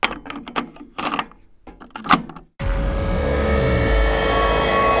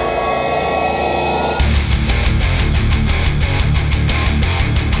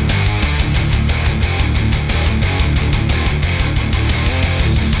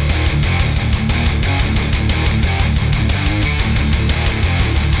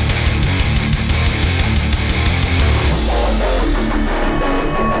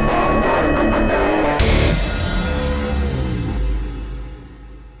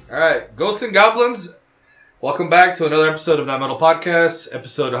All right, Ghosts and Goblins. Welcome back to another episode of That Metal Podcast,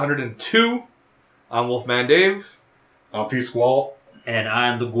 episode 102. I'm Wolfman Dave. I'm P Squall. And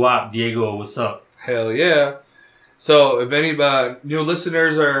I'm the Guap, Diego. What's up? Hell yeah. So, if any new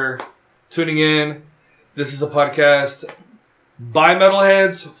listeners are tuning in, this is a podcast by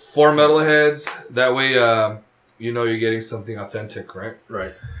metalheads, for metalheads. That way, you know you're getting something authentic, right?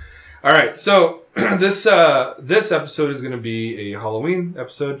 Right. All right, so this episode is going to be a Halloween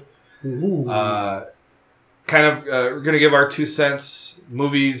episode. Ooh. We're going to give our 2 cents,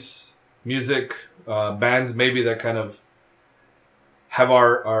 movies, music, bands maybe that kind of have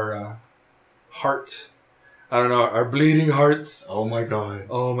our heart, I don't know, our bleeding hearts. Oh my god.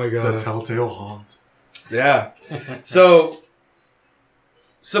 The telltale heart. Yeah. So,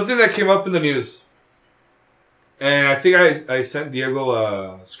 something that came up in the news, and I think I sent Diego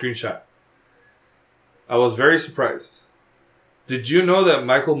a screenshot. I was very surprised. Did you know that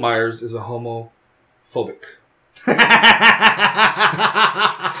Michael Myers is a homophobic?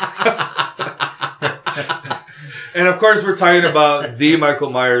 And of course, we're talking about the Michael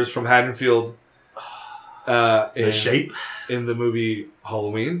Myers from Haddonfield. The Shape? In the movie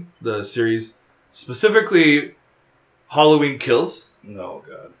Halloween, the series, specifically Halloween Kills. Oh,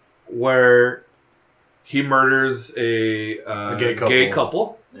 God. Where he murders a gay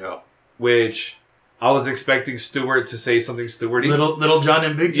couple. Yeah. Which I was expecting Stewart to say something Stewarty. Little John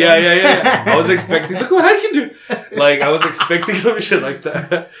and Big John? Yeah. I was expecting, look what I can do. Like, I was expecting some shit like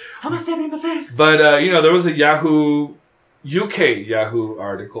that. I'm gonna stab you in the face. But, there was a UK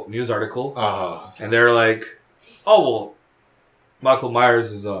Yahoo news article. And they're like, oh, well, Michael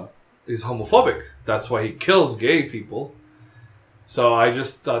Myers is homophobic. That's why he kills gay people. So I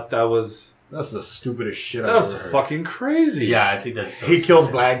just thought that's the stupidest shit that I've was ever heard. fucking crazy. Yeah, I think that's so He kills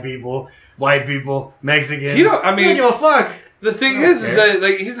stupid. black people, white people, Mexicans. He don't give a fuck. The thing is that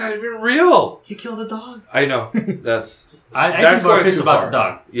like he's not even real. He killed a dog. I know. That's I that's think more going pissed too about far. the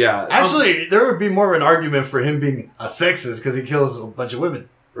dog. Yeah. Actually, there would be more of an argument for him being a sexist because he kills a bunch of women.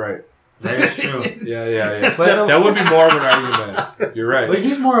 Right. That is true. Yeah. Instead of- That would be more of an argument. You're right. But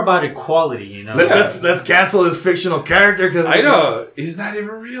he's more about equality, you know? Let's cancel his fictional character because I know. He's not even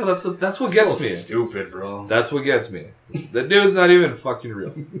real. That's what gets so me. Stupid, bro. That's what gets me. The dude's not even fucking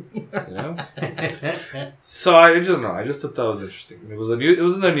real. You know? So I just don't know. I just thought that was interesting. It was in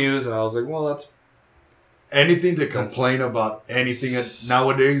the news, and I was like, well, that's Anything to complain about anything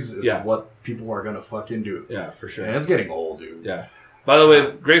nowadays is Yeah. what people are gonna fucking do. yeah, for sure. And it's getting old, dude. Yeah. By the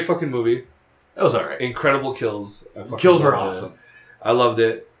way, great fucking movie. It was alright. Incredible kills. I fucking Kills were loved it. awesome. I loved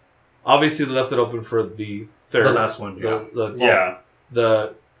it. Obviously, they left it open for the third. The last one, yeah.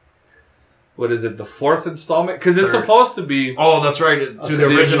 What is it? The fourth installment? Because it's Third. supposed to be. Oh, that's right. To Okay, the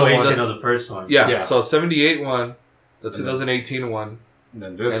original continuation one. of the first one. Yeah. Yeah. So 78 one, the And then- 2018 one, And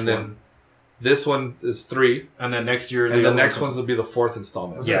then this and one. then this one is 3, And then next year. and the other next one one's will be the 4th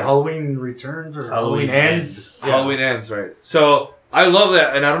installment. Was Yeah. it Halloween Returns or Halloween Ends? Yeah. Halloween ends, right? So I love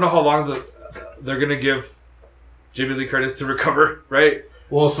that, and I don't know how long they're gonna give Jamie Lee Curtis to recover, right?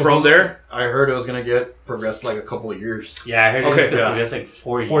 Well, From there. I heard it was gonna get progressed like a couple of years. Yeah, I heard Okay, it's yeah. that's like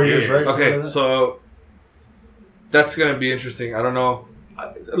 4 years. 4 years, right? Something Okay, like that. so that's gonna be interesting. I don't know.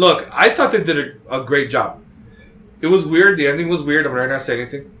 Look, I thought they did a great job. It was weird. The ending was weird. I'm not gonna say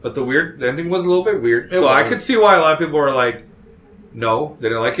anything, but the ending was a little bit weird. It So I was. could see why a lot of people were like, "No, they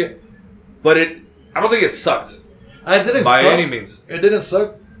didn't like it." But I don't think it sucked It didn't by suck. any means. It didn't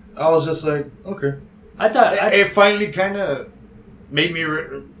suck. I was just like, okay. I thought... It finally kind of made me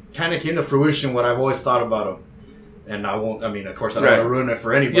kind of came to fruition what I've always thought about him. And I won't. I mean, of course, I don't Right. want to ruin it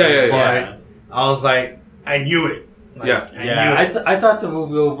for anybody. Yeah. But I was like, I knew it. Like, Yeah. I knew it. I thought the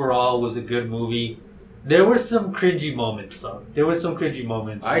movie overall was a good movie. There were some cringy moments, though.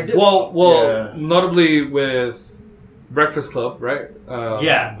 I did. Well, Yeah. notably with Breakfast Club, right?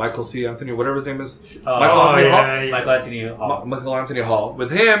 Yeah. Michael C. Anthony, whatever his name is. Oh, Michael Anthony Hall. yeah. Michael Anthony Hall. Michael Anthony Hall.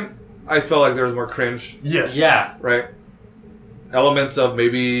 With him, I felt like there was more cringe, Yes. Yeah. right? Elements of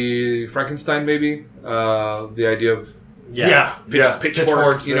maybe Frankenstein, maybe. The idea of Yeah. pitchfork,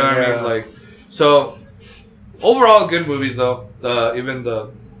 Pitchforks you know what I and, mean? Like, so overall, good movies though. Even the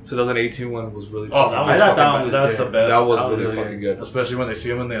 2018 one was really. Oh, fucking that good. I thought that was That's good. the best. That was that was really really fucking good. Especially when they see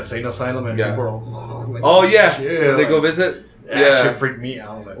him in the insane asylum and Yeah. people are all like, Oh yeah, shit. when they go visit. That shit freaked me out.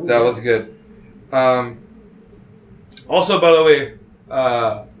 I was like, ooh. That was good. Also, by the way,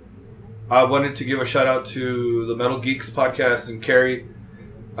 I wanted to give a shout out to the Metal Geeks podcast and Carrie.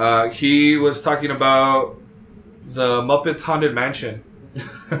 He was talking about the Muppets Haunted Mansion.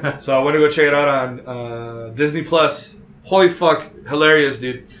 So I want to go check it out on Disney Plus. Holy fuck, hilarious,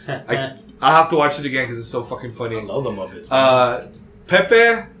 dude. I have to watch it again because it's so fucking funny. I love the Muppets.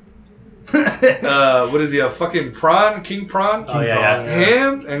 Pepe What is he? A fucking prawn? King Prawn? Oh, yeah.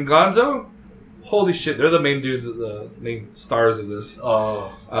 Him and Gonzo? Holy shit, they're the main dudes, the main stars of this.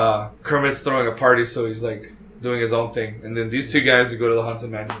 Oh. Kermit's throwing a party, so he's like doing his own thing. And then these two guys who go to the Haunted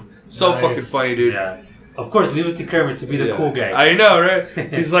Mansion. So Nice. fucking funny, dude. Yeah. Of course, leave it to Kermit to be the Yeah. cool guy. I know, right?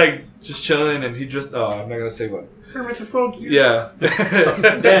 He's like just chilling and he just, I'm not gonna say what. Kermit the Frog. Yeah.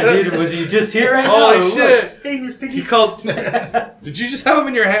 Damn, dude, was he just here right now? Holy or what? shit. Hey, Miss He Piggy. called. Did you just have him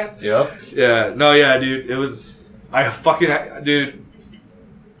in your hand? Yep. Yeah. No, yeah, dude. It was. Dude.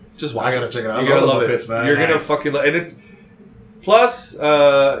 Just watch I gotta it. check it out. You I gotta love love the it. Muppets, man. You're gonna fucking love it. And it's. Plus,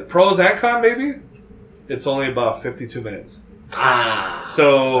 pros and con, maybe. It's only about 52 minutes. Ah.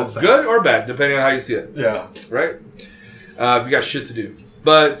 So, That's sad. good or bad, depending on how you see it. Yeah. Right? If you got shit to do.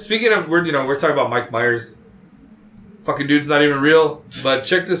 But speaking of, we're talking about Mike Myers. Fucking dude's not even real. But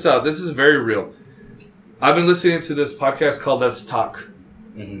check this out. This is very real. I've been listening to this podcast called Let's Talk.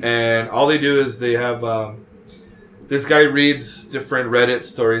 Mm-hmm. And all they do is they have this guy reads different Reddit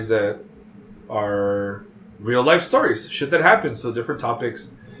stories that are real life stories, shit that happens. So different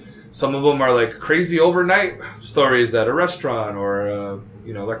topics. Some of them are like crazy overnight stories at a restaurant or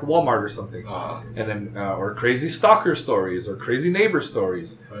like Walmart or something. And then or crazy stalker stories or crazy neighbor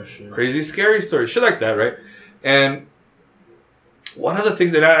stories, Oh, shit. crazy scary stories, shit like that, right? And one of the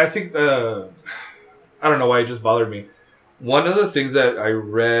things that I think I don't know why it just bothered me. One of the things that I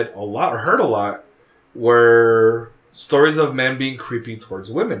read a lot or heard a lot were stories of men being creepy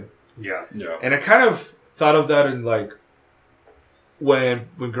towards women. Yeah. Yeah. And I kind of thought of that in like when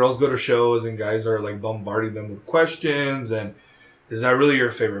girls go to shows and guys are like bombarding them with questions and is that really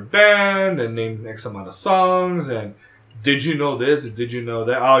your favorite band and name X amount of songs and did you know this? Did you know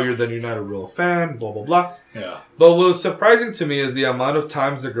that? Oh, you're not a real fan, blah blah blah. Yeah. But what was surprising to me is the amount of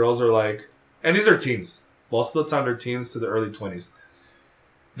times the girls are like, and these are teens. Most of the time they're teens to the early 20s.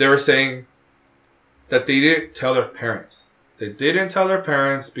 They were saying that they didn't tell their parents. They didn't tell their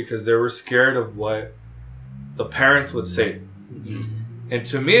parents because they were scared of what the parents would say. Mm-hmm. And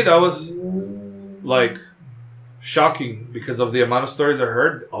to me, that was like shocking because of the amount of stories I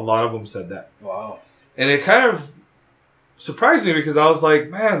heard. A lot of them said that. Wow. And it kind of surprised me because I was like,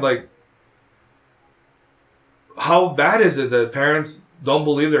 man, like, how bad is it that parents don't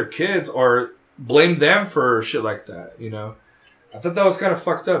believe their kids or blame them for shit like that, you know? I thought that was kind of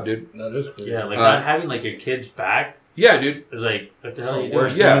fucked up, dude. That is crazy. Yeah, like not having like your kids back Yeah, dude. is like, what the hell It's are the you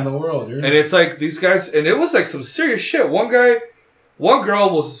worst doing? Yeah. thing in the world, dude. And it's like these guys, and it was like some serious shit. One girl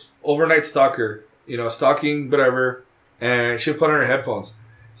was overnight stalker, stalking, whatever, and she put on her headphones.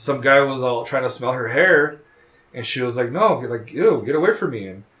 Some guy was all trying to smell her hair, and she was like, no, like, ew, get away from me.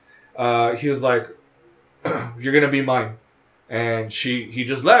 And he was like, you're going to be mine. And he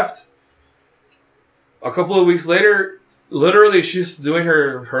just left. A couple of weeks later, literally, she's doing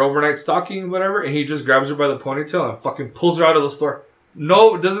her overnight stalking, whatever, and he just grabs her by the ponytail and fucking pulls her out of the store.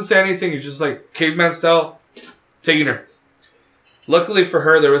 No, doesn't say anything. He's just like caveman style, taking her. Luckily for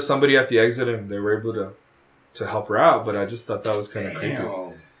her, there was somebody at the exit, and they were able to help her out. But I just thought that was kind of creepy.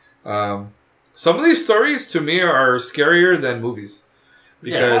 Some of these stories to me are scarier than movies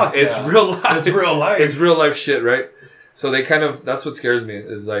because it's real life. It's real life. It's real life shit, right? So they that's what scares me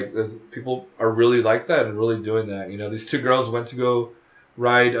is like people are really like that and really doing that. These two girls went to go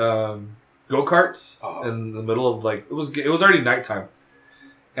ride go-karts in the middle of like it was already nighttime,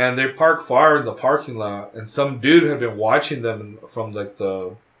 and they parked far in the parking lot, and some dude had been watching them from like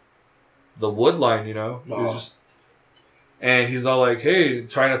the wood line, He was just, and he's all like, "Hey,"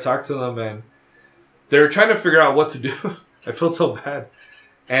 trying to talk to them, and they're trying to figure out what to do. I felt so bad,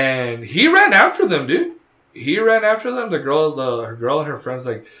 and he ran after them, dude. He ran after them. Her girl and her friends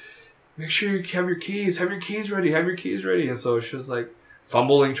like, make sure you have your keys. Have your keys ready. Have your keys ready. And so she was like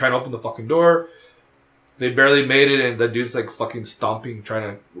fumbling, trying to open the fucking door. They barely made it, and the dude's like fucking stomping, trying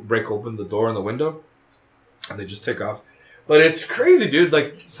to break open the door and the window. And they just take off. But it's crazy, dude.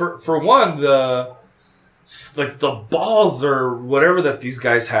 Like for one, the balls or whatever that these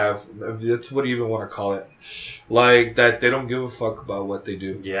guys have. That's what you even want to call it. Like that they don't give a fuck about what they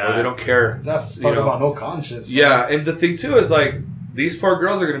do. Yeah. Or they don't care. That's talking about no conscience. Man. Yeah, and the thing too is like these poor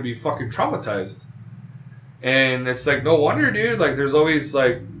girls are gonna be fucking traumatized. And it's like no wonder, dude. Like there's always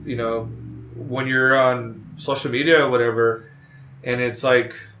like, when you're on social media or whatever, and it's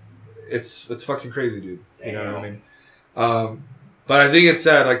like it's fucking crazy, dude. You know what I mean? But I think it's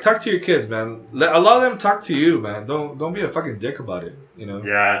sad. Like talk to your kids, man. Allow them talk to you, man. Don't be a fucking dick about it.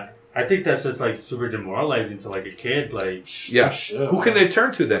 Yeah. I think that's just like super demoralizing to like a kid. Like, Yeah. Shit, Who can they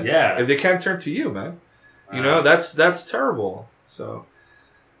turn to then? Yeah. If they can't turn to you, man. That's terrible. So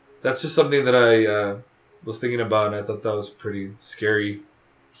that's just something that I was thinking about, and I thought that was pretty scary.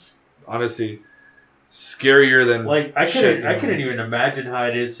 honestly scarier than Like I shit, couldn't, you know? I couldn't even imagine how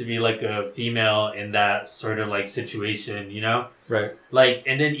it is to be like a female in that sort of like situation, you know? Right. Like,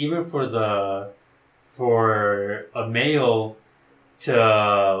 and then even for a male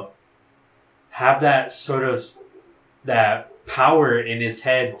to have that sort of that power in his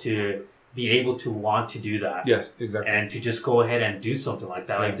head to be able to want to do that. Yes, exactly. And to just go ahead and do something like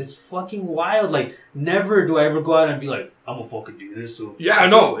that. Like, Yeah. this is fucking wild. Like, never do I ever go out and be like, I'm gonna fucking do this. So, Yeah, I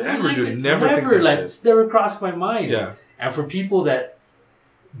know. It's Never, like, dude. Never think that like, shit. it's never crossed my mind. Yeah. And for people that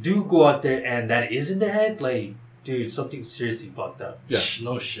do go out there and that is in their head, like, dude, something seriously fucked up. Yeah.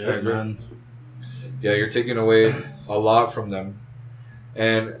 No I shit, agree. man. Yeah, you're taking away a lot from them,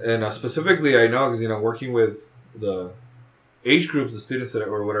 and specifically, I know because working with the age groups, the students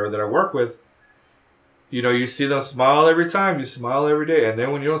or whatever that I work with, you see them smile every time, you smile every day, and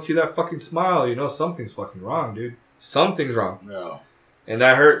then when you don't see that fucking smile, something's fucking wrong, dude. Something's wrong, Yeah. and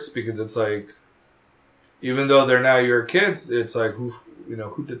that hurts because it's like, even though they're now your kids, it's like who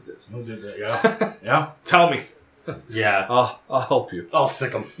did this? Who did that? Yeah. Yeah. Tell me, Yeah. I'll help you. I'll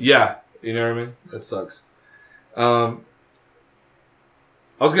sick them. Yeah, you know what I mean? That sucks. I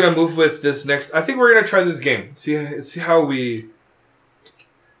was gonna move with this next. I think we're gonna try this game. See how we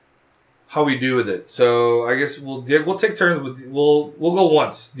do with it. So I guess we'll take turns. We'll go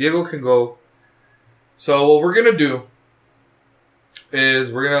once. Diego can go. So what we're gonna do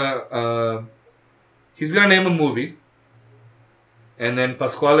is we're gonna he's gonna name a movie, and then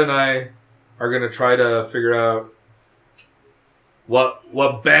Pascual and I are gonna try to figure out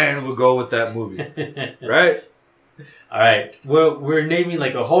what band will go with that movie, right? All right. We're naming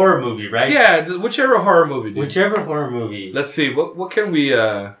like a horror movie, right? Yeah, whichever horror movie, dude. Whichever horror movie. Let's see. What can we?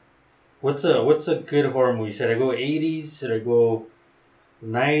 What's a good horror movie? Should I go 80s? Should I go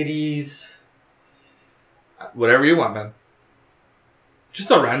 90s? Whatever you want, man. Just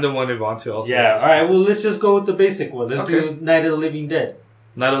a random one if you want to. Also, Yeah. All right. Well, let's just go with the basic one. Let's do Night of the Living Dead.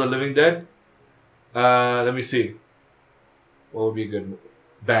 Night of the Living Dead. Let me see. What would be a good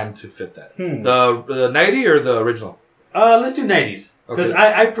band to fit that? The 90 or the original? Let's do 90s because Okay.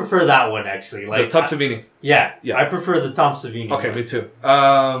 I prefer that one actually. Like The Tom Savini. Yeah. Yeah. I prefer the Tom Savini. Okay, one. me too.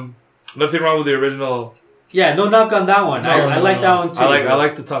 Nothing wrong with the original. Yeah. No knock on that one. I like that one too. I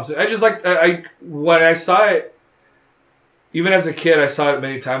like the Tom Savini. I just like when I saw it. Even as a kid, I saw it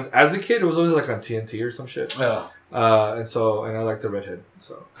many times. As a kid, it was always like on TNT or some shit. Yeah. And I like the redhead.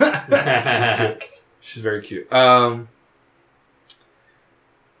 So she's cute. She's very cute.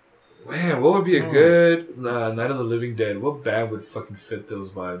 Man, what would be a good Night of the Living Dead? What band would fucking fit those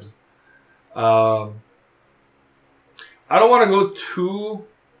vibes? I don't want to go too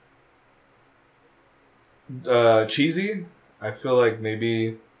cheesy. I feel like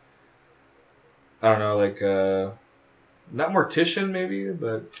maybe I don't know, like not Mortician maybe,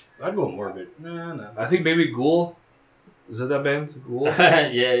 but I'd go Morbid. No. I think maybe Ghoul. Is it that band? Ghoul,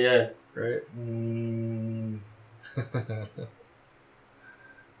 yeah. right?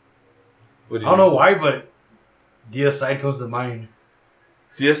 I don't know why, but Deicide comes to mind.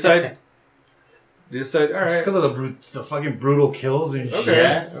 Deicide. All Just right. because of the fucking brutal kills and shit. Okay.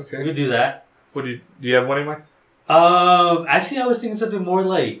 Yeah. Okay. We could do that. What do you have one in mind? Actually, I was thinking something more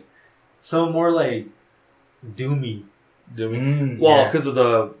like doomy. Doomy. Well, yeah. because of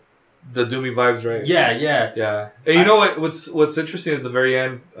the doomy vibes, right? Yeah. Yeah. And you know what? What's interesting is at the very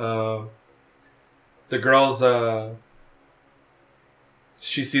end, the girls,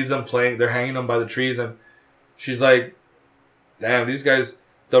 she sees them playing. They're hanging them by the trees, and she's like, "Damn, these guys,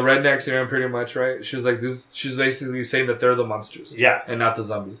 the rednecks are in pretty much, right?" She's like, "This." She's basically saying that they're the monsters, Yeah. and not the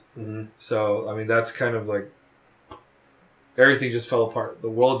zombies. Mm-hmm. So I mean, that's kind of like everything just fell apart. The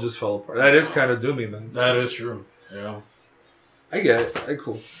world just fell apart. That is kind of doomy, man. That is true. Yeah. I get it.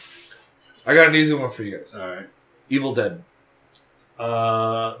 Cool. I got an easy one for you guys. All right. Evil Dead.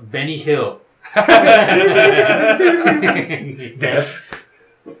 Benny Hill. Death.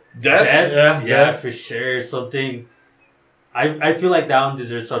 Death? Yeah. For sure. Something. I feel like that one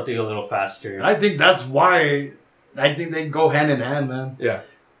deserves something a little faster. I think that's why I think they go hand in hand, man. Yeah.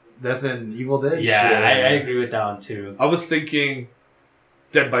 Death and Evil Dead. Yeah, Shit. I agree with that one too. I was thinking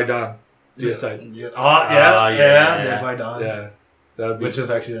Dead by Dawn. Deicide. Yeah. Yeah. Dead by Dawn. Yeah. That'd be Which is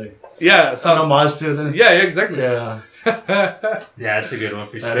actually yeah, an so, homage to them. yeah, exactly. Yeah. Yeah, that's a good one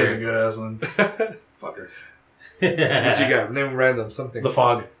for That is a sure. good ass one. Fucker. What you got? Name random something. The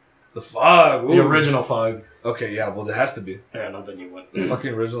Fog. The Fog. The Ooh. original Fog. Okay, yeah, well, it has to be. Yeah, not the new one. The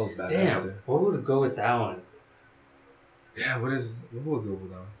fucking original is badass. Damn, Dude. what would go with that one? Yeah, what would go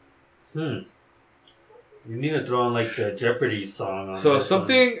with that one? You need to throw on like the Jeopardy song on So this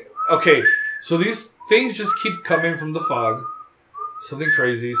something. Okay, so these things just keep coming from the Fog. something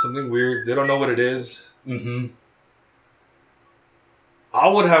crazy, something weird. They don't know what it is. Mm-hmm. I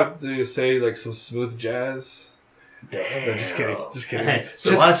would have to say like some smooth jazz. Damn. No, just kidding. Just kidding. So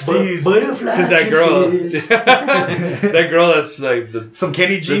Just watch these. Butterfly because that girl, kisses. that girl that's like Some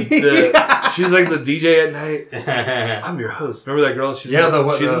Kenny G. she's like the DJ at night. I'm your host. Remember that girl? She's Yeah, in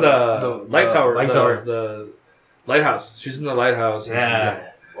the- she's the- in the light the tower. light the, tower. The lighthouse. She's in the lighthouse. Yeah.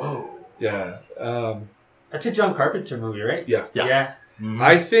 Whoa. Yeah. That's a John Carpenter movie, right? Yeah. Yeah. Mm-hmm.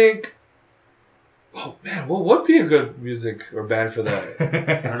 I think. Oh man, what would be a good music or band for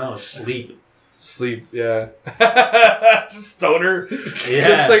that? I don't know. Sleep. Sleep. Yeah. Just stoner. Yeah.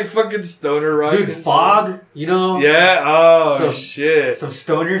 Just like fucking stoner rock. Dude, Fog. You know. Yeah. Oh So- shit. Some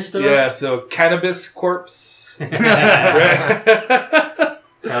stoner stuff. Yeah. So Cannabis Corpse. Hell Yeah,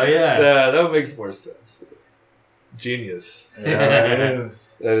 yeah. that makes more sense. Genius. Yeah, it is.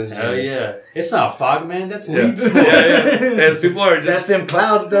 That is Hell genius. yeah. It's not Fog, man. That's Yeah. weed. yeah. And people are That's just them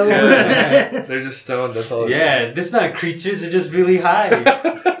clouds, though. Yeah. they're just stoned. That's all. Yeah, this not creatures. They're just really high.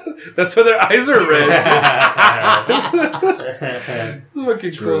 That's why their eyes are red.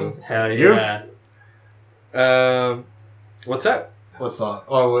 Fucking True. cool. Hell You? yeah. What's that? What's on?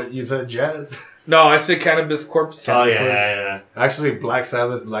 Oh, what you said, jazz? No, I say Cannabis Corpse. Oh yeah. Actually, Black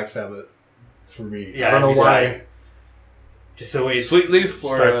Sabbath for me. Yeah, I don't know every why. time. Just the way it Sweet Leaf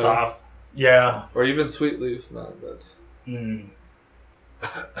or starts off. Yeah. or even Sweet Leaf. No, that's. Mm.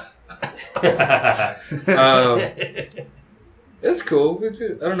 It's cool. We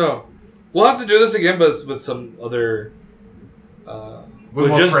do. I don't know. We'll have to do this again, but with some other. With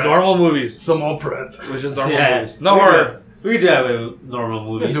more just prep. normal movies. Some more prep. With just normal Yeah. movies. No horror. We could do that with normal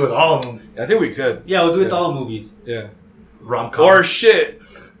We movies. can do with all of them. I think we could. Yeah, we'll do it with Yeah. all movies. Yeah. Rom-com. Or shit.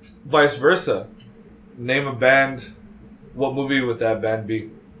 Vice versa. Name a band. What movie would that band be?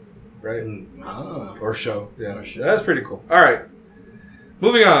 Right? Ah. Or show. Yeah. Or show. That's pretty cool. All right.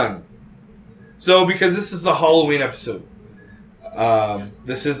 Moving on. So, because this is the Halloween episode,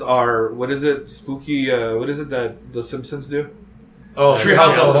 this is our, what is it? Spooky, what is it that The Simpsons do? Oh,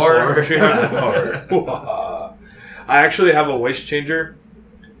 Treehouse of Horror. Horror. Treehouse of Horror. I actually have a voice changer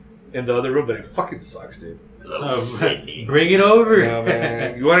in the other room, but it fucking sucks, dude. Bring it over. Yeah,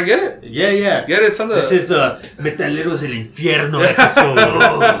 man. You want to get it? Yeah, yeah. Get it. It's on the. This is the Metaleros del Infierno episode.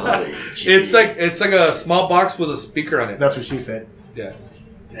 It's like a small box with a speaker on it. That's what she said. Yeah.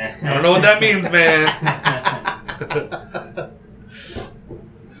 I don't know what that means, man.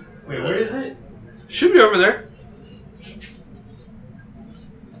 Wait, where is it? Should be over there.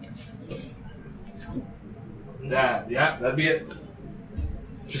 Yeah, that'd be it.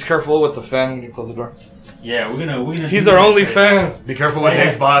 Just careful with the fan when you close the door. Yeah, we're gonna. He's our only fan. Be careful with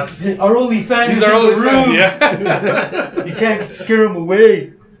next box. Our only fan He's is our in only the fan. room. Yeah. You can't scare him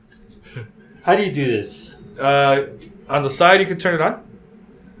away. How do you do this? On the side, you can turn it on.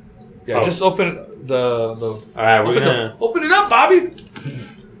 Yeah, Oh. just open the. All right, we're gonna. Open it up, Bobby.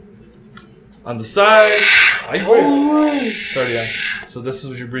 On the side. Oh. It's already on. So this is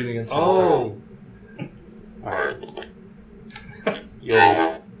what you're breathing into. Oh. All right.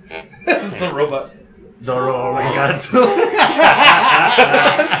 Yo. This is a robot. Doro arigato.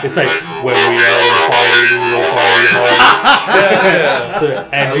 It's like when we all party, we will party hard. Yeah. So,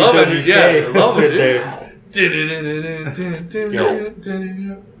 I love it, dude. Yeah, I love it, dude. Yo.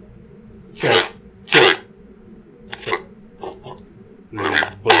 Check. Check.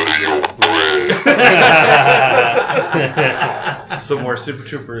 Some more Super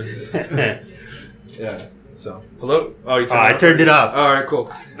Troopers. Yeah. So, hello? Oh, you turned I it off? turned it off. All right, cool.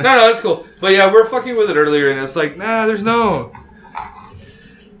 No, that's cool. But yeah, we're fucking with it earlier, and it's like, nah, there's no.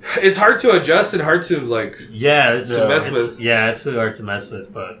 It's hard to adjust and hard to like. Yeah, it's To mess with. Yeah, it's really hard to mess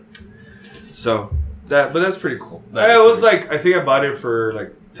with, but So but that's pretty cool. That It is was pretty like I think I bought it for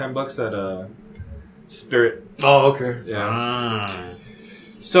like $10 at Spirit. Oh, okay. Yeah.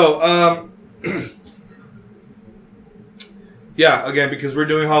 So yeah, again because we're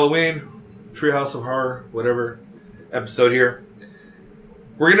doing Halloween, Treehouse of Horror, whatever episode here.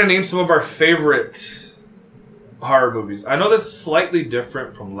 We're gonna name some of our favorite horror movies. I know this is slightly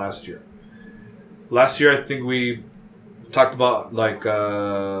different from last year. Last year, I think we talked about like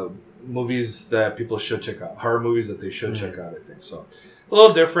movies that people should check out, horror movies that they should check out. I think so. A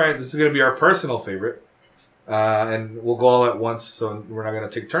little different. This is gonna be our personal favorite, and we'll go all at once. So we're not gonna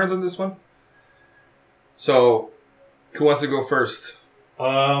take turns on this one. So, who wants to go first?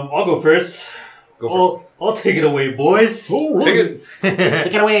 I'll go first. Go for I'll take it away, boys. it. Take it.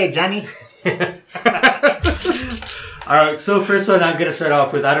 Take it away, Johnny. All right, so first one I'm gonna start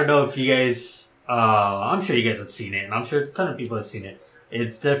off with. I don't know if you guys, I'm sure you guys have seen it, and I'm sure a ton of people have seen it.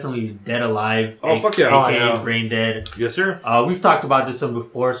 It's definitely Dead Alive. Oh, fuck yeah. AKA Brain Dead. Yes, sir. We've talked about this one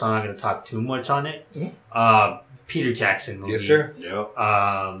before, so I'm not going to talk too much on it. Mhm. Peter Jackson movie. Yes, sir. Yep.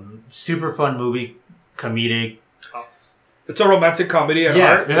 Super fun movie, comedic. It's a romantic comedy at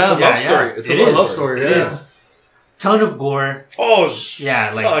Yeah, heart. It's a love story. It's It a is. love story. It yeah. is. Ton of gore. Oh,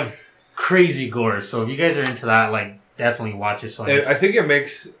 Yeah, like ton. crazy gore. So if you guys are into that, like definitely watch this one. And I think it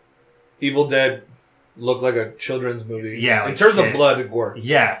makes Evil Dead look like a children's movie. Yeah, in like terms shit. of blood and gore.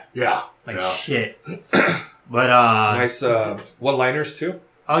 Yeah, Yeah. like yeah. shit. But Nice one-liners too.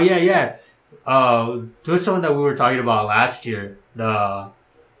 oh yeah. There's someone that we were talking about last year.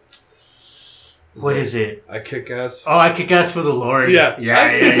 What is it? I kick ass. Oh, I kick ass for the Lord. Yeah. yeah. I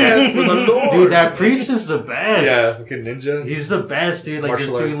kick ass for the Lord. Dude, that priest is the best. Yeah, fucking ninja. He's the best, dude. Like, Martial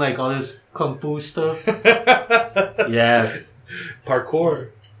just doing arts. like all this kung fu stuff. Yeah.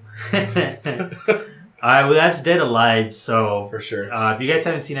 Parkour. Alright, well, that's Dead Alive. So, For sure. if you guys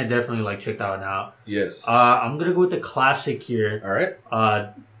haven't seen it, definitely like check that one out. Yes. I'm gonna go with the classic here. All right.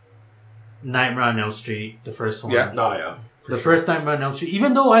 Nightmare on Elm Street, the first one. Yeah. No, yeah. The first Nightmare on Elm Street.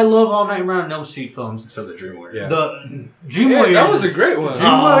 Even though I love all Nightmare on Elm Street films, Except the Dream Warrior. Yeah. the Dream Yeah, Warriors. that was a great one. Dream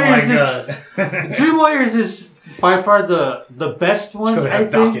Oh Warriors my is- god. Dream Warriors is by far the best one, Because it I has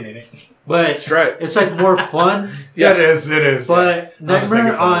think. Falcon in it. But That's right. it's like more fun. Yeah, it is. It is. But I was just making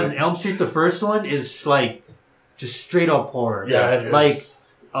Nightmare fun of on it. Elm Street, the first one, is like just straight up horror. Yeah, it is.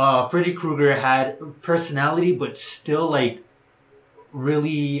 Like Freddy Krueger had personality, but still like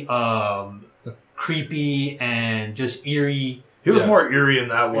really creepy and just eerie. He was Yeah. more eerie in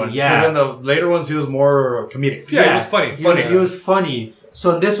that one. Yeah. Because in the later ones, he was more comedic. Yeah, it was funny. He was funny.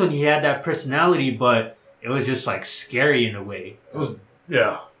 So in this one, he had that personality, but it was just like scary in a way.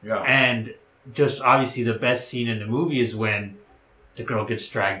 Yeah. Yeah. And just obviously the best scene in the movie is when the girl gets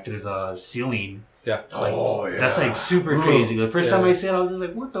dragged through the ceiling. Yeah. Like, Oh, yeah. That's like super Ooh. crazy. The first Yeah. time I saw it, I was just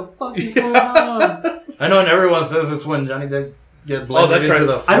like, what the fuck is going on? I know, and everyone says it's when Johnny Depp gets blended that's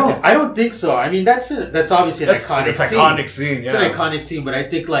into right. the. I don't think so. I mean, that's obviously an iconic It's scene. iconic scene. Yeah. It's an iconic scene, but I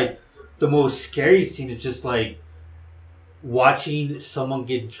think like the most scary scene is just like watching someone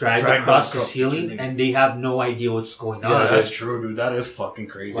get dragged across the ceiling and they have no idea what's going on. Yeah, that's true, dude. That is fucking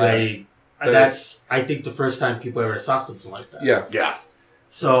crazy. Like That that's I think the first time people ever saw something like that. Yeah. Yeah.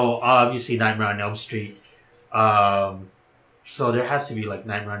 So obviously Nightmare on Elm Street. So there has to be like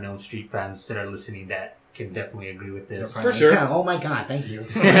Nightmare on Elm Street fans that are listening that can definitely agree with this. For sure. Yeah, oh my god, thank you.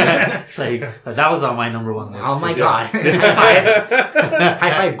 It's like that was on my number one list. Oh my too. god. High five.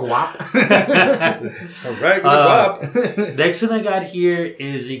 High five, guap. All right. Good job. Next one I got here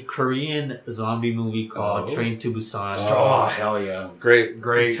is a Korean zombie movie called Oh. Train to Busan. Oh, hell yeah. Great.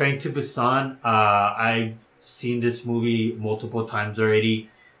 Great. Train to Busan. I've seen this movie multiple times already,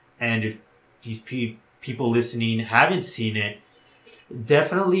 and if these people listening haven't seen it,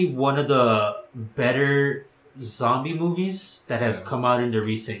 definitely one of the better zombie movies that has come out in the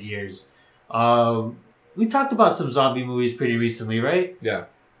recent years. We talked about some zombie movies pretty recently, right? Yeah.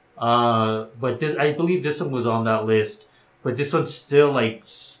 But this, I believe this one was on that list. But this one's still like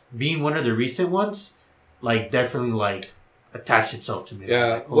being one of the recent ones, like definitely like attached itself to me.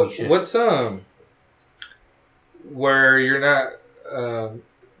 Yeah. Like, holy shit. What's where you're not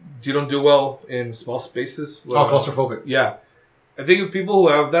you don't do well in small spaces? Oh, claustrophobic. Yeah. I think if people who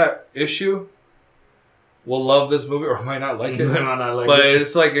have that issue will love this movie or might not like it. But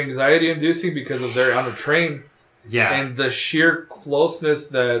it's like anxiety inducing because of they're on a train Yeah. and the sheer closeness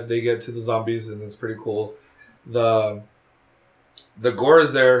that they get to the zombies, and it's pretty cool. The gore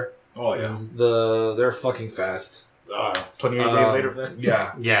is there. Oh, yeah. They're fucking fast. 28 days later for that?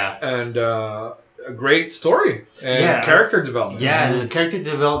 Yeah. Yeah. And a great story and Yeah. character development. Yeah, the character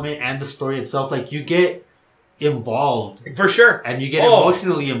development and the story itself, like you get involved For sure. and you get Oh.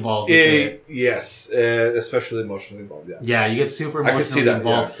 emotionally involved with it. Yes. Especially emotionally involved. Yeah. Yeah, you get super I emotionally could see that.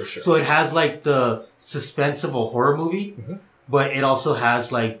 involved. Yeah, for sure. So it has like the suspense of a horror movie, Mhm. but it also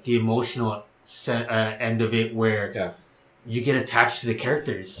has like the emotional end of it where Yeah. you get attached to the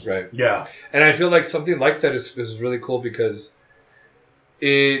characters. Right. Yeah. And I feel like something like that is really cool because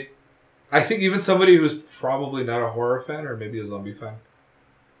I think even somebody who's probably not a horror fan or maybe a zombie fan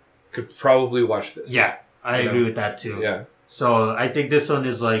could probably watch this. Yeah, I You know? agree with that too. Yeah. So I think this one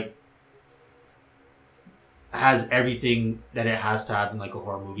is like has everything that it has to have in like a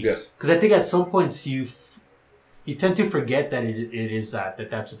horror movie. Yes. Because I think at some points you tend to forget that it is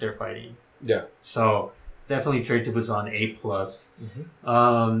that's what they're fighting. Yeah. So definitely Train to Busan A+.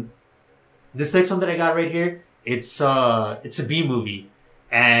 Mhm. This next one that I got right here, it's a B movie,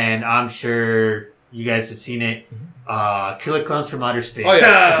 and I'm sure you guys have seen it. Killer Clowns from Outer Space. Oh,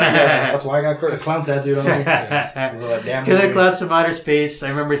 yeah. That's why I got a clown tattooed on me. It was a damn Killer movie. Clowns from Outer Space. I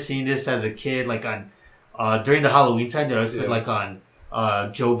remember seeing this as a kid, like on during the Halloween time. That I was put like on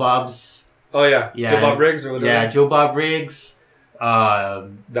Joe Bob's. Oh yeah, Yeah. Joe Bob Briggs or whatever. Yeah, Joe Bob Riggs.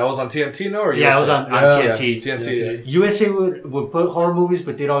 That was on TNT, no? Or Yeah, it was USA? on Yeah, TNT. TNT. USA would put horror movies,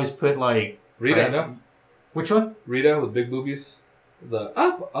 but they'd always put like Rita, Right. no? which one? Rita with big boobies. The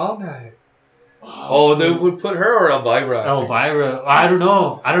Up All Night. Oh, they would put her or Elvira. I think. Elvira. I don't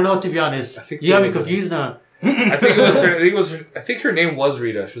know. I don't know, to be honest. I think You got they me would- confused now. I think it was her. I think her name was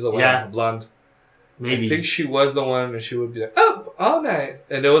Rita. She was a Yeah. blonde. Maybe. I think she was the one, and she would be like Up All Night,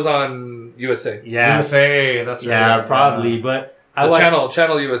 and it was on USA. Yeah. USA, that's Yeah, right. probably. But I The watched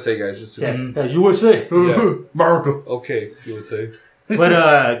channel USA guys. Just so Yeah, you yeah, USA. Yeah. America. Okay, USA.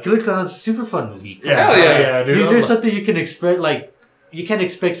 But Killer Clowns, super fun movie. Hell yeah. dude. There's something you can expect. Like you can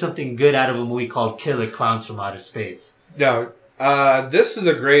expect something good out of a movie called Killer Clowns from Outer Space. Now, this is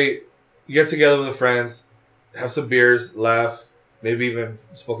a great. You get together with the friends, have some beers, laugh, maybe even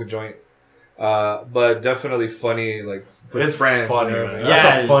smoke a joint. But definitely funny, like with It's friends. funny, you know? man. Yeah.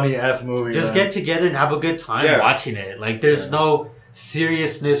 That's a funny ass movie. Just man. get together and have a good time Yeah. watching it. Like there's no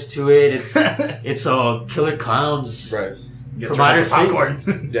seriousness to it. It's a Killer Clowns. Right. Get from your outer space.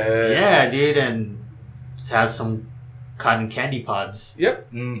 popcorn. Yeah. Yeah, dude, and to have some cotton candy pods.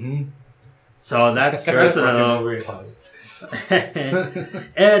 Yep. Mm-hmm. So that's That's what fucking movie. Pause.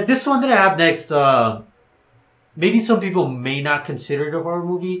 This one that I have next, maybe some people may not consider it a horror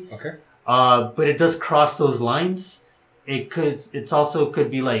movie, Okay. but it does cross those lines. It's also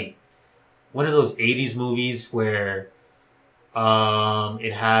could be like one of those 80s movies where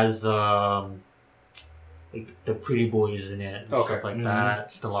it has like the Pretty Boys in it and Okay. stuff like Mhm. that.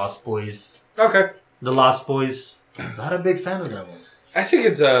 It's the Lost Boys. Okay. The Lost Boys. Not a big fan of that one. I think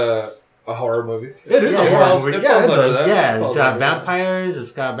it's a horror movie. It is Yeah, a it horror falls- movie. it Yeah, falls it under does. that. Yeah, falls it's got under that. vampires.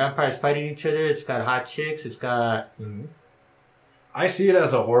 It's got vampires fighting each other. It's got hot chicks. It's got Mhm. I see it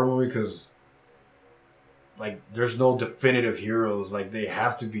as a horror movie because, like, there's no definitive heroes. Like, they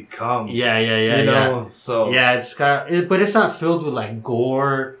have to become. yeah. You know? So. Yeah, it's got, but it's not filled with like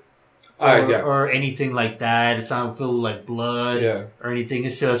gore or, Yeah. or anything like that. It's not filled with like blood Yeah. or anything.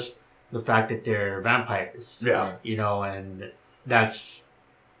 It's just the fact that they're vampires. Yeah. You know, and that's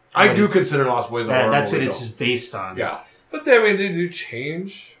I But do it's- consider Lost Boys a horror that's what movie. it's just based on. Yeah. But I mean, they do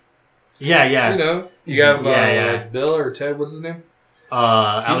change. Yeah. You know, you have Yeah. Bill or Ted. What's his name?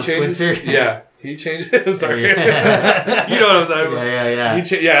 Alex changes. Winter. Yeah, he changes. Sorry, Yeah. you know what I'm talking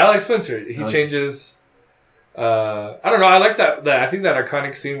about. Yeah. Alex Winter. He Okay. changes. I don't know. I like that. I think that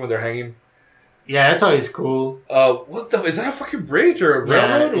iconic scene where they're hanging. Yeah, that's always cool. What the? Is that a fucking bridge or a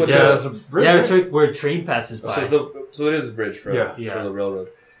railroad? What's Yeah, that? it's a bridge. Yeah, it's like where a train passes by. So it is a bridge for Yeah. the railroad,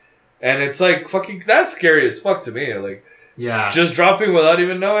 and it's like fucking. That's scary as fuck to me. Like yeah. just dropping without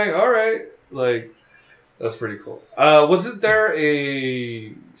even knowing. All right, like that's pretty cool. Wasn't there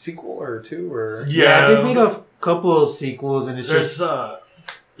a sequel or two or? Yeah, Yeah. they made a couple of sequels, and it's There's, just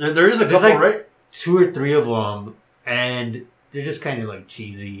there is a There's couple, like- right? 2 or 3 of them, and they're just kind of like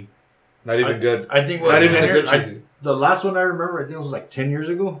cheesy. Not even good. I think Not even 10 the good years- cheesy. the last one I remember, I think it was like 10 years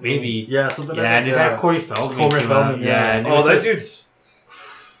ago. Maybe. Yeah, something Yeah, like and that. it had Corey Feldman. Corey came out. Feldman, Yeah. yeah. and it Oh, was that just- dude's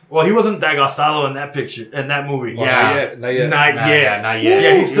Well, he wasn't that Gastalo in that picture, in that movie. well, Yeah. not yet. Not yet. Not Nah, yet. yeah, not yet.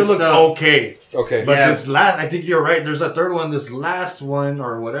 Yeah, he still He's looked okay. Okay. But Yeah. this last, I think you're right. There's a third one. This last one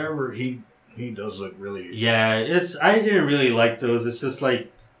or whatever, he does look really. Yeah, I didn't really like those. It's just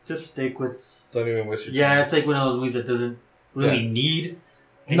like, just stick with. Don't even waste your Yeah, time. it's like one of those movies that doesn't really need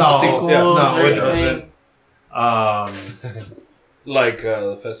any No, sequels yeah, no, or it anything. Like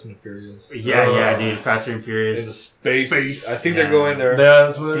Fast and the Furious. Yeah, dude. Fast and In the Furious. space. I think Yeah. they're going there.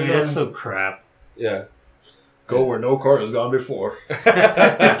 That's what. Dude, that's so crap. Yeah. Go where no car has gone before.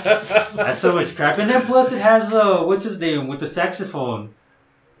 That's so much crap. And then plus it has what's his name with the saxophone.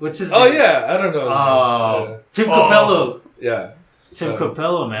 What's his Oh name? yeah, I don't know. Oh, Tim Oh. Capello. Yeah. Tim So-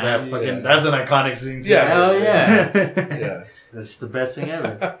 Capello, man. That fucking. Yeah. That's an iconic scene. Too. Yeah. Hell yeah. Yeah. That's the best thing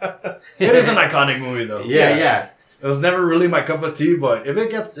ever. It is an iconic movie though. Yeah. It was never really my cup of tea, but if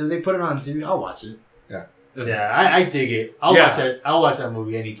they put it on TV, I'll watch it. Yeah. Yeah, I dig it. I'll Yeah. watch it. I'll watch that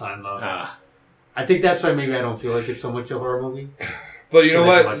movie anytime though. Ah. I think that's why maybe I don't feel like it's so much a horror movie. But you know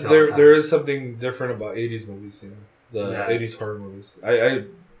I can watch what? it all the time. There is something different about 80s movies. You know, the Yeah. 80s horror movies.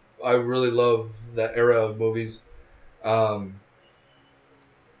 I really love that era of movies.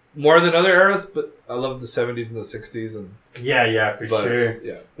 More than other eras, but I love the 70s and the 60s and Yeah, for but, sure.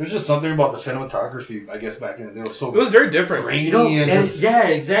 Yeah. There's just something about the cinematography, I guess, back in the day. It was so It was very different. grainy You know, and and just, yeah,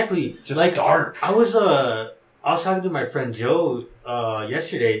 exactly. just like dark. I was talking to my friend Joe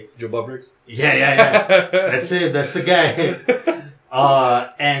yesterday. Joe Bob Briggs. Yeah. That's it. That's the guy.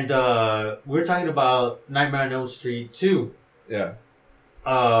 And we were talking about Nightmare on Elm Street 2. Yeah.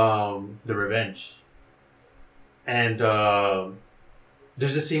 The Revenge. And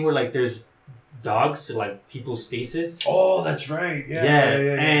there's a scene where like there's dogs to like people's faces. Oh, that's right.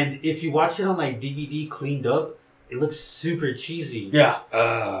 Yeah. And if you watch it on like DVD cleaned up, it looks super cheesy. Yeah.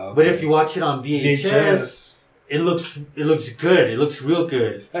 But if you watch it on VHS, it looks good. It looks real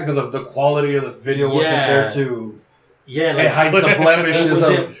good. Yeah, because of the quality of the video wasn't there to. Yeah, It hides the blemishes it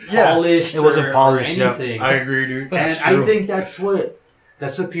wasn't polished. It wasn't polished. Or anything. Yeah, I agree, dude. And I think that's what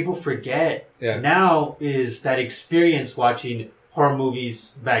people forget now is that experience watching horror movies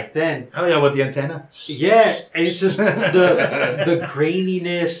back then. Oh yeah, with the antenna. Yeah, and it's just the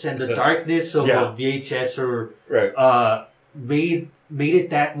graininess and the darkness of a VHS or made it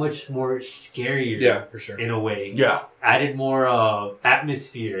that much more scarier. Yeah, for sure. In a way. Yeah. Added more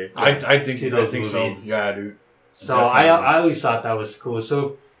atmosphere. I think movies. so. Yeah, dude. So I always thought that was cool.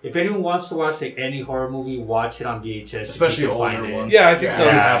 So if anyone wants to watch like any horror movie, watch it on VHS. Especially older ones. Yeah, I think so.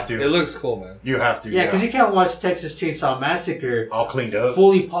 You have to. It looks cool, man. You have to. Yeah, because you can't watch Texas Chainsaw Massacre all cleaned up,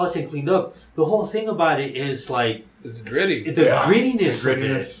 fully polished and cleaned up. The whole thing about it is like it's gritty. The grittiness of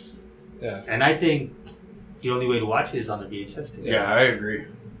it. Yeah, and I think the only way to watch it is on the VHS. Too. Yeah, I agree,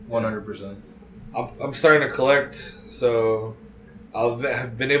 100%. I'm starting to collect, so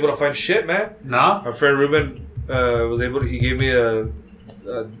I've been able to find shit, man. Nah, my friend Ruben was able to. He gave me a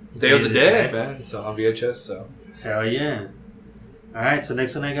Day of the Dead, man. So on VHS, so hell yeah. All right, so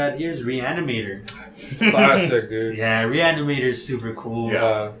next one I got here is Reanimator. Classic, dude. Yeah, Reanimator is super cool.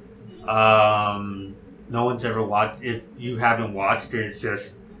 Yeah. No one's ever watched. If you haven't watched it, it's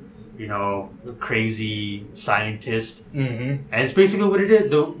just a crazy scientist, and it's basically what it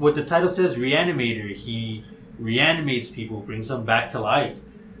is. What the title says, Reanimator. He reanimates people, brings them back to life,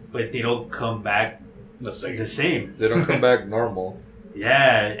 but they don't come back the same. They don't come back normal.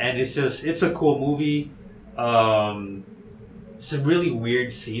 Yeah, and it's a cool movie. Some really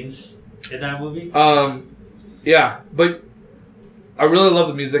weird scenes in that movie. Yeah, but I really love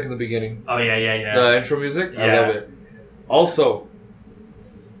the music in the beginning. Oh yeah. The intro music, I love it. Also,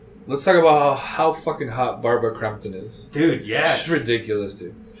 let's talk about how fucking hot Barbara Crampton is. Dude, yeah. She's ridiculous,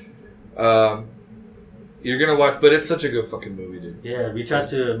 dude. You're gonna watch, but it's such a good fucking movie, dude. Yeah, reach out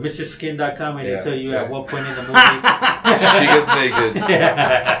to MrSkin.com and they tell you at what point in the movie she gets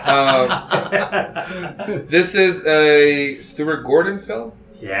naked. This is a Stuart Gordon film.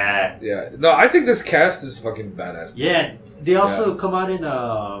 Yeah. Yeah. No, I think this cast is fucking badass. Dude. Yeah, they also come out in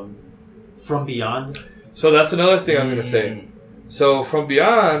From Beyond. So that's another thing I'm gonna say. So From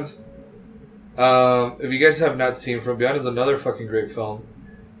Beyond, if you guys have not seen From Beyond, is another fucking great film.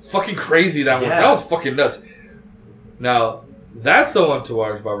 Fucking crazy that one. That was fucking nuts. Now that's the one to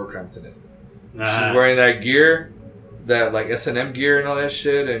watch Barbara Crampton in. She's wearing that gear, that like S&M gear and all that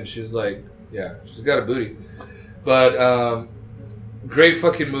shit, and she's like, yeah, she's got a booty. But great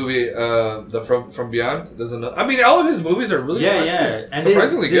fucking movie. The From Beyond. I mean, all of his movies are really and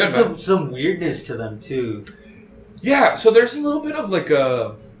surprisingly good. There's some weirdness to them too. Yeah, so there's a little bit of like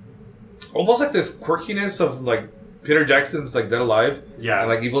almost like this quirkiness of like Peter Jackson's like Dead Alive, and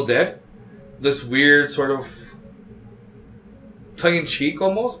like Evil Dead. This weird sort of tongue in cheek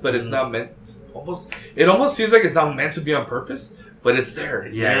almost, but it's not meant. It almost seems like it's not meant to be on purpose, but it's there.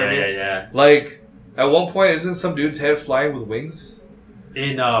 Yeah. Like at one point, isn't some dude's head flying with wings?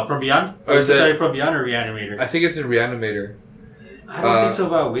 In From Beyond, or is it From Beyond or Reanimator? I think it's in Reanimator. I don't think so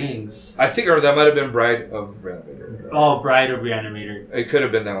about wings. I think, or that might have been Bride of Reanimator. Oh, Bride of Reanimator. It could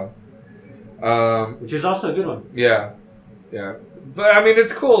have been that one. Which is also a good one. Yeah. But I mean,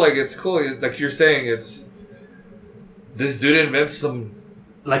 it's cool. Like it's cool. Like you're saying, it's this dude invents some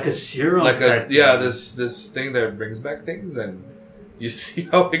like a serum. This thing that brings back things, and you see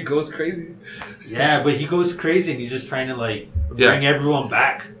how it goes crazy. Yeah, but he goes crazy, and he's just trying to like bring everyone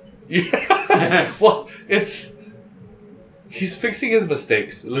back. Yeah. Well, he's fixing his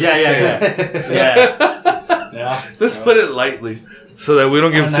mistakes. Let's Let's put it lightly, so that we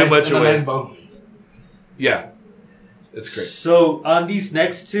don't give too much away. Yeah, it's great. So on these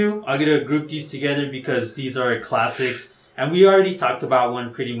next two, I'm gonna group these together because these are classics, and we already talked about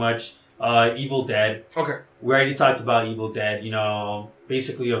one pretty much. Evil Dead. Okay. We already talked about Evil Dead.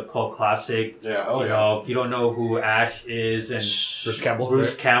 Basically a cult classic. Yeah. If you don't know who Ash is and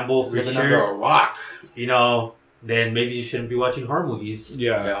Bruce Campbell for living sure. under a rock. Then maybe you shouldn't be watching horror movies.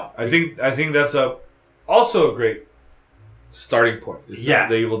 Yeah. I think that's also a great starting point.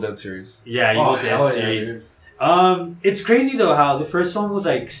 The Evil Dead series. Yeah, Evil Dead series. It's crazy though how the first one was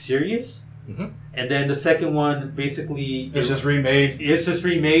like serious, Mhm. And then the second one, basically, It's just remade. it's just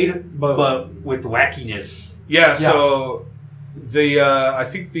remade, But- but with wackiness. Yeah, so I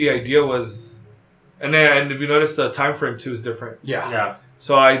think the idea was, and if you notice, the time frame too is different. Yeah. Yeah.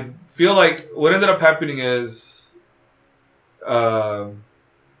 So I feel like what ended up happening is,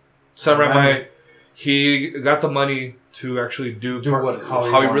 Sam Raimi, he got the money to actually do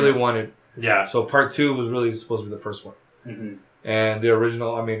how he really wanted. Yeah. So part 2 was really supposed to be the first one, Mm-hmm. and the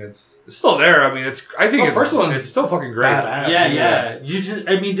original. I mean, it's still there. I mean, I think The first one it's still fucking great. Badass. Yeah. You just,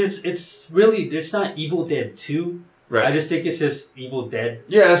 I mean, there's not Evil Dead 2. Right. I just think it's just Evil Dead.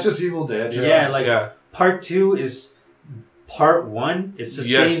 Yeah, it's just Evil Dead. Just, Yeah, like yeah. part 2 is part 1. It's the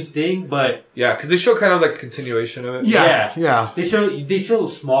Yes. same thing, but Yeah, because they show kind of like a continuation of it. Yeah. they show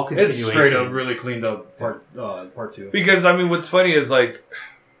small It's continuation. straight up really cleaned up part 2. Because I mean, what's funny is like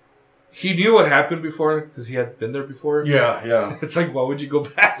he knew what happened before because he had been there before. Yeah. It's like, why would you go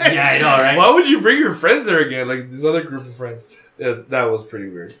back? Yeah, I know, right? Why would you bring your friends there again? Like this other group of friends. Yeah, that was pretty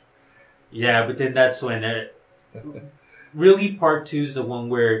weird. Yeah, but then that's when really part 2 is the one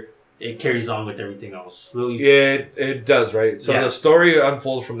where it carries on with everything else. Really, It does, right? So Yeah. the story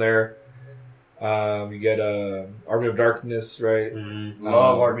unfolds from there. You get Army of Darkness, right?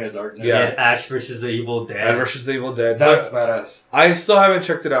 Love Army of Darkness. Yeah. Yeah, Ash versus the Evil Dead. Ed versus the Evil Dead. That's But badass. I still haven't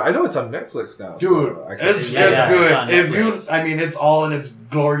checked it out. I know it's on Netflix now. Dude, so I can't- it's Yeah, just yeah, good. it's on If Netflix. it's all in its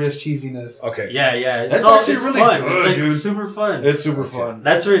glorious cheesiness. okay. Yeah, It's all- actually really fun. good, it's like dude. super fun. It's super fun.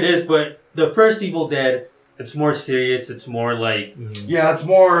 That's where it is. But the first Evil Dead, it's more serious. It's more like Mhm. Yeah, it's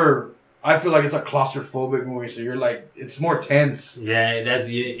more. I feel like it's a claustrophobic movie, so you're like, it's more tense. it has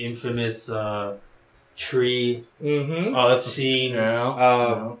the infamous tree Mhm. Oh, that's scene.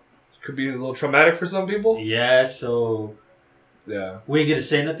 yeah. Could be a little traumatic for some people. Yeah, so Yeah. we ain't gonna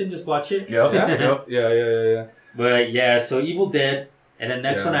say nothing. Just watch it. Yep. Yeah. Yep. Yeah. But yeah, so Evil Dead, and the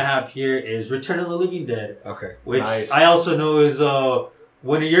next Yeah. one I have here is Return of the Living Dead, Okay. which Nice. I also know is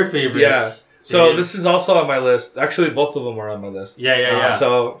one of your favorites. Yeah. So Yeah. this is also on my list. Actually, both of them are on my list. Yeah.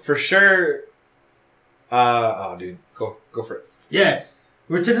 So for sure. Oh, dude, go for it. Yeah,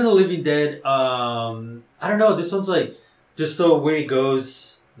 Return of the Living Dead. I don't know. This one's like just the way it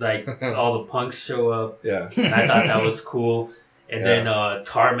goes. Like all the punks show up. Yeah. And I thought that was cool. And then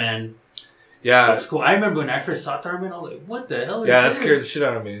Tarman. Yeah. That's cool. I remember when I first saw Tarman, I was like, "What the hell is Yeah, that this?" scared the shit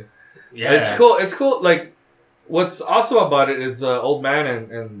out of me. Yeah, It's cool. It's cool. Like, what's awesome about it is the old man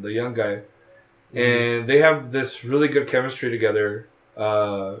and the young guy, and they have this really good chemistry together.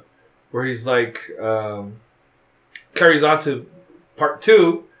 Where he's like carries on to part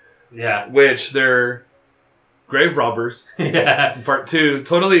 2, Yeah, which they're grave robbers. yeah. In part 2,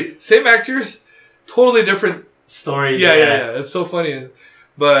 totally same actors, totally different. Story. Yeah. It's so funny,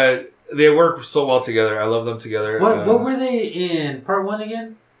 but they work so well together. I love them together. What were they in part 1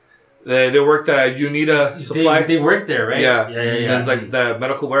 again? They worked at Unita Supply. They worked there, right? Yeah. yeah. It's like the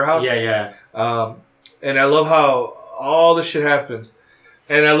medical warehouse. Yeah. And I love how all this shit happens.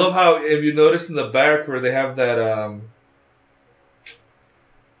 And I love how, if you notice in the back where they have that,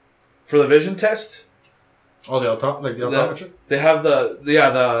 for the vision test, Oh, the optometrist? they have the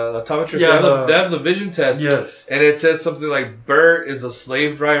optometrist. Yeah, they have the vision test. Yes. And it says something like Bert is a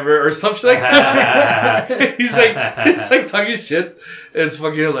slave driver or something like that. It's like talking shit. It's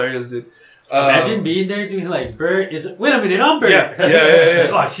fucking hilarious, dude. Imagine being there doing like Bert is. Wait a minute, I'm Bert. Yeah.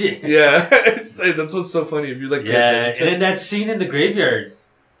 Like, oh shit. Yeah, that's what's so funny if you like pay Yeah, attention and to it. then that scene in the graveyard.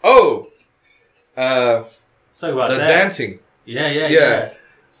 Oh, Let's talk about the that. dancing. Yeah.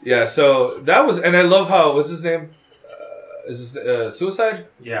 Yeah, so that was, and I love how, what's his name? Is this Suicide?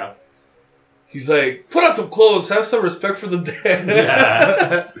 Yeah. He's like, put on some clothes, have some respect for the dead.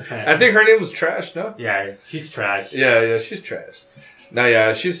 Yeah. I think her name was Trash, no? Yeah, she's trash. Yeah, she's trash. No,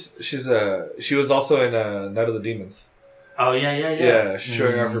 yeah, she was also in Night of the Demons. Oh yeah. Yeah, she's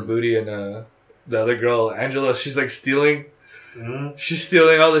showing off her booty, and the other girl, Angela, she's like stealing. Mhm. She's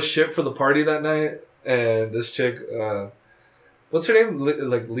stealing all the shit for the party that night, and this chick, what's her name?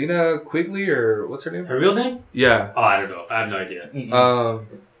 Like Lena Quigley, or what's her name? Her real name? Yeah. Oh, I don't know. I have no idea.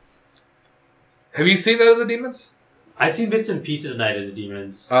 Have you seen Night of the Demons? I've seen bits and pieces of Night of the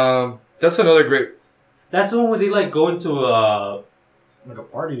Demons. That's another great. That's the one where they like go into Like a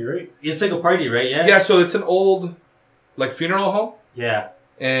party, right? it's like a party, right? Yeah. Yeah, so it's an old, like, funeral home, Yeah.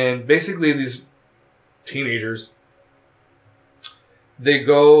 and basically these teenagers, they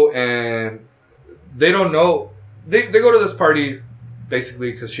go and they don't know. They go to this party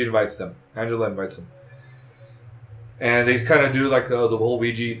basically because she invites them. Angela invites them. And they kind of do like the whole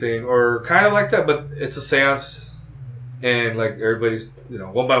Ouija thing, or kind of like that, but it's a seance. And like everybody's,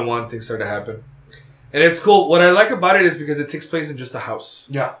 one by one, things start to happen. And it's cool. What I like about it is because it takes place in just a house,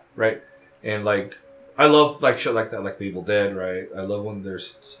 Yeah. right? And like, I love like shit like that, like The Evil Dead, right? I love when there's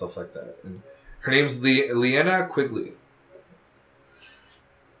stuff like that. And her name's Leanna Quigley.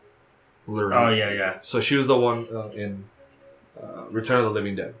 Oh yeah. So she was the one in Return of the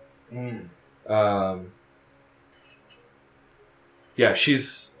Living Dead. Yeah,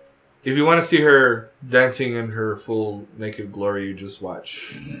 she's. If you want to see her dancing in her full naked glory, you just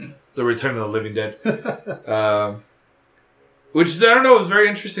watch The Return of the Living Dead. Which I don't know, was very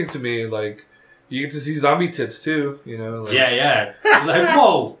interesting to me. Like, you get to see zombie tits too, you know. Like, Yeah. Like,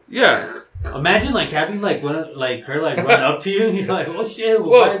 whoa. Yeah. Imagine like having like one like her like run up to you and you're like, oh shit,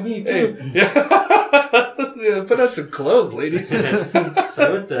 well, buy me too. Hey. Yeah, put on some clothes, lady.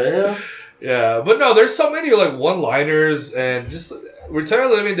 So what the hell? Yeah, but no, there's so many like one-liners and just Return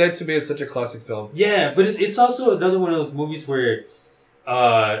of the Living Dead to me is such a classic film. Yeah, but it's also another one of those movies where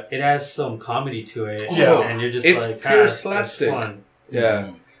it has some comedy to it. Yeah. And you're just It's like, pure that's slapstick. fun.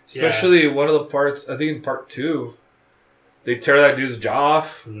 Yeah. Especially one of the parts, I think in part 2, they tear that dude's jaw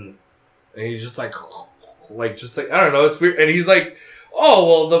off. Mm. And he's just like, I don't know, it's weird. And he's like,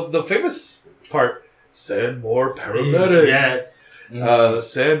 oh, well, the famous part, send more paramedics. Yeah.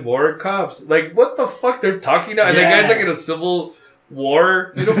 Send more cops. Like, what the fuck? They're talking now? And the guy's like in a Civil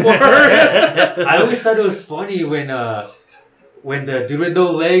War uniform. I always thought it was funny when the dude with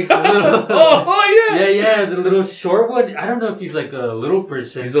no legs, the little, yeah, the little short one. I don't know if he's like a little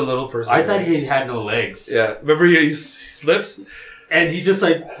person. He's a little person. I thought he had no legs. Yeah, remember he slips? And he just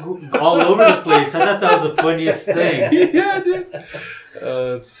like all over the place. I thought that was the funniest thing. Yeah, dude.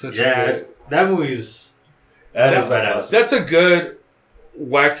 It's such a that movie's that's a good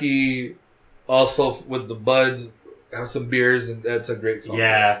wacky. Also with the buds, have some beers, and that's a great film.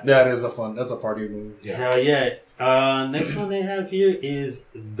 Yeah, that is that's a party movie. Yeah. Hell yeah. Next one they have here is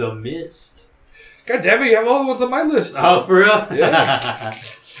The Mist. God damn it, you have all the ones on my list. Oh, for real? Yeah.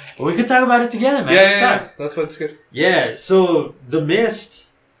 Well, we could talk about it together, man. Yeah. That's what's good. Yeah, so The Mist,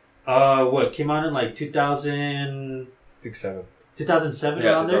 came out in like 2000... I think 7. 2007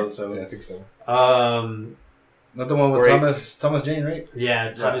 Yeah, around there? 2007. Yeah, I think so. Not the one with Thomas Jane, right?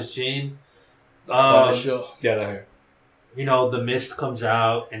 Yeah, Thomas Jane. Show. Yeah, that. You know, The Mist comes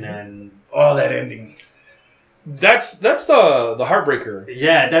out, and then... Oh, that ending. That's the heartbreaker.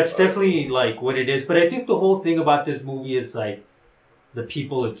 Yeah, that's definitely like what it is. But I think the whole thing about this movie is like the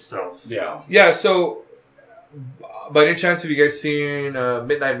people itself. Yeah. Yeah, so by any chance have you guys seen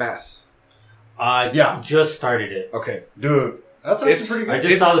Midnight Mass? I just started it. Okay. Dude, that's actually pretty good.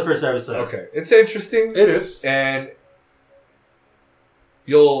 I just saw the first episode. Okay. It's interesting. It is. And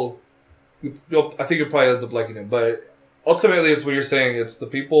you'll I think you'll probably end up liking it. But ultimately it's what you're saying. It's the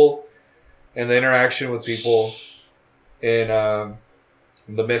people and the interaction with people in The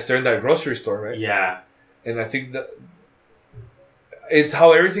Mist. They're in that grocery store, right? Yeah. And I think that it's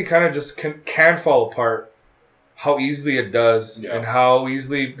how everything kind of just can fall apart, how easily it does, and how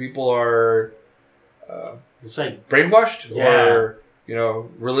easily people are it's like brainwashed, or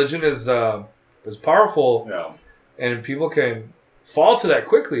religion is powerful, and people can fall to that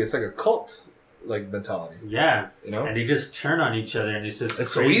quickly. It's like a cult like mentality. Yeah, you know, and they just turn on each other, and it's just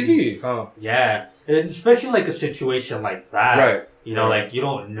it's crazy. so easy, huh? Yeah, and especially like a situation like that, right? You know, like you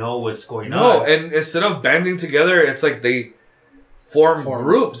don't know what's going on. No, and instead of banding together, it's like they form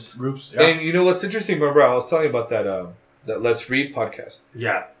groups. Yeah. And you know what's interesting, remember I was telling you about that Let's Read podcast.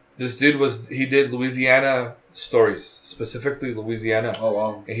 Yeah. This dude he did Louisiana stories, specifically Louisiana. Oh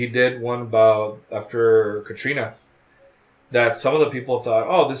wow. And he did one about after Katrina that some of the people thought,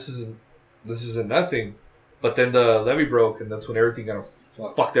 oh, this isn't nothing. But then the levee broke and that's when everything kind of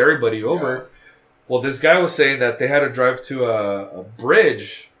fucked everybody over. Yeah. Well, this guy was saying that they had to drive to a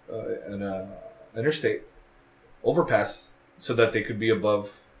bridge, an interstate overpass, so that they could be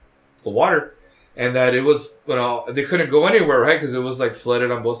above the water. And that it was, they couldn't go anywhere, right? Because it was like flooded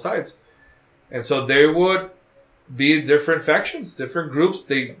on both sides. And so they would be different factions, different groups.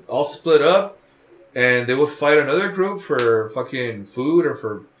 They all split up and they would fight another group for fucking food or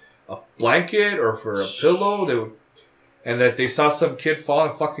for a blanket or for a pillow. And that they saw some kid fall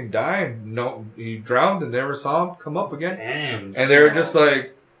and fucking die and he drowned and never saw him come up again. Damn. And they were just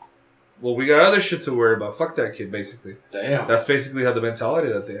like, well, we got other shit to worry about. Fuck that kid, basically. Damn. That's basically how the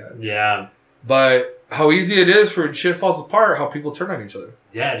mentality that they had. Yeah. But how easy it is for shit falls apart, how people turn on each other.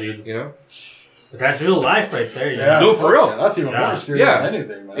 Yeah, dude. You know? But that's real life right there. Yeah, no, for real. Yeah, that's even more scary than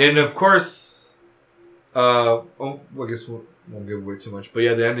anything, man. And of course, I guess we won't give away too much. But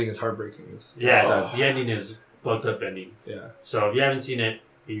yeah, the ending is heartbreaking. It's sad. The ending is fucked up ending. Yeah. So if you haven't seen it,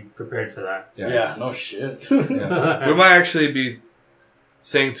 be prepared for that. Yeah, no shit. Yeah. We might actually be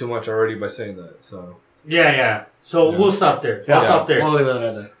saying too much already by saying that. So Yeah. So we'll stop there. Yeah. I'll stop there. We'll leave it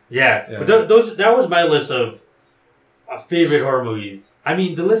at that. Yeah, Yeah. but that was my list of favorite horror movies. I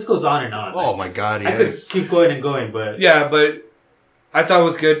mean, the list goes on and on. Oh my god, I could yes. keep going and going, but Yeah, but I thought it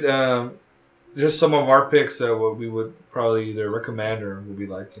was good. Just some of our picks that what we would probably either recommend or would be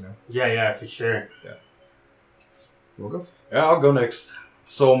like, you know. yeah, for sure. We'll go. Yeah, I'll go next.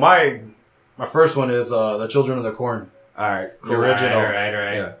 So my first one is The Children of the Corn. All right. The original. All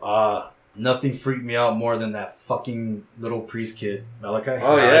right. Yeah. Nothing freaked me out more than that fucking little priest kid, Malachi.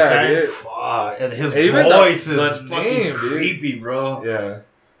 Oh yeah, Okay. dude. And his Even voice the is fucking name, dude. creepy, bro. Yeah.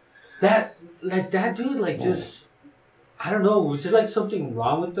 That dude, like, just I don't know. Was there like something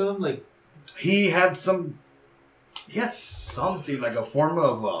wrong with them? Like, He had something like a form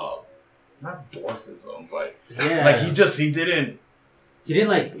of not dwarfism, but yeah, like he didn't he didn't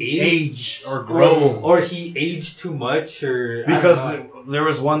like age or grow. or he aged too much, or I don't Because know. there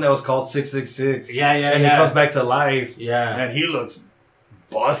was one that was called 666. Yeah, And he comes back to life, yeah. and he looks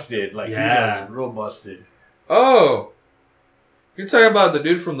busted. Like, Yeah. he looks real busted. Oh, you're talking about the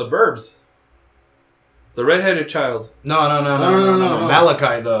dude from The Burbs, the redheaded child. No. No.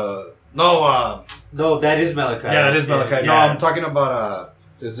 Malachi, No, that is Malachi. yeah, it is Malachi. Yeah. No, I'm talking about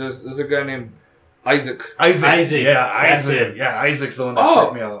There's a guy named Isaac. Isaac. Isaac. Yeah, That's Isaac. him. Yeah, Isaac's the one that Oh.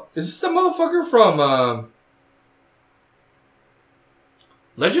 freaked me out. Is this the motherfucker from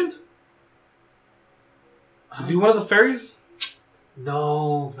Legend? Is he one of the fairies?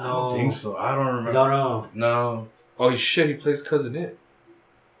 No, I don't think so. I don't remember. No. No. Oh shit! He plays Cousin It.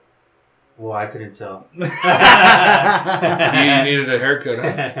 Well, I couldn't tell. He needed a haircut.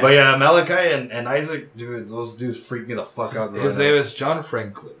 Huh? But yeah, Malachi and Isaac, dude, those dudes freak me the fuck out. His name is John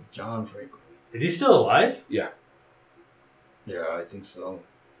Franklin. John Franklin. Is he still alive? Yeah, I think so.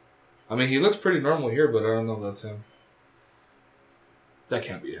 I mean, he looks pretty normal here, but I don't know if that's him. That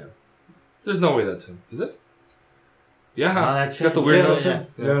can't be him. There's no way that's him. Is it? Yeah, No, that's he's got the him. weird Yeah, nose. that's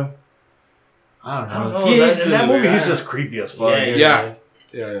him. Yeah. I don't know. I don't know. He is In that really movie, weird. he's just creepy as fuck. Yeah.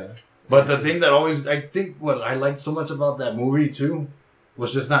 Yeah. But the thing that always, I think what I liked so much about that movie too,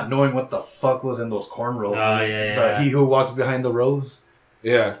 was just not knowing what the fuck was in those cornrows. Oh, yeah. The He Who Walks Behind the Rose.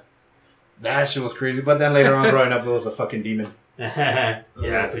 Yeah. That shit was crazy. But then later on growing up, it was a fucking demon. Yeah, for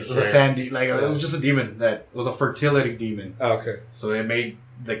It was sure. a sandy, like, it was just a demon that was a fertility demon. Oh, okay. So it made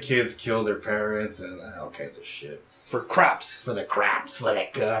the kids kill their parents and all kinds of shit. For craps. For the craps, for the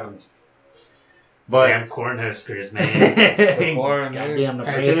corn. Damn Cornhuskers, man. The corn. Goddamn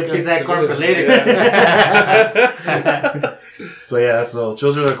I should have picked that corn for later. So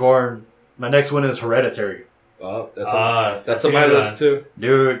Children of the Corn. My next one is Hereditary. Oh, That's on a my good list too.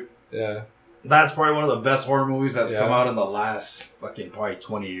 Dude, Yeah. that's probably one of the best horror movies that's come Yeah. out in the last fucking probably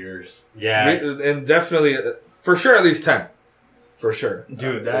 20 years. Yeah. And definitely, for sure, at least 10. For sure.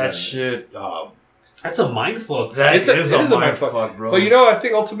 Dude, that Yeah. shit. That's a mindfuck. That It is a mindfuck. mindfuck, bro. But you know, I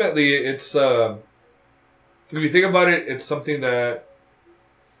think ultimately it's, if you think about it, it's something that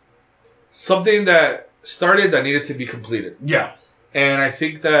started that needed to be completed. Yeah. And I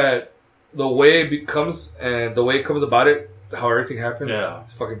think that the way it becomes and the way it comes about it, how everything happens, Yeah.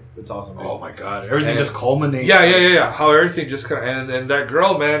 it's awesome. Dude. Oh my god. Everything And- just culminates. Yeah. How everything just kind of, and that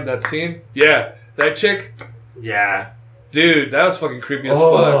girl, man, that scene, yeah, that chick, Yeah. dude, that was fucking creepy as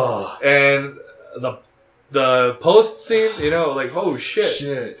Oh, fuck. And the post scene, you know, like, oh shit.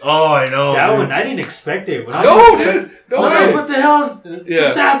 shit. Oh, I know. That dude. one, I didn't expect it. When I No, was- dude, no I was way. like, what the hell Yeah.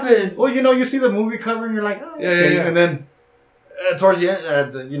 just happened? Well, you know, you see the movie cover and you're like, oh, Yeah, okay. yeah. And then towards the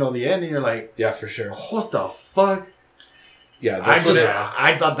end, the end, and you're like, Yeah, for sure. what the fuck? Yeah, that's what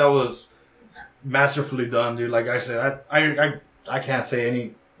I thought that was masterfully done, dude. Like I said, I can't say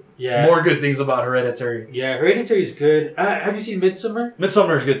any Yeah. more good things about Hereditary. Yeah, Hereditary is good. Have you seen Midsommar?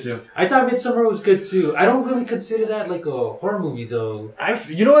 Midsommar is good too. I thought Midsommar was good too. I don't really consider that like a horror movie though.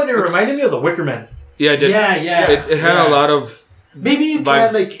 You know what? It It's- reminded me of The Wicker Man. Yeah, it did. Yeah. It had yeah. a lot of Maybe you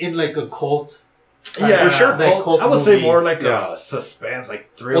vibes. can like in like a cult. Yeah, for sure. Like cult I would say movie. more like Yeah. a suspense,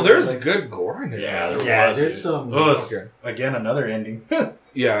 like thriller. Well, there's like, good gore in it. Yeah, man. there Yeah, was, there's dude. some. Oh, it's- Okay. again, another ending.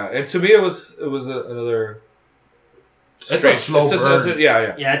 Yeah, and to me, it was another. It's a slow burn.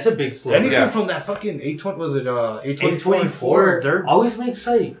 Yeah. Yeah, it's a big slow. Anything Yeah. from that fucking A20, was it A24 A24? They're always makes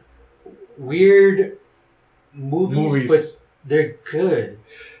like weird movies, but they're good.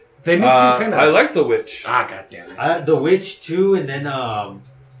 They make you kind of. I like The Witch. goddamn it. The Witch too, and then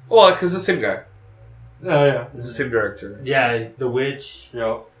Well, because it's the same guy. Yeah. It's the same director. yeah, The Witch,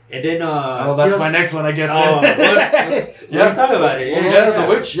 Yo. and then Oh, that's my next one, I guess. Oh, then. Well, let's Yeah, talk about it. Yeah, The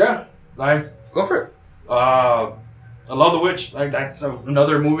Witch. Yeah, go for it. I love The Witch. Like that's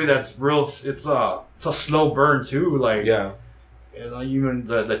another movie that's real. It's a slow burn too. Like Yeah. you know, even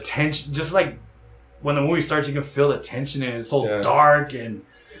the tension. Just like when the movie starts, you can feel the tension and it's so Yeah. dark and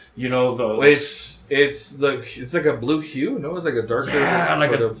You know the It's like a blue hue. No, it's like a darker. yeah, like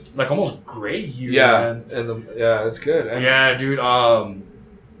sort a of. like almost gray hue. Yeah, man. and it's good. And Yeah, dude.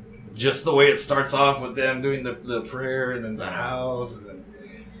 Just the way it starts off with them doing the prayer and then the house. And,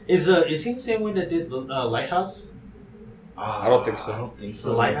 Is he the same one that did the Lighthouse? I don't think so. I don't think The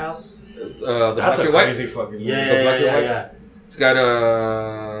so. Lighthouse? the That's black a and white. crazy fucking movie. Yeah, the black and white. yeah. It's got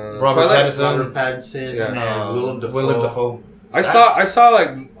Robert Twilight. Pattinson. Robert Pattinson Yeah. and Willem Dafoe. Willem Dafoe. I saw like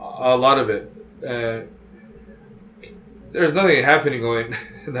a lot of it, and there's nothing happening going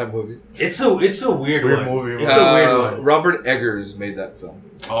in that movie. It's a weird Weird one. movie. It's a weird one. Robert Eggers made that film.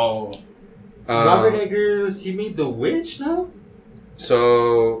 Oh. Robert Eggers, he made The Witch now?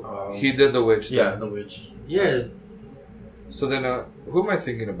 So he did The Witch. Yeah, then. The Witch. Yeah. So then, who am I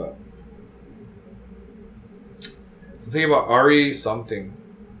thinking about? I'm thinking about Ari something,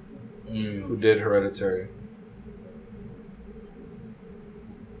 who did Hereditary.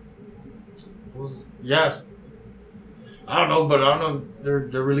 Yes. I don't know, but I don't know.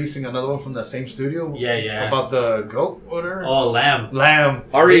 They're releasing another one from the same studio. Yeah. About the goat, whatever. Oh, Lamb. Lamb.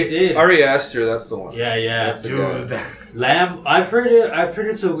 Ari They did. Ari Aster, that's the one. Yeah. That's the guy. Dude. Lamb, I've heard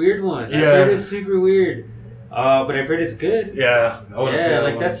it's a weird one. I've Yeah. heard it's super weird. But I've heard it's good. Yeah. I wanna see Yeah, that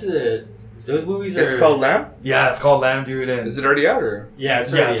like one. that's those movies are... It's called Lamb. Yeah, it's called Lamb, dude. And Is it already out or? Yeah,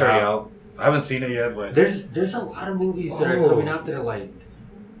 it's yeah, already, it's already out. out. I haven't seen it yet, but There's a lot of movies that are Oh. coming out that are like...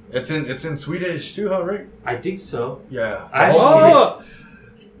 it's in Swedish too, huh? Right? I think so. Yeah. I haven't seen Oh,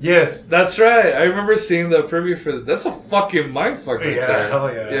 Yes. that's right. I remember seeing the preview for that. That's a fucking mindfuck right Yeah, there.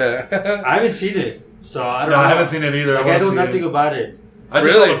 hell yeah. Yeah. I haven't seen it, so I don't No, know. I haven't seen it either. Like, I wanna know see nothing it. about it. I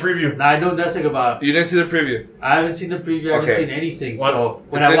just Really? saw the preview. I know nothing about... You didn't see the preview. I haven't seen the preview. I haven't Okay. seen anything. What? So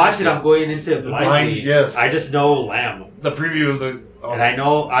when It's I watch it, interesting. I'm going into it Blind, blindly. yes. I just know lamb. The preview is the. And I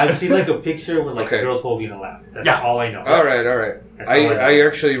know... I've seen like a picture with like Okay. girls holding a lamb. That's Yeah. all I know. All right. That's all I know. I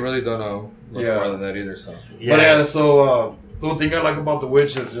actually really don't know much Yeah. more than that either. So. Yeah. But yeah, so the one thing I like about The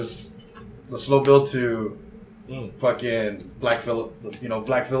Witch is just the slow build to fucking Black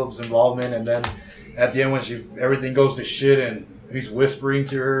Phillip's involvement, and then at the end when everything goes to shit and he's whispering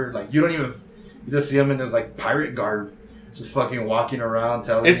to her, like you just see him in his like pirate garb, just fucking walking around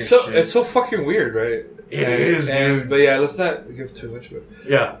telling It's her so shit. it's so fucking weird, right? It is, dude. But yeah, let's not give too much of it.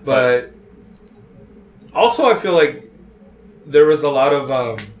 Yeah, But also, I feel like there was a lot of.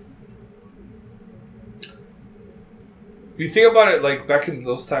 You think about it, like back in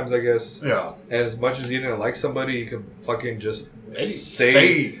those times, I guess. yeah. As much as you didn't like somebody, you could fucking just Say.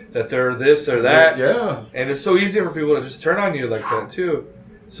 say that they're this or that. Yeah. And it's so easy for people to just turn on you like that too.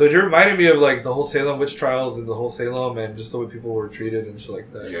 So it reminded me of like the whole Salem witch trials and the whole Salem and just the way people were treated and shit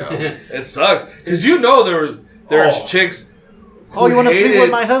like that. Yeah. It sucks because there's chicks. Oh, you want to sleep hated-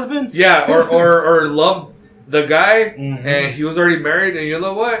 with my husband? Yeah, or loved the guy Mhm. and he was already married and you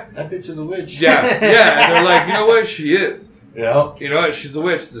know what? That bitch is a witch. Yeah, and they're like, you know what? She is. Yeah. You know what? She's a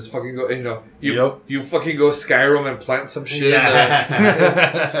witch. Just fucking go. You know, Yep. you fucking go Skyrim and plant some shit.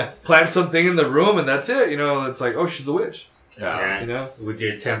 Yeah. Plant something in the room and that's it. You know, it's like, oh, she's a witch. Yeah. You know. With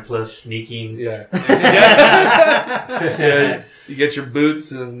your Templar sneaking. Yeah. Yeah. You get your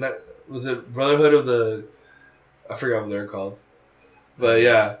boots and that was it. Brotherhood of the. I forgot what they're called. But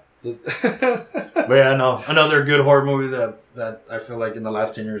yeah. But yeah, no. Another good horror movie that I feel like in the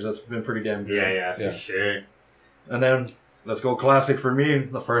last 10 years that's been pretty damn good. Yeah, Yeah. for sure. And then let's go classic for me,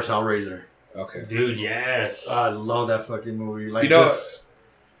 the first Hellraiser. Okay. Dude, yes. I love that fucking movie. Like You know- just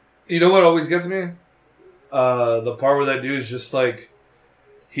You know what always gets me? The part where that dude is just like,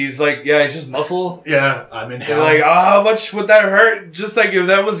 he's just muscle. yeah, I'm in And hell. you're like, oh, how much would that hurt? Just like if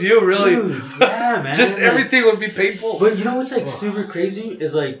that was you, really. Dude, yeah, man. Just Like, everything would be painful. But you know what's like super crazy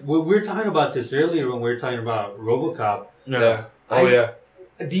is like we were talking about this earlier when we were talking about RoboCop. Yeah. Oh, yeah.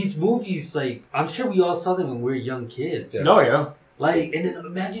 These movies, like I'm sure we all saw them when we were young kids. Yeah. No, yeah. Like, and then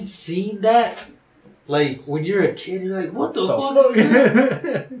imagine seeing that. Like when you're a kid, you're like, "What the fuck?"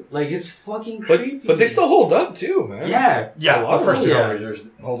 The fuck? Like it's fucking But creepy. they still hold up, too, man. yeah. yeah, Oh, the first two yeah. Hellraisers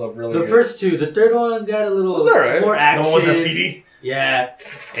hold up really The good. first two, the third one got a little It's alright. more The action. one with the CD, Yeah,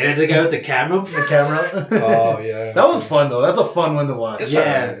 and then the guy with the camera. the camera. Oh, yeah. That was fun though. That's a fun one to watch. It's Yeah.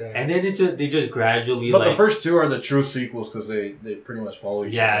 alright, yeah. And then they just gradually But like the first two are the true sequels because they pretty much follow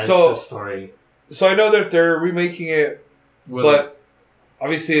each yeah, So- it's a story. So I know that they're remaking it, other. but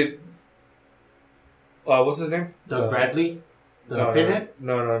obviously, what's his name? Doug Bradley, the No, Pinhead,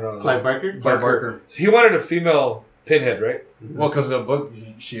 no. Clive Barker. Clive Barker. He wanted a female Pinhead, right? Well, because the book,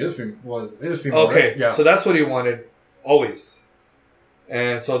 she is female. Well, it is female. Okay, right? Yeah. so that's what he wanted, always.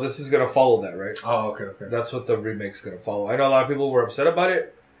 And so this is going to follow that, right? Oh, okay. That's what the remake's going to follow. I know a lot of people were upset about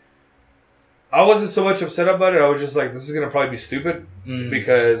it. I wasn't so much upset about it. I was just like, this is gonna probably be stupid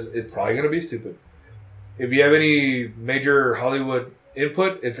because it's probably gonna be stupid. If you have any major Hollywood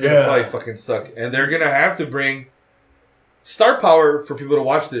input, it's gonna probably fucking suck, and they're gonna have to bring star power for people to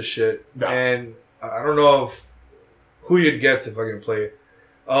watch this shit. Yeah. And I don't know who you'd get to fucking play it.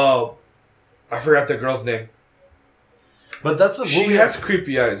 I forgot the girl's name. But that's a movie. She has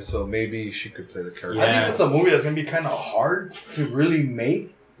creepy eyes, so maybe she could play the character. I think it's a movie that's gonna be kind of hard to really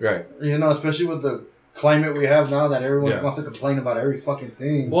make. Right. You know, especially with the climate we have now that everyone wants to complain about every fucking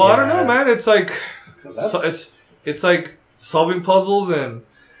thing. Well, I don't know, man. It's like That's, it's like solving puzzles and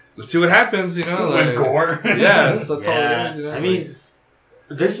let's see what happens. You know, with gore. Yes, that's all it is. You know? I mean,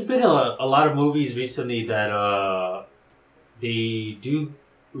 there's been a lot of movies recently that they do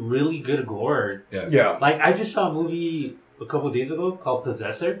really good gore. Yeah. Like I just saw a movie a couple of days ago called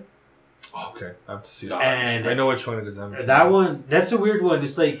Possessor. Oh, okay, I have to see that. And I know which one it is. I haven't seen that it. one, that's a weird one.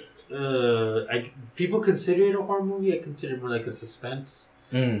 It's like people consider it a horror movie. I consider it more like a suspense.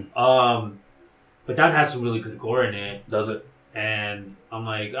 But that has some really good gore in it. Does it? And I'm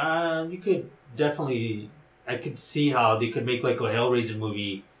like, you could definitely. I could see how they could make like a Hellraiser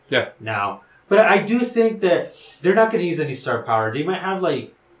movie. Yeah. Now, but I do think that they're not going to use any star power. They might have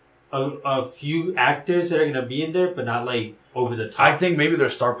like a few actors that are going to be in there, but not like over the top. I think maybe their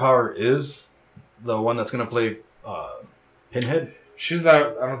star power is the one that's gonna play Pinhead. She's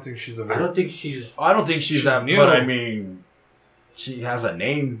not. I don't think she's a. I don't think she's. I don't think she's that new. But I mean, she has a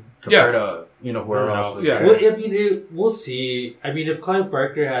name compared to whoever else. Yeah. Well, I mean, we'll see. I mean, if Clive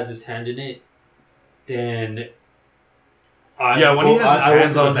Barker has his hand in it, then when he has his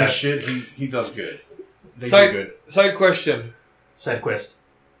hands on this shit, he does good. They do good. Side question. Side quest.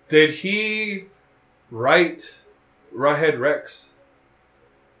 Did he write Rawhead Rex?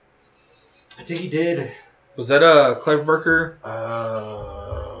 I think he did. Was that a Clive Barker?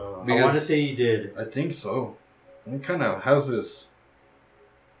 I want to say he did. I think so. It kind of has this.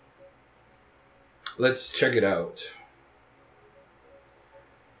 Let's check it out.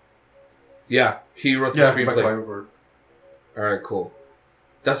 Yeah, he wrote the screenplay. All right, cool.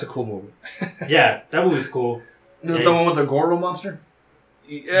 That's a cool movie. Yeah, that movie's cool. Is it the one with the Goro monster?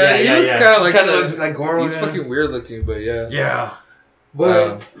 Yeah, he looks kind of like looks like Goro. He's fucking weird looking, but yeah. Yeah.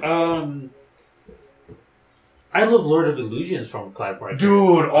 But I love Lord of Illusions from Clive Barker.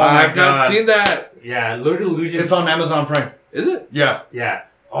 Dude, I've not seen that. Yeah, Lord of Illusions. It's on Amazon Prime. Is it? Yeah. Yeah.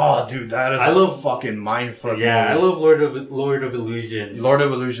 Oh, dude, that is I love fucking mindfuck. Yeah, movie. I love Lord of Illusions. Lord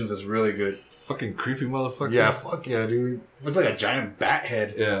of Illusions is really good. Fucking creepy motherfucker. Yeah, fuck yeah, dude. It's like a giant bat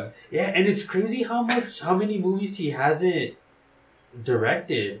head. Yeah. Yeah, and it's crazy how many movies he hasn't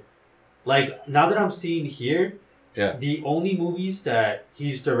directed. Like, now that I'm seeing here, the only movies that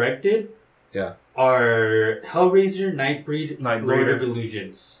he's directed are Hellraiser, Nightbreed, Lord of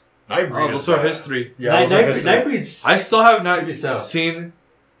Illusions. Nightbreed. Oh, those are his three. Yeah, Nightbreed's... I still have not seen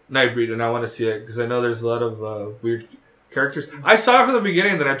Nightbreed, and I want to see it because I know there's a lot of weird characters. I saw it from the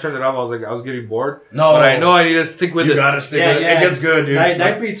beginning, then I turned it off. I was getting bored. No, but I know I need to stick with it. You gotta stick with it. It gets good, dude.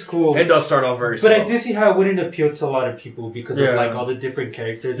 Nightbreed's cool. It does start off very slow. But I do see how it wouldn't appeal to a lot of people because of like all the different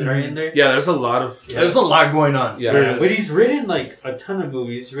characters that are in there. Yeah, there's a lot of... There's a lot going on. Yeah. But he's written like a ton of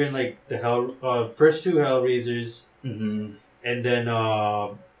movies. He's written like the first two Hellraisers, and then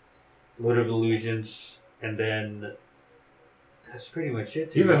Lord of Illusions, and then that's pretty much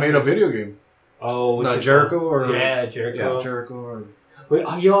it. He even made a video game. Oh, not Jericho or Jericho. Yeah, Jericho or wait.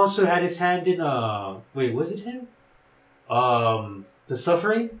 He also had his hand in wait, was it him? The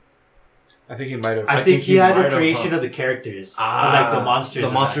Suffering. I think he might have. I think he had the creation of the characters, like the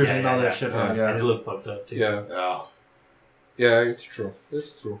monsters, and all that shit. And it looked fucked up too. Yeah, it's true.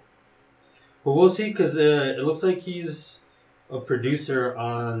 It's true. But we'll see because it looks like he's a producer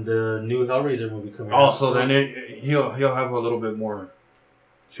on the new Hellraiser movie coming out. Oh, so then he'll have a little bit more.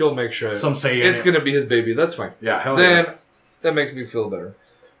 He'll make sure some say it's gonna be his baby. That's fine. Yeah, hell then that makes me feel better.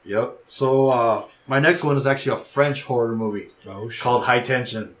 Yep. So my next one is actually a French horror movie called High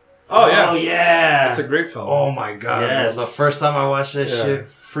Tension. Oh yeah, oh yeah, it's a great film. Oh my god, yes. bro. The first time I watched this shit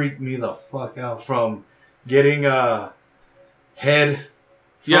freaked me the fuck out. From getting a head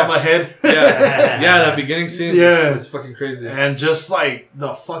from a head, that beginning scene, is fucking crazy, and just like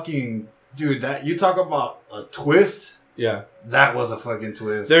the fucking dude that you talk about a twist. Yeah, that was a fucking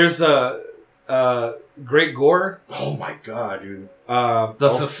twist. There's great gore. Oh my god, dude! The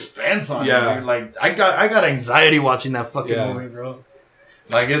suspense on it, dude. Like I got anxiety watching that fucking movie, bro.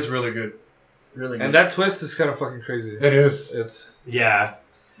 Like it's really good, really good. And that twist is kind of fucking crazy. It is. It's yeah.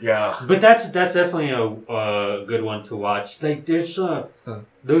 But that's definitely a good one to watch. Like there's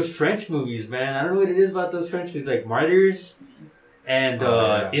those French movies, man. I don't know what it is about those French movies, like Martyrs. And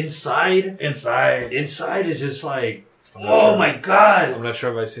yeah. Inside Inside. is just like, I'm not oh sure. my god. I'm not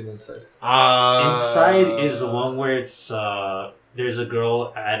sure if I've seen Inside. Inside is the one where it's there's a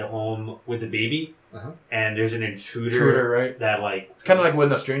girl at home with a baby, Uh-huh. and there's an intruder right? that like It's kind of like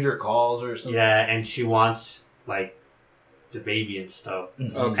when a stranger calls or something. yeah, and she wants like the baby and stuff,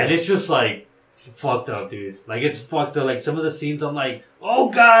 Okay. and it's just like fucked up, dude. Like it's fucked up. Like some of the scenes, I'm like,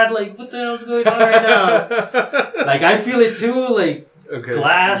 oh god, like what the hell's going on right now? Like I feel it too, like okay.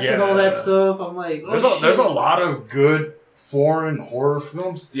 glass and all that Yeah. stuff. I'm like, oh, There's a lot of good foreign horror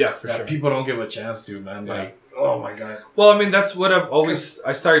films Yeah, for that sure. people don't give a chance to, man. Yeah. Like, oh my god. Well, I mean, that's what I've always.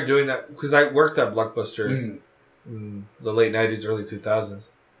 I started doing that because I worked at Blockbuster in the late '90s, early 2000s,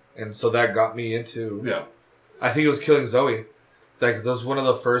 and so that got me into. Yeah. I think it was Killing Zoe. Like that was one of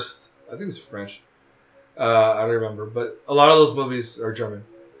the first. I think it was French. I don't remember, but a lot of those movies are German.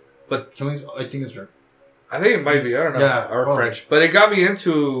 Killings, I think it's German. I think it might be. I don't know. Yeah, or probably. French, but it got me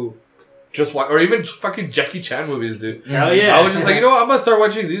into just or even fucking Jackie Chan movies, dude. hell yeah. I was just like, you know what? I'm gonna start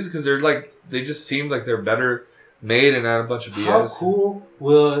watching these because they're like they just seem like they're better made and not a bunch of BS. How cool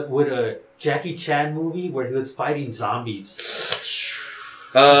would a Jackie Chan movie where he was fighting zombies?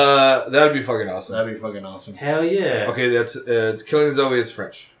 That would be fucking awesome. That'd be fucking awesome. Hell yeah. Okay, that's Killing Zoe is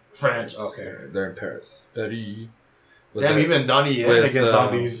French. French. Okay. They're in Paris. Paris. With Damn, that- even Donnie Yen with, against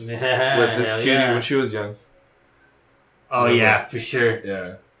zombies. with this Hell cutie yeah. when she was young. Oh yeah, for sure.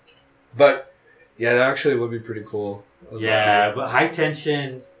 Yeah, but yeah, that actually would be pretty cool. A Yeah, zombie. but High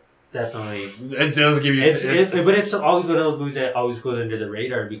Tension, definitely. It does give you. But it's always one of those movies that always goes under the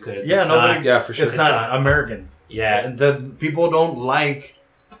radar because Yeah, it's nobody- not- yeah, for sure. It's not American. yeah, And the people don't like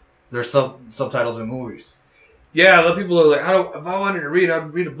their subtitles in movies. Yeah, a lot of people are like, if I wanted to read,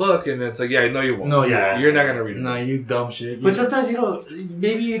 I'd read a book, and it's like, yeah, no, you won't. No, you Yeah. won't. You're not gonna read it. No, you dumb shit. but sometimes you don't.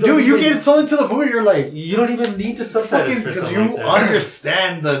 Maybe you don't. Dude, you even- get so into the movie, you're like, You don't even need the subtitles fucking, for because something you like that.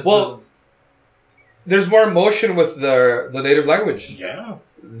 understand the. Well, there's more emotion with the native language yeah.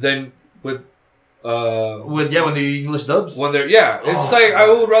 than with When the English dubs. when they're It's Oh. like I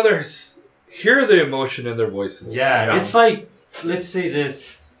would rather hear the emotion in their voices. Yeah, Yeah. it's like let's say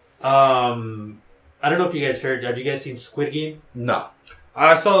this. I don't know if you guys heard. Have you guys seen Squid Game? No.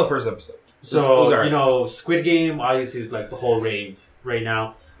 I saw the first episode. It was So alright. you know, Squid Game obviously is like the whole rave right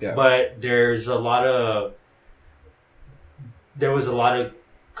now. Yeah. But there was a lot of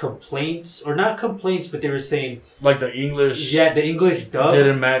complaints, or not complaints, but they were saying, Like the English. yeah, the English dub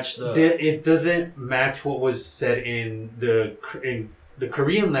Didn't match the. it doesn't match what was said in the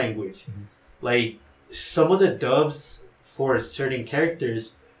Korean language. Mm-hmm. Like some of the dubs for certain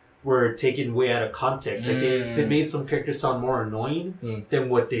characters were taken way out of context. Like they made some characters sound more annoying than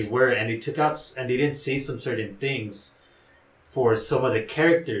what they were, and they took out and they didn't say some certain things for some of the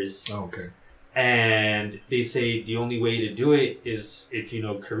characters. Oh, okay. And they say the only way to do it is if you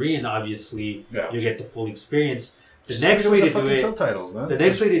know Korean. Obviously, Yeah. you get the full experience. The Just next look way at to the do fucking it. subtitles, man. The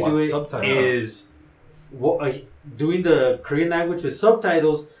next way to watch do the it subtitles. is doing the Korean language with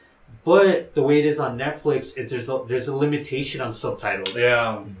subtitles, but the way it is on Netflix is there's a limitation on subtitles.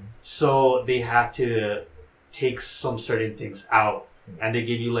 Yeah. So they have to take some certain things out, and they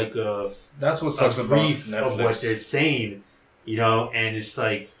give you like a That's what sucks about brief of what they're Netflix. saying, you know, and it's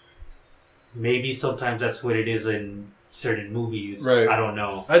like maybe sometimes that's what it is in certain movies. Right. I don't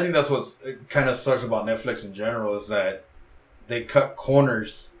know. I think that's what kind of sucks about Netflix in general is that they cut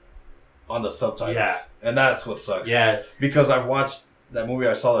corners on the subtitles. Yeah. And that's what sucks. Yeah, Because I've watched that movie,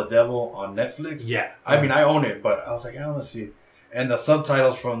 I Saw the Devil on Netflix. yeah. I mean, I own it, but I was like, I want to see it. And the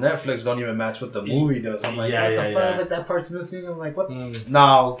subtitles from Netflix don't even match what the movie does. I'm like, Yeah, what the yeah, fuck? I yeah. was like, that part's missing. I'm like, what? Mm.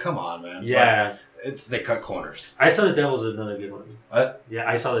 No, come on, man. Yeah. But they cut corners. I Saw the Devil's another good one. What? Yeah,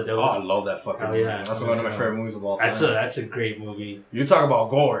 I Saw the Oh, Devil. I love that fucking Oh, movie. yeah. That's one of my favorite movies of all time. That's a great movie. You talk about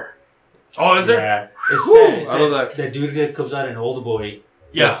gore. Oh, is there? Yeah. It's Woo! that, I love that. The dude that comes out in Old Boy.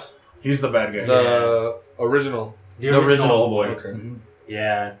 Yes. He's the bad guy. The original. The original Old boy. Okay. Mhm.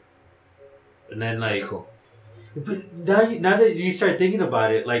 Yeah. And then like That's cool. but now that you start thinking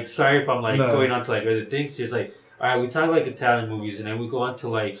about it, like sorry if I'm like No. going on to like other things. It's like, alright, we talk like Italian movies and then we go on to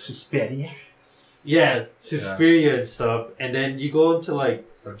like Suspiria. yeah, Suspiria and stuff, and then you go into like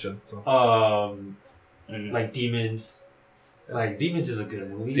Argento. like Demons. Like Demons is a good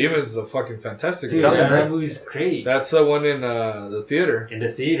movie. Demons is a fucking fantastic Dude, Italian, that right? movie's great. That's the one in the theater. In the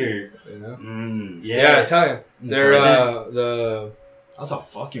theater. You know? Mm. Yeah, Italian. They're Italian. That's a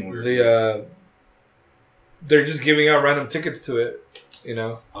fucking weird. they're just giving out random tickets to it. You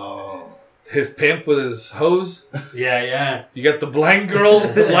know, Oh. his pimp with his hose. Yeah. You got the blind girl,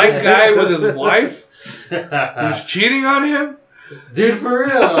 the blind guy with his wife who's cheating on him. Dude, for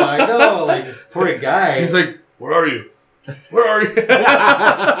real, I know. Like, poor guy. He's like, "Where are you?" Where are you?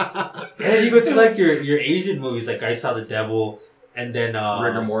 And then you go to like your Asian movies, like I Saw the Devil, and then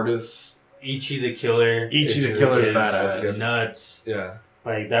Rigor Mortis. Ichi the Killer. Ichi the Killer is badass. Is nuts. Yeah.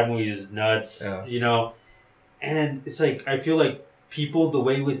 Like that movie is nuts. Yeah. You know, and it's like I feel like people the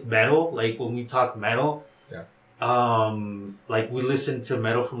way with metal, like when we talk metal. Like we listen to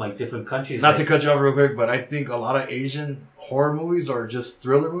metal from like different countries. Not to cut you off real quick, but I think a lot of Asian horror movies or just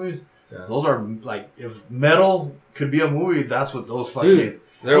thriller movies. Yeah. Those are like if metal could be a movie, that's what those fucking. Dude,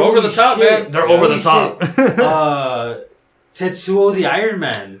 They're over the top, shit. man. They're over the Holy top. Tetsuo the Iron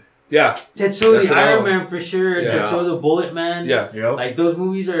Man. Yeah. Tetsuo That's the another Iron one. Man for sure. Yeah. Tetsuo the Bullet Man. Yeah. Yep. Like those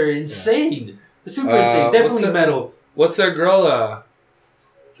movies are insane. They're super insane. What's Definitely that- metal. What's that girl?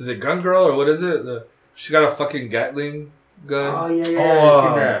 Is it Gun Girl or what is it? She got a fucking Gatling gun. Oh yeah, yeah. Oh, I've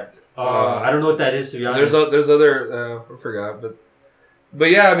seen that. I don't know what that is to be honest. There's other I forgot, but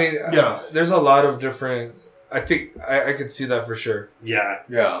yeah, I mean, Yeah. there's a lot of different. I think I could see that for sure. yeah,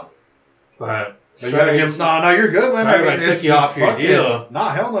 Yeah. but You gotta give. No, you're good, man. Sorry, I took it's you off just your fucking- deal. Nah,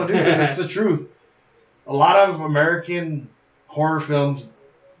 hell no, dude. 'Cause it's the truth. A lot of American horror films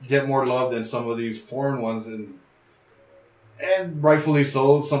get more love than some of these foreign ones, and rightfully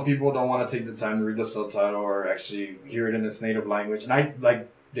so. Some people don't want to take the time to read the subtitle or actually hear it in its native language. And I, like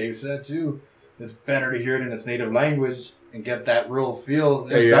Dave said too, it's better to hear it in its native language and get that real feel.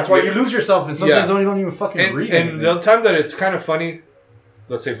 And Yeah, that's why you lose yourself, and sometimes you don't even fucking read And anything. the time that it's kind of funny,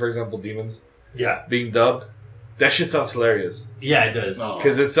 let's say for example, Demons yeah, being dubbed, that shit sounds hilarious yeah, it does. No.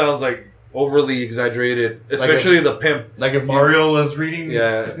 because it sounds like overly exaggerated, especially the pimp. Like if Mario was reading.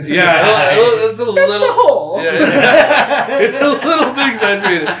 Yeah, it's a little. hole. Yeah, it's a little bit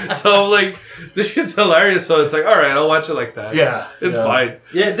exaggerated. So I'm like, this shit's hilarious. So it's like, all right, I'll watch it like that. Yeah, it's yeah. fine.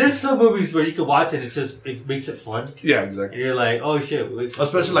 Yeah, there's some movies where you can watch it. It makes it fun. Yeah, And exactly. you're like, oh shit.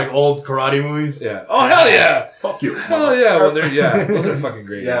 Especially like old karate movies. Yeah. Oh hell yeah. Fuck you. Hell yeah. When they're those are fucking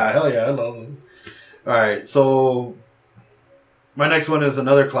great. Yeah, hell yeah, I love those. All right, so my next one is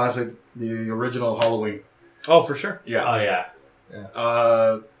another classic, the original Halloween. Oh, for sure. Yeah. Oh yeah.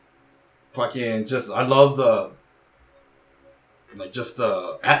 Fucking just I love the just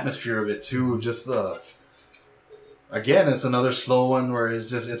the atmosphere of it too. Just again, it's another slow one where it's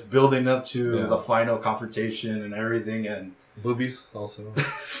building up to the final confrontation and everything, and Boobies also.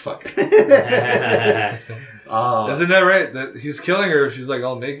 it's fucking. Isn't that right? That he's killing her. She's like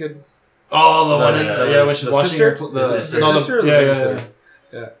all naked. Oh, the one the- when she's the washing sister? her cl- The sister or the babysitter?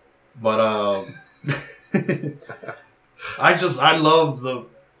 Yeah. But I love the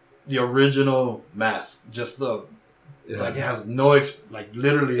original mask. Just the like it has no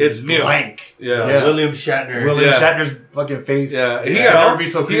literally It's new. blank. Yeah. Yeah. William Shatner. William Yeah. Shatner's fucking face. Yeah. He Yeah, got never all. be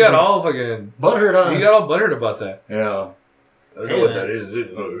so He got creepy. all fucking. Butthurt on. He got all buttered about that. Yeah. I don't Hey, know what man. that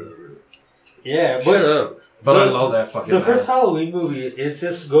is. Yeah, Shut but up. But I The- love that fucking the first mask. Halloween movie, it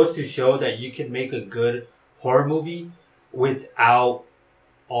just goes to show that you can make a good horror movie without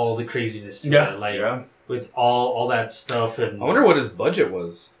all the craziness. To Yeah. it. Like yeah. with all that stuff and. I wonder what his budget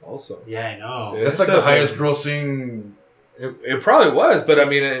was. Also, Yeah, I know. Yeah. It's like the highest grossing. it probably was, but I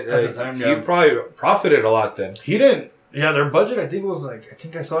mean, At the time, he yeah. probably profited a lot then. He didn't. Yeah, their budget I think was I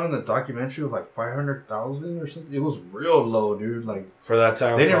think I saw it in the documentary was like 500,000 or something. It was real low, dude. Like For that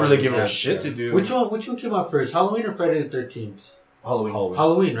time, they didn't really probably give a was, shit yeah. to do. Which one came out first? Halloween or Friday the 13th? Halloween.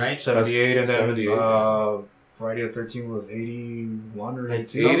 Halloween, right? 78 and then 78. Friday the 13th was 81 or Like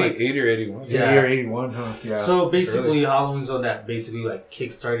 82. 80, Something like 80 or 81. 80 Yeah. or 81, huh? Yeah. So basically, Halloween's on that basically like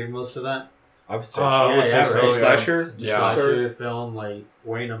kickstarted most of that. I would say I would yeah, say yeah, so, right. yeah. slasher. Yeah. Slasher film, like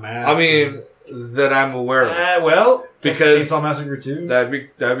wearing a mask. I mean, that I'm aware of. Well, Because Chainsaw Massacre 2.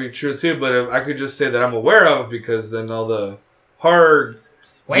 That'd be true too. But if I could just say that I'm aware of, because then all the horror.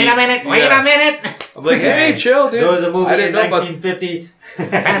 Wait a minute. Wait Yeah. a minute. I'm like, hey, chill, dude. there was a movie I didn't in know about. 1950.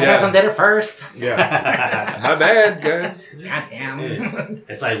 Phantasm did it first. Yeah, my bad, guys. Goddamn.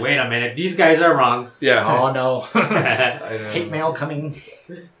 It's like, wait a minute, these guys are wrong. Yeah, Oh no. I know. Hate mail coming.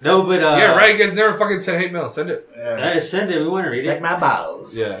 No, but Yeah, right. You guys never fucking send hate mail. Send it. Yeah. Send it. We want to read Like it. my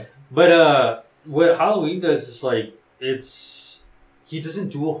balls. Yeah. But what Halloween does is like he doesn't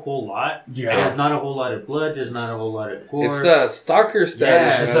do a whole lot. Yeah. There's not a whole lot of blood. There's not a whole lot of gore. It's the stalker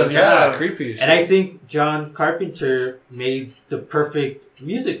status. Yeah, you know, it's it's a- creepy. Shit. And I think John Carpenter made the perfect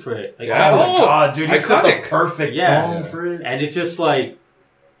music for it. Like, Yeah. Oh my Oh, god, dude, he set the iconic. perfect Yeah. tone for it. and it just like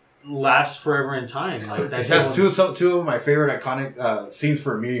lasts forever in time. Like That's one- two of my favorite iconic scenes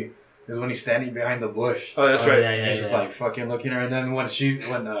for me is when he's standing behind the bush. Oh, that's Oh, right. yeah, And yeah, he's just yeah. like fucking looking at her, and then when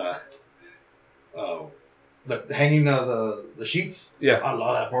the hanging of the sheets. Yeah. I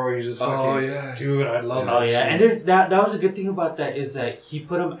love that part where he's just fucking. Oh, yeah. Dude, I love that. Oh yeah, shit. and there's that was a good thing about that is that he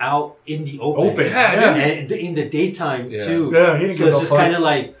put him out in the open. Yeah. And in the daytime Yeah. too. Yeah, he didn't So give it's no just kind fucks. of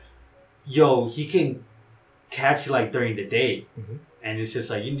like, yo, he can catch like during the day, Mhm. and it's just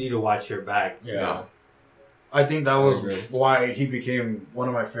like you need to watch your back. Yeah. I think that was agree. why he became one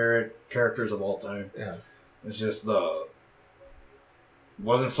of my favorite characters of all time. Yeah. It's just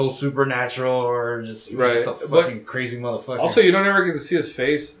wasn't so supernatural or just he was Right. just a But- fucking crazy motherfucker. Also, you don't ever get to see his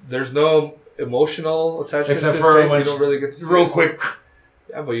face. There's no emotional attachment Except to his for face. when You don't really get to see real it. quick.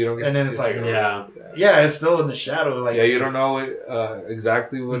 Yeah, but you don't get And to then see it's his like, face. Yeah. Yeah, it's still in the shadow. Like Yeah, you don't know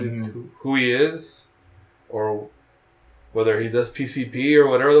exactly what Mhm. who he is, or whether he does PCP or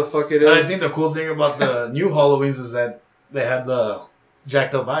whatever the fuck it is. And I think the cool thing about the new Halloweens is that they had the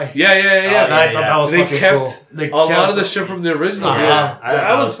jacked up eye. yeah. And I thought that was They fucking kept cool. They a lot kept- of the shit from the original. Yeah, dude. I thought that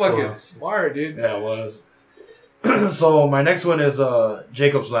that was was fucking cool. smart, dude. Yeah, it was. So my next one is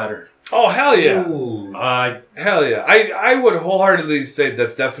Jacob's Ladder. Oh hell yeah, Ooh. hell yeah! I would wholeheartedly say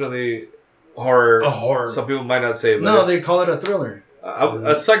that's definitely horror. A horror. Some people might not say it, but No, it's they call it a thriller.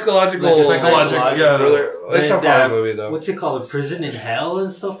 a psychological, Like a psychological, yeah. thriller. It's a And, horror movie though. What's it called? Prison in Hell and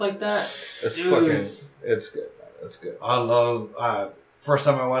stuff like that. It's Dude. fucking. It's good. Man. It's good. I love. First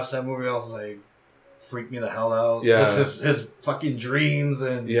time I watched that movie, I was like, freaked me the hell out. Yeah. Just his fucking dreams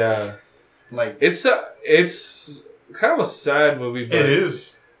and Yeah, like it's kind of a sad movie. But it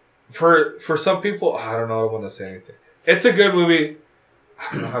is. for some people. I don't know. I don't want to say anything. It's a good movie.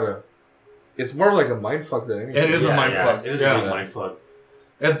 I don't know how to. It's more like a mind fuck than anything. It is a mindfuck. It is Yeah. a big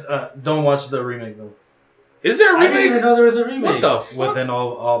mindfuck. Don't watch the remake though. Is there a I didn't even remake? know there was a remake. What the fuck? With an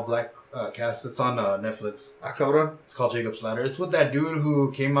all black cast. It's on Netflix. Ah, cabrón. It's called Jacob's Ladder. It's with that dude who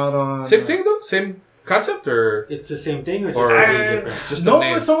came out on Same thing though. Same concept or It's the same thing, or it's Or- just really different? just the No,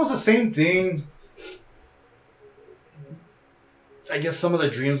 name? it's almost the same thing. I guess some of the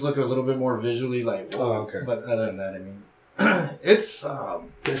dreams look a little bit more visually like. Oh, okay. But other than that, I mean, it's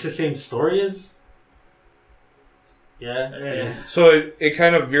It's the same story as. Yeah. eh, So it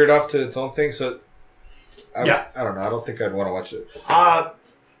kind of veered off to its own thing. So I Yeah. I don't know. I don't think I'd want to watch it.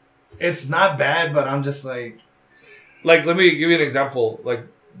 it's not bad, but I'm just like, Like, let me give you an example. Like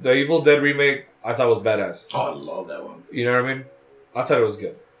the Evil Dead remake, I thought was badass. oh, I love that one. You know what I mean? I thought it was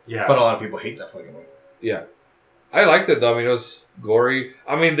good. Yeah. But a lot of people hate that fucking one. Yeah, I liked it though. I mean, it was gory.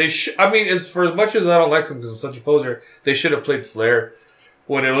 I mean, as for as much as I don't like them because I'm such a poser, they should have played Slayer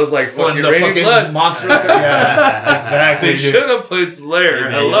when it was like fucking raining blood. monsters. Yeah, exactly. They should have played Slayer. Hey,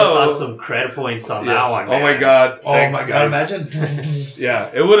 man, you Hello. just saw some credit points on Yeah. that one. Oh my man. god. Oh Thanks, my god! guys. Imagine.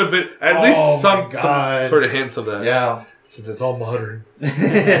 Yeah, it would have been at Oh least my some God. sort of hint of that. Yeah. Since it's all modern.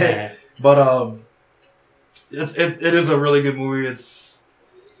 But it is a really good movie. It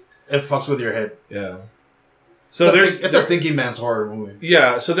fucks with your head. Yeah. So it's a thinking man's horror movie.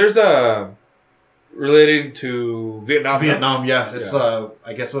 yeah. So there's a relating to Vietnam. Vietnam, yeah. It's Yeah.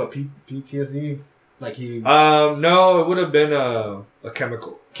 I guess what PTSD, like he No, it would have been a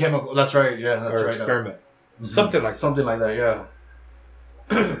chemical chemical. That's right. Yeah, that's or right. experiment, Mhm. something like that. Something like that. Yeah.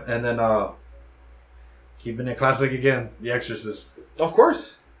 And then keeping it classic again, The Exorcist. Of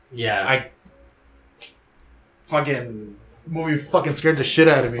course. Yeah. Fucking movie fucking scared the shit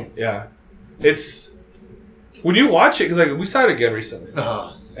out of me. Yeah. It's when you watch it because like we saw it again recently,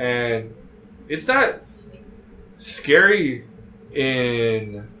 and it's not scary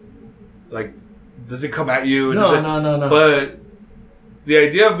in like does it come at you? Does it- No. But the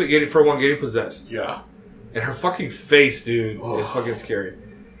idea of getting possessed Yeah. and her fucking face, dude, is fucking scary.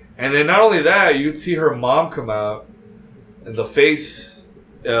 And then not only that, you'd see her mom come out and the face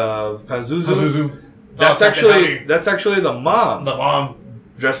of Pazuzu. Pazuzu. That's Oh, actually the mom the mom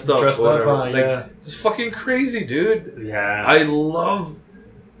dressed up. dressed or up. whatever. Like, Yeah. it's fucking crazy, dude. Yeah. I love.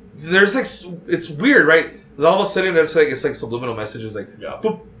 There's like it's weird, right? All of a sudden, it's like subliminal messages, like Yeah.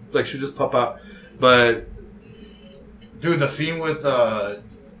 boop, like she'll just pop out. But Dude, the scene with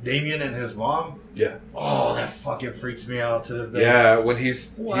Damien and his mom. yeah, Oh, that fucking freaks me out to this day. yeah, when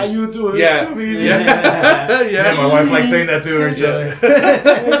he's Why you do this yeah, to me? yeah, Yeah, my wife likes saying that to her. Yeah.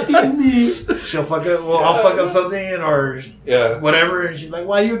 She'll fuck up. Well, I'll fuck up something or yeah. whatever, and she's like,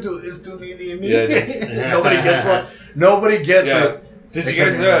 "Why you do this to me, me?" Yeah, dude. Nobody gets one. Nobody gets Yeah. it. Did you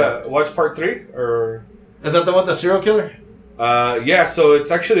Except guys me. watch part 3 or? Is that the one, the serial killer? Yeah, so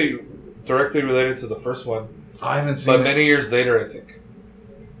it's actually directly related to the first one, I haven't seen but it. many years later, I think.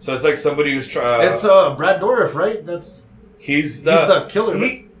 So it's like somebody who's trying. It's Brad Dourif, right? He's He's the killer.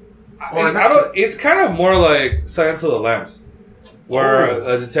 He, Or I not don't. It's kind of more like Silence of the Lambs, where Oh.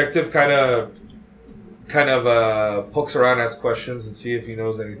 a detective kind of kind of pokes around, asks questions, and see if he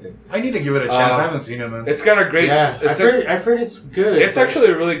knows anything. I need to give it a chance. I haven't seen it, man. It's got a great. Yeah, I've heard it's good. It's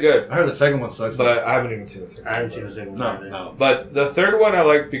actually really good, I heard the second one sucks. but I haven't even seen the second. I haven't seen the second one. either. no. But the third one I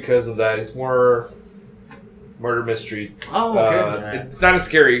like because of that. It's more murder mystery. Oh, okay. Yeah. It's not as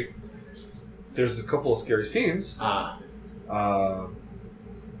scary. There's a couple of scary scenes. Ah,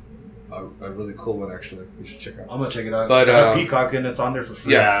 A really cool one, actually. You should check out. I'm gonna check it out. But, I have Peacock and it's on there for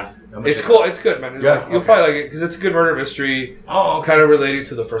free. Yeah. I'm gonna It's check cool. it out. It's good, man. It's Yeah, like, you'll okay. probably like it because it's a good murder mystery, Oh, okay. kind of related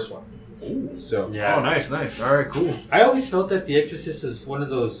to the first one. So Yeah. Oh, nice. All right, cool. I always felt that The Exorcist is one of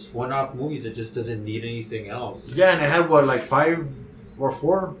those one-off movies that just doesn't need anything else. Yeah, and it had what, like 5 or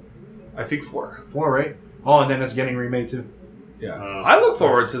 4? I think 4. 4, right? Oh, and then it's getting remade too. Yeah, Oh. I look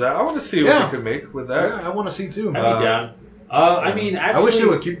forward to that. I want to see what Yeah. they could make with that. Yeah, I want to see too. I'd be down. I mean, actually, I wish they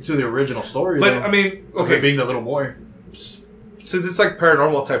would keep to the original story. But though. I mean, Okay, okay, being the little boy. since it's like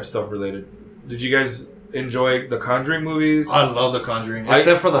paranormal type stuff related, did you guys enjoy the Conjuring movies? I love The Conjuring, I-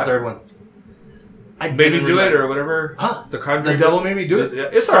 except for the I- third one. I Made me didn't do it really- or whatever. Huh? The The Conjuring. devil made me do it. Yeah,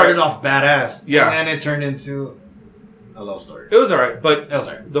 It it's started alright. off badass. Yeah. And then it turned into a love story. It was alright, but That was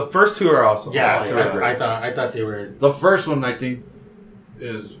alright. the first 2 are awesome. yeah, They're great. I thought they were. The first one, I think,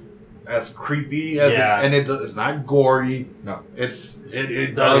 is as creepy as Yeah. it, and it's not gory. No. It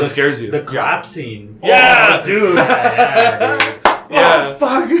It does. scares you. The clap scene. Yeah, dude. Yeah, Yeah. Oh,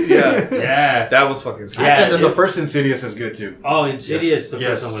 fuck. Yeah. dude. Yeah. That was fucking scary. Yeah. And then the first Insidious is good too. Oh, Insidious. Yes, The yes,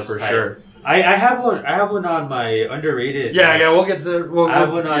 first one was for tight. sure. I have one. I have one on my underrated. Yeah, list. we'll get to. We'll, I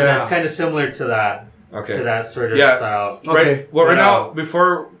have one on yeah. that's kind of similar to that. Okay. To that sort of Yeah. style. Okay. Right. Well, right Yeah. now,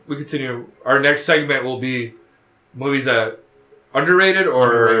 before we continue, our next segment will be movies that underrated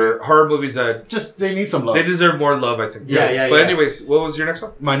or Underrated. horror movies that Just they need some love. they deserve more love. I think. Yeah. But anyways, what was your next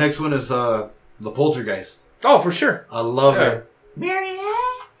one? My next one is the Poltergeist. Oh, for sure. I love Yeah. it.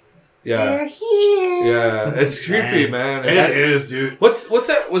 Yeah. Yeah. It's creepy, man. It It's- is, dude. What's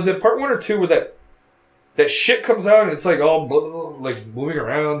that? Was it part 1 or 2 where that shit comes out and it's like all like moving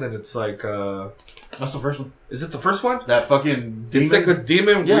around and it's like That's the first one. is it the first one? That fucking demon. It's like a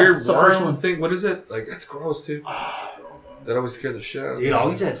demon Yeah, weird it's the first worm one. thing. What is it? Like it's gross, dude. That always scared the shit out of me. Dude,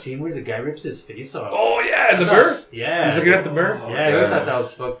 always that scene where the guy rips his face off. Oh yeah, in the mirror. Yeah. He's looking at the mirror. Yeah, I always thought that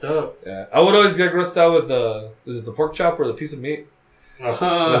was fucked up. Yeah, I would always get grossed out with is it the pork chop or the piece of meat with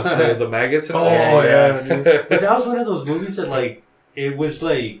the maggots and all Oh that yeah, shit? dude. But that was one of those movies that like it was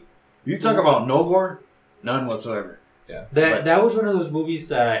like You talk about no gore, none whatsoever. that was one of those movies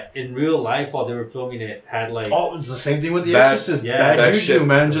that in real life while they were filming it had like Oh, it's the same thing with The Bad- Exorcist. yeah, bad bad juju, shit.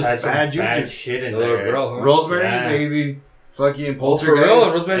 man. Just had some bad juju. bad shit in The little there. girl, huh? Rosemary's Yeah. Baby, fucking Oh, for Poltergeist,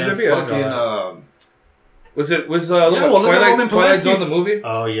 real? Rosemary's and Baby? I didn't know fucking that. Was well, look at Twilight Roman Twilight Polanski. Zone the movie?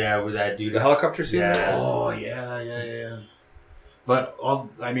 Oh yeah, with that dude. The helicopter scene? Yeah. Oh yeah. But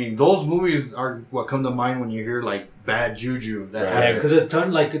I mean, those movies are what come to mind when you hear like bad juju that Right. Yeah, happened. because a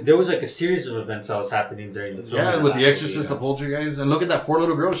ton like there was like a series of events that was happening during the film. Yeah, with The Exorcist, Yeah. the Poltergeist, and look at that poor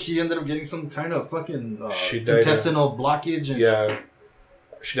little girl. She ended up getting some kind of fucking She died, intestinal blockage. And Yeah.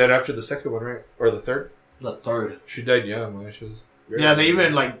 She died after the second one, right? Or the third? the third. She died young, man. She was very Yeah, they young.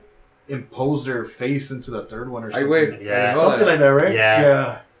 even like imposed her face into the third one or I something. wait. Yeah. I didn't know Something that. like that, right? Yeah.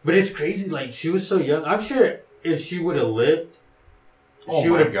 Yeah. But it's crazy. Like she was so young. I'm sure if she would have lived, Oh she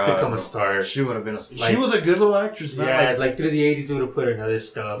my would have God, become a bro. star. She would have been. Like- She was a good little actress, man. Yeah, Like, like through the 80s, would have put in other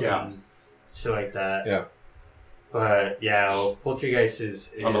stuff. Yeah. And shit like that. Yeah. But yeah, well, Poltergeist is.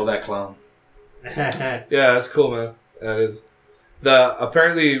 I love that clown. that. Yeah, that's cool, man. That is.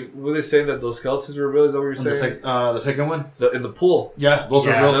 Apparently, were they saying that those skeletons were real? Is that what you're And saying? the second one. In the pool. Yeah, those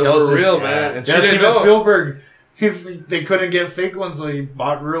Yeah, are real Those skeletons. were real, Yeah. man. And she Yeah, didn't Steven know. Spielberg. If they couldn't get fake ones, so he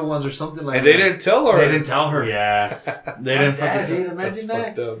bought real ones or something like And that. they didn't tell her. They didn't tell her. yeah. They didn't Yeah, fucking dude, tell. That's imagine that.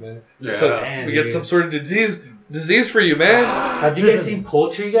 fucked up, man. Yeah. So, Man, we get dude. some sort of disease for you, man. Have you guys seen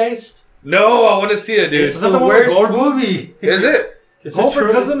Poltergeist? No, I want to see it, dude. It's that the the one with worst Goldberg? movie. Is it? It's a Goldberg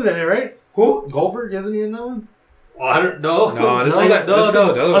true- cousin in it, right? Who? Goldberg, isn't he in that one? Oh, I don't know. No, this no, is like, no, this is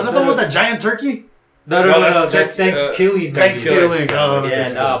no. another Was that one. the one with the giant turkey? No, No, that's that's Turkey- Thanksgiving. Thanksgiving. Oh, Yeah, Yeah,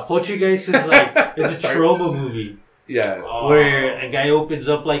 that's nah, Poltergeist is like it's a trauma movie Yeah. where a guy opens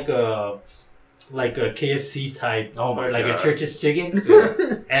up like a KFC type Oh my or like God. a church's chicken, Yeah.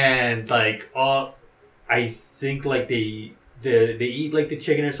 and like all I think like they eat like the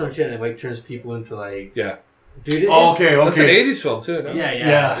chicken or some shit, and it like turns people into like Yeah. dude. Oh, okay, That's an okay. 80s film, too. No? Yeah, Yeah,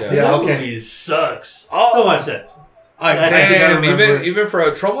 yeah, yeah, Dude, that okay. movie sucks. Oh. Don't watch that, I Damn, remember. even for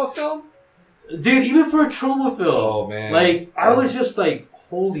a trauma film? dude. Even for a trauma film, Oh, man. like I was just like,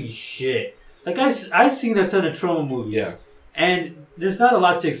 holy shit. Like I've seen a ton of trauma movies. Yeah. And there's not a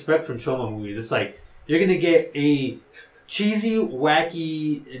lot to expect from trauma movies. It's like you're gonna get a cheesy,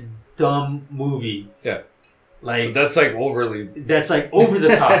 wacky, dumb movie. Yeah. Like That's like overly. that's like over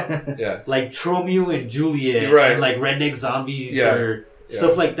the top. Yeah. Like Romeo and Juliet, Right. and like Redneck Zombies Yeah. or Yeah.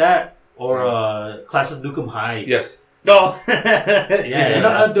 stuff like that, or Class of Nukem High. Yes. No.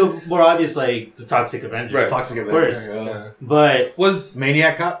 Yeah, and the more obvious like the Toxic Avenger. Right. Toxic course. Avenger. Yeah. Yeah. But Was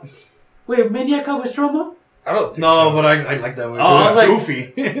Maniac Cop? wait, Maniac Cop was Troma? I don't think No, so. but I like that movie. Oh, I was It's like- goofy.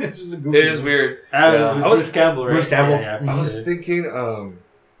 It's just a goofy. It is weird. Yeah. With I was- Bruce Campbell, right? Bruce Campbell. Yeah, I was yeah. thinking,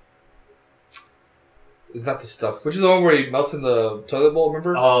 it's not the stuff. Which is the one where he melts in the toilet bowl?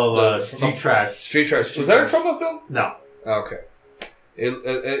 Remember? Oh, The- Street Trash. Street Trash. Street Was that a Trash. trauma film? No. Oh, okay.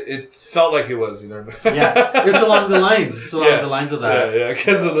 It felt like it was, you know. Yeah, it's along the lines. It's along Yeah. the lines of that. Yeah,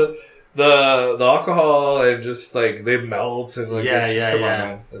 because of the alcohol and just like they melt and like Yeah, it's just, yeah, come yeah. on,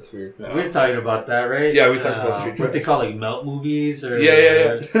 man, that's weird. Yeah. We're talking about that, right? Yeah, we talked about Street What they Trash. call like melt movies or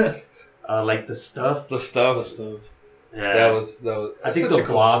Yeah. like the stuff. The stuff. The stuff. Yeah, That was. I think such the a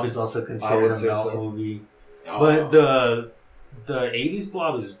cool- Blob is also I considered would a say melt so. movie, Oh. but the '80s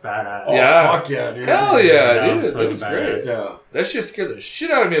Blob is badass. Oh, Yeah. fuck yeah, dude. Hell yeah, That dude! was It fucking was badass. great. Yeah. That shit scared the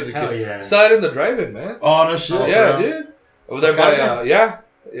shit out of me as a Hell kid. yeah. Saw it in the drive-in, man. Oh, no shit. Yeah, bro. dude. Over there That's by gotta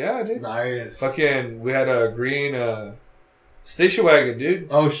yeah, dude. Nice. Fucking, we had a green station wagon, dude.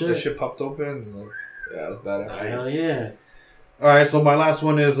 Oh, That shit. shit popped open. And, like, yeah, it was badass. Hell yeah. All right, so my last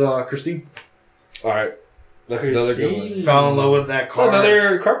one is Christine. All right, that's another good one. Christine. Fell in love with that It's car.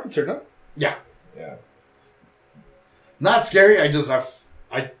 another Carpenter, no? Yeah. Yeah. Not scary. I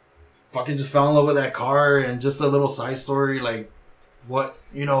fucking just fell in love with that car, and just a little side story, like what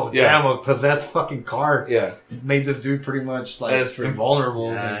Yeah. damn, a possessed fucking car Yeah. made this dude pretty much like That is pretty-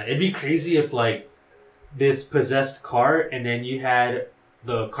 invulnerable. Yeah, it'd be crazy if like this possessed car, and then you had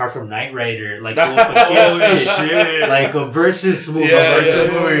the car from Knight Rider, like go up against Holy it. shit. Like a versus movie, Yeah, Versus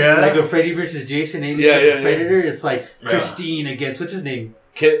yeah. movie, yeah. like a Freddy versus Jason, Alien Yeah, versus yeah, yeah. Predator. It's like Yeah. Christine against what's his name,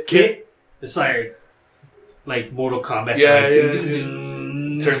 Kit. It's like Mortal Kombat. Yeah, like, yeah, dun, dun, dude.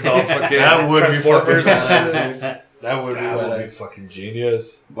 dun. Turns off fucking That would be Transformers fucking and shit. badass. That would be That would be badass. fucking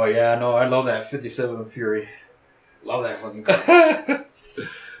genius. But yeah, no, I love that 57 Fury. Love that fucking car.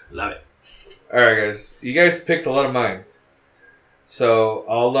 Love it. Alright, guys. You guys picked a lot of mine. So,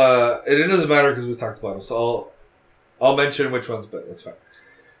 it doesn't matter because we talked about them. So, I'll mention which ones, but that's fine.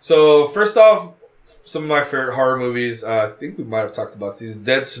 So, first off, some of my favorite horror movies. I think we might have talked about these.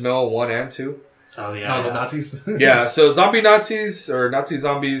 Dead Snow 1 and 2. Oh The yeah, Nazis. Yeah, so zombie Nazis or Nazi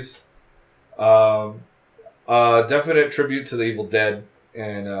zombies. Definite tribute to the Evil Dead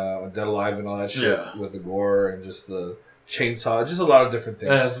and Dead Alive and all that shit Yeah. with the gore and just the chainsaw, just a lot of different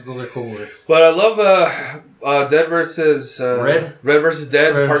things. Yeah, those are cool movies. But I love Dead versus Red versus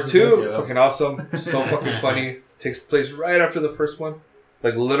Dead Red Part versus 2. Dead, yeah. Fucking awesome, so fucking funny. Takes place right after the first one,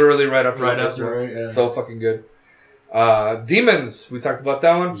 like literally right after Right the first after, one. right? Yeah. So fucking good. Demons. We talked about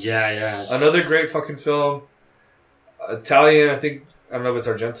that one. yeah. Another great fucking film. Italian, I don't know if it's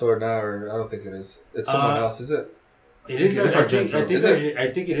Argento or not, or I don't think it is. It's someone else, is it? It is. It's I think. Argento. Is it?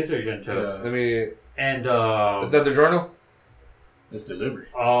 I think it is Argento. Yeah. Let me. And Is that DiGiorno? It's delivery.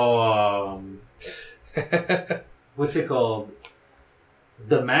 what's it called?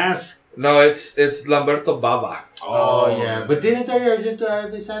 The Mask. No, it's Lamberto Bava. Oh, yeah, but didn't Dario Argento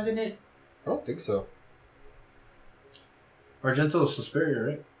have his hand in it? I don't think so. Argento's Suspiria,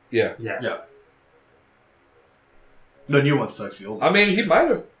 right? Yeah. Yeah. The new one sucks. The old I one. mean, he might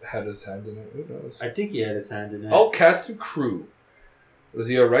have had his hand in it. Who knows? I think he had his hand in it. Oh, cast and crew. Was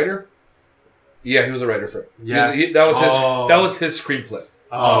he a writer? Yeah, he was a writer for it. Yeah. That was his. Oh. That was his screenplay.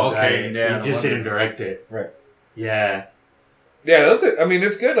 Oh, okay, got it. yeah, He no just wonder. didn't direct it. Right. Yeah. Yeah, that's it. I mean,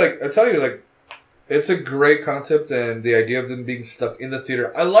 it's good. Like I tell you, like it's a great concept, and the idea of them being stuck in the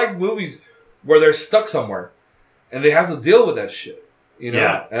theater. I like movies where they're stuck somewhere, and they have to deal with that shit. You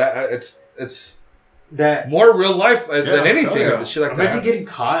know, Yeah. It's That. more real life than Yeah, anything. yeah. The shit like that. Imagine happens. getting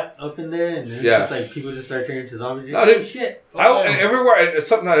caught up in there, and it's Yeah. just like people just start turning into zombies. No, Oh, dude. shit. Everywhere, and it's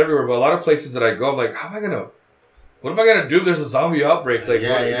something not everywhere, but a lot of places that I go, I'm like, what am I gonna do if there's a zombie outbreak? Like, Yeah,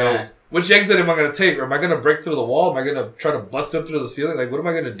 what, you know, which exit am I gonna take? Or am I gonna break through the wall? Am I gonna try to bust up through the ceiling? Like, what am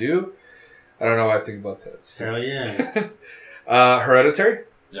I gonna do? I don't know. What I think about that. Hell yeah. Hereditary.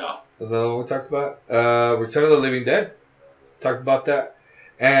 Yeah. That's another one we talked about. Return of the Living Dead. Talked about that.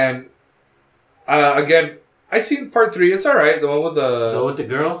 And again, I seen part 3. It's all right. The one with Go with the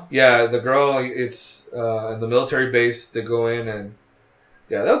girl? yeah, the girl. It's in the military base. They go in and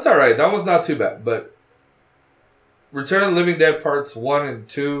yeah, that's all right. That one's not too bad. But Return of the Living Dead parts 1 and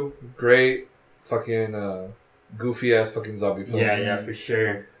 2, great. Fucking goofy ass fucking zombie films. Yeah, for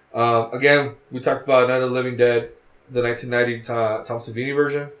sure. Again, we talked about Night of the Living Dead, the 1990 Tom Savini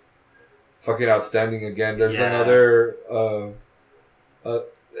version. fucking outstanding again. There's Yeah. another. I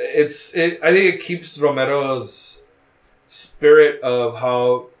think it keeps Romero's spirit of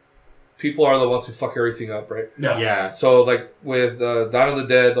how people are the ones who fuck everything up, right? Yeah. So, like with Dawn of the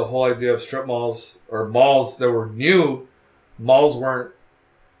Dead, the whole idea of strip malls or malls that were new, malls weren't.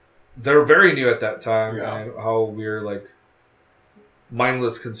 They're very new at that time, and how we're like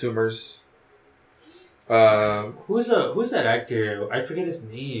mindless consumers. Who's that actor? I forget his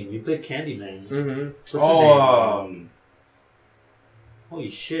name. He played Candyman. Mm-hmm. What's his name? Holy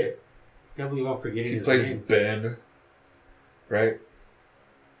shit! I can't believe I'm forgetting He his plays name. Ben, right?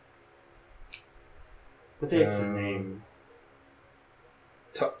 What the heck's his name?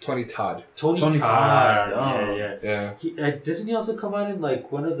 Tony Todd. Tony Todd, Todd. oh. Yeah. He, doesn't he also come out in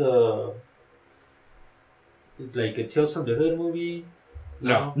like one of the, like a Tales from the Hood movie?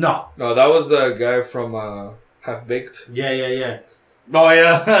 No. No, that was the guy from Half Baked. Yeah. Oh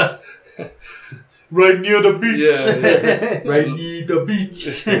yeah. Right near the beach. Yeah. Right near the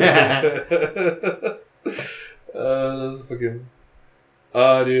beach. That was fucking.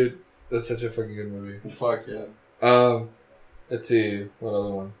 Dude, that's such a fucking good movie. Fuck yeah. Let's see what other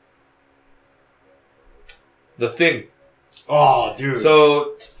one. The Thing. Oh, dude.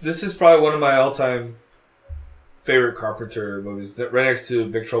 So this is probably one of my all-time favorite Carpenter movies, right next to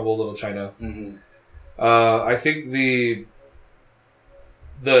Big Trouble, Little China. Mm-hmm. I think the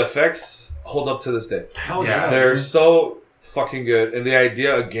effects hold up to this day. Hell Yeah. yeah. They're so fucking good, and the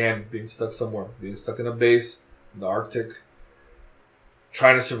idea again being stuck somewhere, being stuck in a base in the Arctic,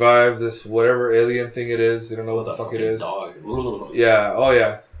 trying to survive this whatever alien thing it is. You don't know what the fuck it is. Dog. Yeah. Oh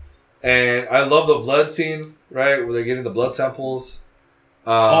yeah. And I love the blood scene, right, where they're getting the blood samples.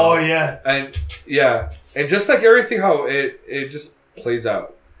 Oh yeah. And yeah, and just like everything, how it just plays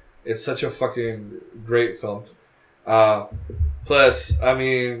out. It's such a fucking great film. Plus, I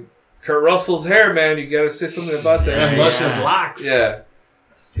mean, Kurt Russell's hair, man. You gotta say something about that. And Yeah. luscious locks. Yeah,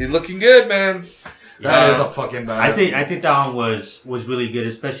 he's looking good, man. That is a fucking bad. I think that one was really good,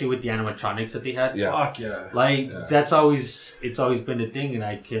 especially with the animatronics that they had. Yeah. Fuck yeah. Like Yeah. it's always been a thing,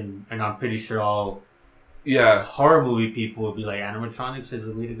 and I'm pretty sure all Yeah, horror movie people will be like, animatronics is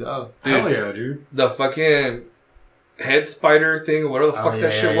the way to go. dude. Hell yeah, dude. The fucking head spider thing, whatever the fuck yeah,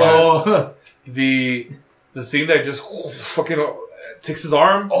 that shit yeah. was. Oh, The thing that just fucking takes his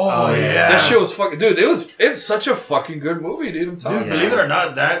arm. oh yeah. That shit was fucking, dude. It's such a fucking good movie, dude. I'm telling Dude, you. believe it or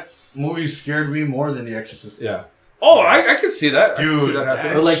not, that movie scared me more than The Exorcist. Yeah. Oh, I can see that. I can see Dude, that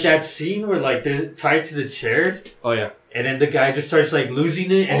happening. Or like that scene where like they're tied to the chair, Oh yeah. and then the guy just starts like losing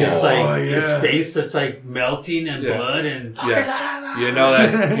it, and it's Oh, like his yeah. face starts like melting and Yeah. blood, and Yeah. You know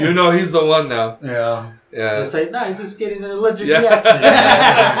that. You know he's the one now. Yeah. Yeah. it's like, nah, he's just getting an allergic Yeah. reaction.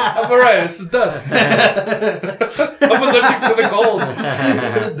 I'm alright. It's the dust. I'm allergic to the cold.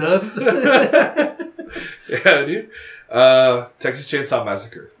 The dust. Yeah, dude. Texas Chainsaw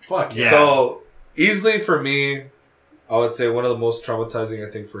Massacre. Fuck Yeah. So easily for me, I would say one of the most traumatizing.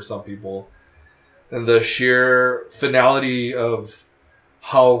 I think for some people, and the sheer finality of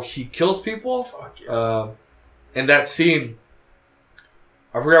how he kills people. Fuck yeah. In that scene,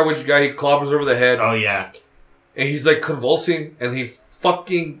 I forgot which guy he clobbers over the head, Oh yeah, and he's like convulsing, and he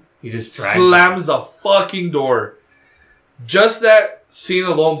fucking he just drags slams the fucking door. Just that scene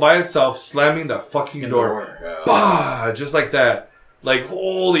alone by itself, slamming the fucking door. Yeah. Bah! Just like that. Like,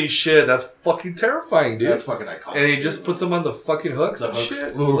 holy shit, that's fucking terrifying, dude. That's fucking iconic. And he too, just bro. puts him on the fucking hooks The and hooks.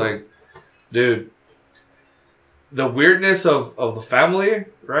 shit. Ooh. Like, dude. The weirdness of the family,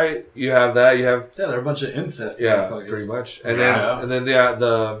 right? You have that. You have, Yeah, they're a bunch of incest. yeah, motherfuckers. pretty much. And Yeah. then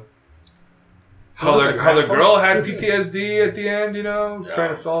the how Was it the the how the grandpa? girl had PTSD at the end, you know, Yeah. trying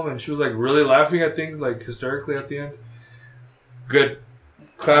to film, and she was like really laughing. I think like hysterically at the end. Good,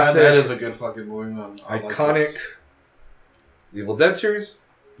 classic, That is a good fucking movie, man. I like iconic. this. Evil Dead series.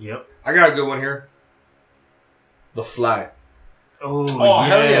 Yep. I got a good one here. The Fly. Oh, Oh,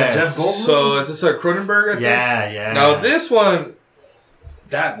 hell yeah, yes. Jeff Goldblum? So is this a Cronenberg? I think. Yeah. Now this one,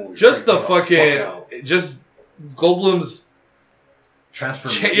 That movie. just the freaked me fucking, fuck out. just Goldblum's.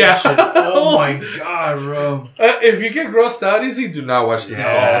 Transformation. Yeah. Shit. Oh my god, bro. If you get grossed out easy, do not watch this.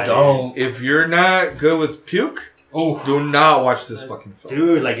 Yeah. film. Don't. If you're not good with puke, Oh, do not watch this fucking film.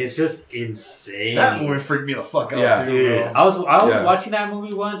 Dude, like it's just insane. that movie freaked me the fuck out Yeah. too, Dude, bro. I was Yeah. watching that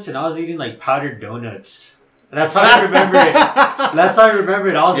movie once, and I was eating like powdered donuts. And that's how I remember it. That's how I remember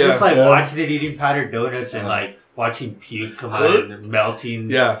it. I was Yeah. just like Yeah. watching it, eating powdered donuts, and like watching puke come out and melting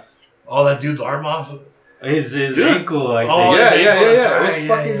Yeah, Oh, that dude's arm off. his Dude. ankle. I Oh, think. yeah. they It go, was right, yeah,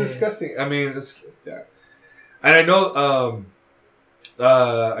 fucking yeah. disgusting. I mean, it's yeah. And I know,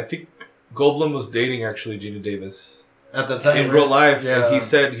 I think Goldblum was dating actually Gina Davis At the time, in real life, yeah. and he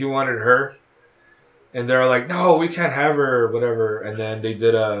said he wanted her, and they're like, "No, we can't have her," or whatever. And then they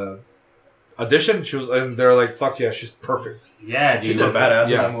did a audition. And they're like, "Fuck yeah, she's perfect." Yeah, dude. She did badass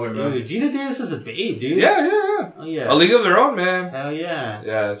Yeah. in that movie, man. Dude, Gina Davis was a babe, dude. Yeah, yeah. Oh, yeah. A League of Their Own, man. Hell yeah.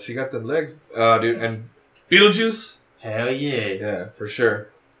 Yeah, she got them legs, dude. And Beetlejuice. Hell yeah. Yeah, for sure.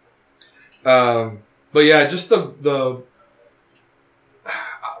 But yeah, just the.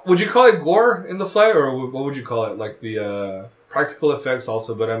 Would you call it gore in The Fly, or what would you call it? Like the practical effects,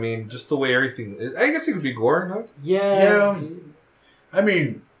 also. But I mean, just the way everything. I guess it could be gore, no? Yeah. I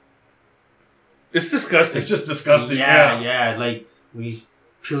mean, It's disgusting. it's just disgusting. Yeah, Yeah. yeah. Like when he's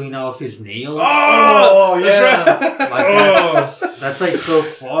peeling off his nails. Oh, yeah. that's right. Like that's like so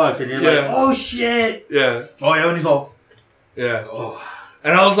fucked, and you're like, Yeah. oh shit. Yeah, Oh yeah, when he's all. yeah. Oh.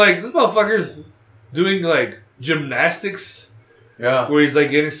 And I was like, this motherfucker's doing like gymnastics. Yeah. Where he's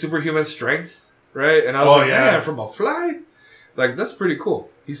like getting superhuman strength, right? And I was Oh, like, yeah. man, from a fly? Like, that's pretty cool.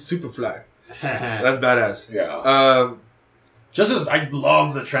 He's super fly. That's badass. Yeah. Just as I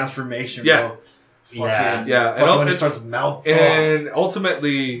love the transformation, Yeah. bro. Yeah. Fucking, Yeah, fucking and when it- it starts to melt. And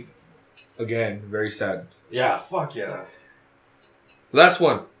ultimately, again, very sad. yeah, fuck yeah. Last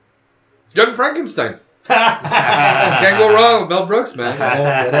one. Young Frankenstein. Can't go wrong with Mel Brooks, man.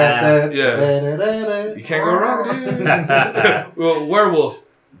 Yeah. You can't go wrong, dude. Well, werewolf.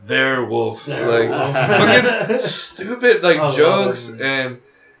 Their wolf. Like, fucking stupid, like, I love jokes. that. And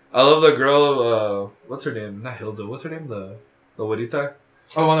I love the girl, what's her name? Not Hilda. What's her name? The Juanita?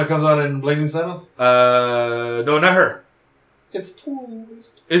 Oh, one that comes out in Blazing Saddles? No, not her. It's true.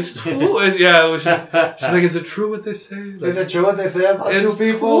 It's true. Yeah, it was she's like, is it true what they say? Like, Is it true what they say about it's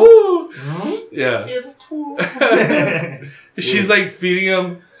two people? true. Hmm? Yeah. It's true. She's like feeding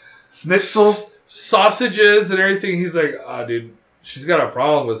him Schnitzel. sausages and everything. He's like, dude, she's got a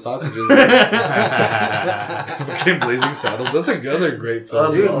problem with sausages. Fucking Blazing Saddles. That's another great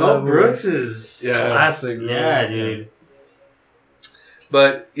film. Dude, Oh, Mel that Brooks is. Yeah. Classic. bro. Yeah, dude.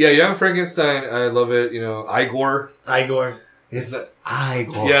 But yeah, Young Frankenstein, I love it. You know, Igor. Igor. Is that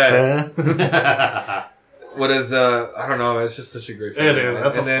Igor. Yeah. sir. what is I don't know. It's just such a great film. It is.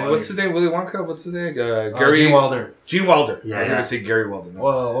 That's and a then funny- what's his name? Willy Wonka. What's his name? Gary Gene Wilder. Gene Wilder. I was Yeah. gonna say Gary Wilder. No.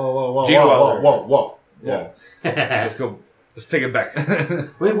 Whoa. Gene Wilder. Whoa. Yeah. Let's go. Let's take it back.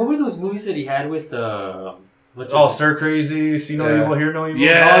 Wait, what were those movies that he had with what's Oh, it- Stir Crazy, See No Yeah. Evil, Hear No Evil.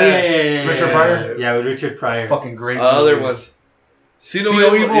 Yeah. Oh yeah. Richard Pryor? Yeah, with Richard Pryor. Fucking great. Other movies. ones. See See no No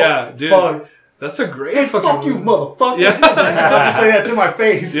evil. Evil? Yeah, dude. Fuck. That's a great Hey, fucking fuck you, movie. motherfucker. Yeah. Don't you say that to my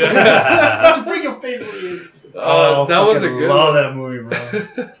face. Yeah. Don't you bring your face with you. That was a fucking good love one. that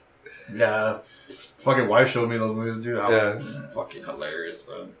movie, bro. Yeah. Fucking wife showed me those movies, dude. Yeah. Fucking hilarious,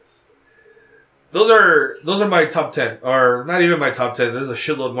 bro. Those are my top 10, or not even my top 10. There's a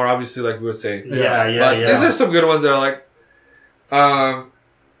shitload more, obviously, like we would say. Yeah. But these are some good ones that I like.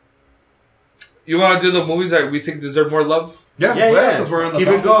 You want to do the movies that we think deserve more love? Yeah. Since we're on the Keep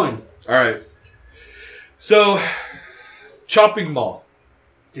topic. it going, All right. So, Chopping Mall.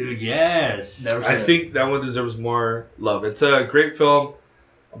 dude. Yes. Never I seen it. think that one deserves more love. It's a great film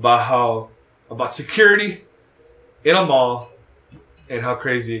about security in a mall and how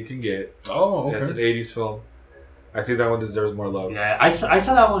crazy it can get. Oh, okay. Yeah, it's an 80s film. I think that one deserves more love. Yeah, I saw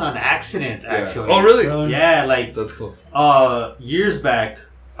that one on accident Yeah. actually. Oh, really? Yeah, like That's cool. years back,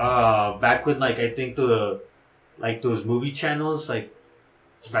 back when like I think those movie channels like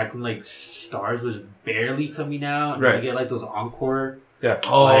back when like Stars was barely coming out, and Right. you get like those encore. Yeah.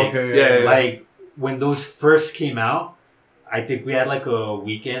 Oh, Like- okay. Yeah. Like when those first came out, I think we had like a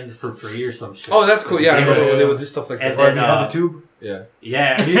weekend for free or some shit. Oh, that's cool. Yeah, I remember Yeah. when they would do stuff like And that. Or if then, you had the tube. Yeah.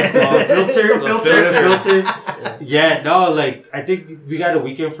 Yeah, the filter, The filter. Yeah, no, like I think we got a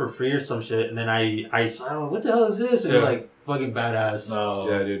weekend for free or some shit, and then I saw what the hell is this? And Yeah. like fucking badass. No.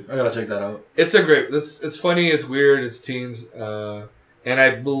 Yeah, dude. I gotta check that out. It's a great. It's funny. It's weird. It's teens. And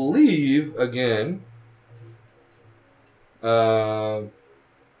I believe again.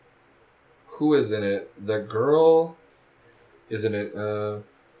 Who is in it? The girl, isn't it?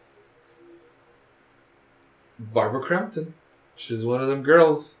 Barbara Crampton. She's one of them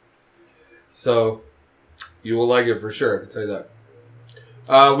girls. So, you will like it for sure. I can tell you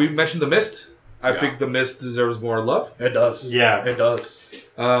that. We mentioned The Mist. I Yeah. think The Mist deserves more love. It does. Yeah. It does.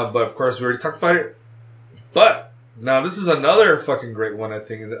 But of course, we already talked about it. But now this is another fucking great one. I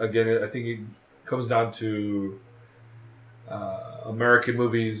think again, I think it comes down to American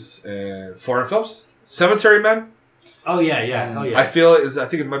movies and foreign films. Cemetery Man. Oh yeah. Oh yeah. I feel I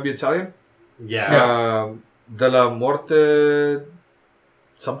think it might be Italian. yeah. De la Morte,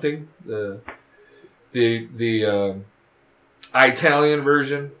 something. The Italian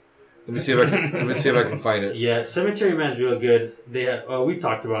version. Let me see if I can find it. Yeah, Cemetery Man's real good. They have, we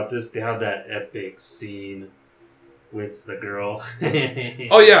talked about this. They have that epic scene with the girl.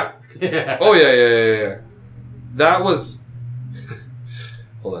 Oh yeah. Oh yeah. That was.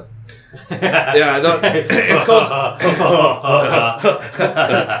 Hold on. Yeah, it's called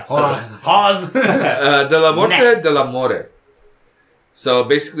Hold on. Pause. De la Morte de l'Amore. So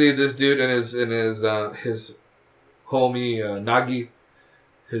basically, this dude and his homie Nagi,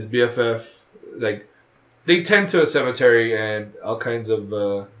 his BFF, like they tend to a cemetery and all kinds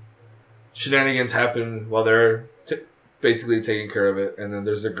of shenanigans happen while they're basically taking care of it. And then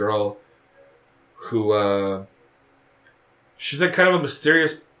there's a girl who she's like kind of a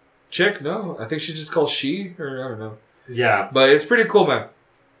mysterious chick. No, I think she's just called She, or I don't know. Yeah, But it's pretty cool, man.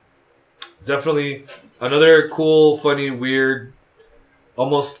 Definitely another cool, funny, weird,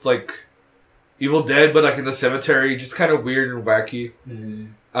 almost like Evil Dead, but like in the cemetery, just kind of weird and wacky.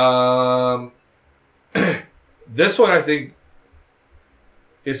 This one I think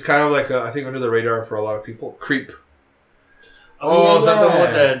is kind of like I think under the radar for a lot of people. Creep. Oh, is that the one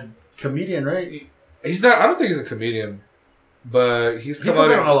with that comedian, right? He's not. I don't think he's a comedian, but he's He come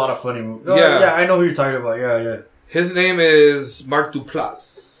comes out. out in a lot of funny movies. Yeah. Yeah, I know who you're talking about. Yeah. His name is Mark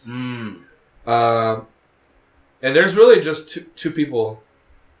Duplass. And there's really just two people.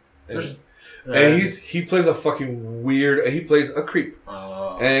 And, he plays a fucking weird. He plays a creep,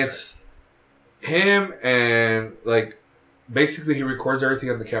 and it's him and like basically he records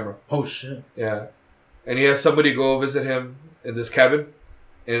everything on the camera. Oh shit! Yeah, and he has somebody go visit him in this cabin,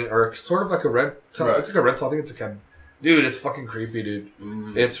 or sort of like a rent. Right. It's like a rental. I think it's a cabin. Dude, it's fucking creepy, dude.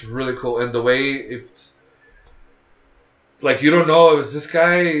 It's really cool, and the way it's like you don't know is this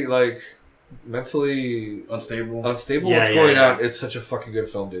guy like mentally Unstable. What's going on? It's such a fucking good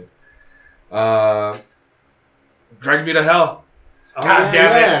film, dude. Drag Me to Hell. Oh, God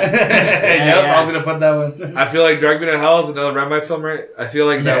damn it! Yep, I was gonna put that one. I feel like Drag Me to Hell is another Rambo film, right? I feel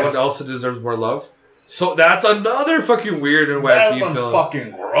like that Yes. one also deserves more love. So that's another fucking weird and That wacky one's film.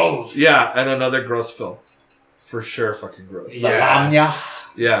 fucking gross. Yeah, and another gross film. For sure, fucking gross. Yeah.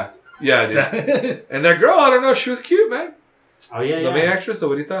 Yeah, dude. And that girl, I don't know, she was cute, man. Oh yeah, The main actress, the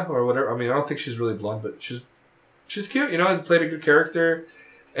Abuelita, or whatever. I mean, I don't think she's really blonde, but she's cute. You know, played a good character.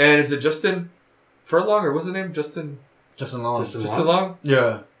 And is it Justin Furlong, or what's his name? Justin Long. Justin Long?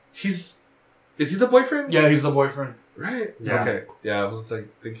 Yeah. Is he the boyfriend? Yeah, he's the boyfriend. Right? Yeah. Okay. Yeah, I was just like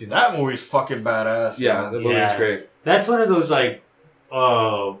thinking. That movie's fucking badass. Yeah, man. the movie's great. That's one of those like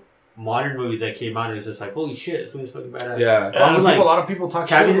modern movies that came out and it's just like, holy shit, this movie's fucking badass. Yeah. And Like, a lot of people talk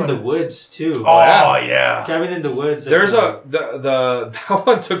Cabin shit in the about it. Woods too. Oh yeah. Cabin in the Woods. There's that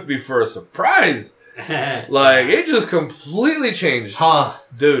one took me for a surprise. Like, it just completely changed. Huh.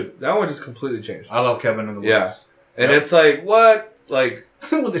 Dude, that one just completely changed. I love Cabin in the Woods. Yeah. And it's like, what? Like,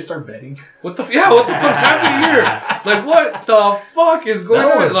 when they start betting. what the fuck's happening here? Like, what the fuck is going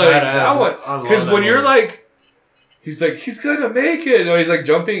That on? one's Like, badass. that one. I love Because that when you're movie. like, he's gonna make it. No, he's like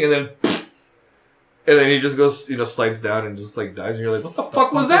jumping and then he just goes, slides down and just like dies. And you're like, what the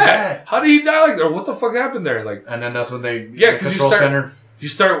fuck was that? How did he die like that? Or what the fuck happened there? Like, And then that's when they Yeah, the 'cause control center. you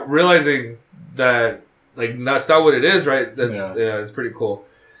start realizing that, like, that's not what it is, right? That's, yeah, it's pretty cool.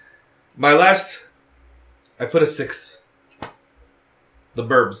 My last, I put a 6. The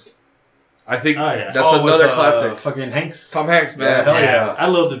Burbs. I think that's another classic. Fucking Hanks. Tom Hanks, man. Yeah, hell yeah. I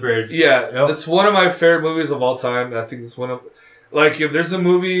love the Birds. Yeah, Yep. that's one of my favorite movies of all time. I think it's one of, like, if there's a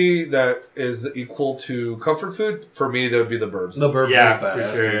movie that is equal to comfort food, for me, that would be The Burbs. The Burbs Yeah, is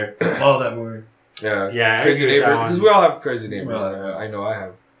badass. for sure. Dude. Love that movie. Yeah, Yeah, I Crazy agree with that Neighbors. one. Because we all have crazy neighbors. Yeah. I know I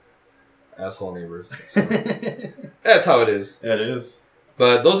have asshole neighbors. So. That's how it is. It is.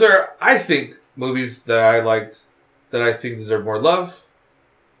 But those are, I think, movies that I liked that I think deserve more love.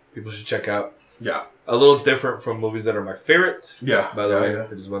 People should check out. Yeah. A little different from movies that are my favorite. Yeah. By the way, Yeah.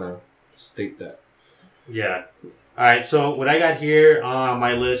 I just want to state that. Yeah. All right. So what I got here on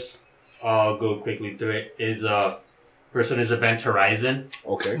my list, I'll go quickly through it. Is first one is Event Horizon.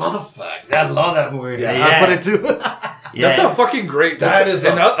 Okay. Motherfucker. I love that movie. Yeah. I put it too. That's a fucking great. That That's is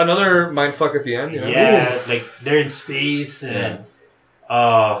another mindfuck at the end. You know? Yeah, like they're in space and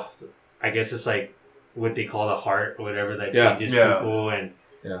I guess it's like what they call the heart or whatever that changes people and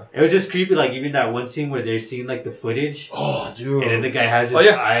it was just creepy. Like even that one scene where they're seeing like the footage. Oh, dude. And then the guy has his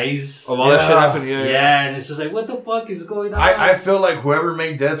eyes. Of all that shit happened. Yeah, and it's just like, what the fuck is going on? I feel like whoever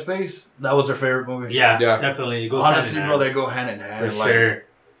made Dead Space, that was their favorite movie. Yeah, definitely. It goes honestly, hand in bro, hand. they go hand in hand. For like, sure.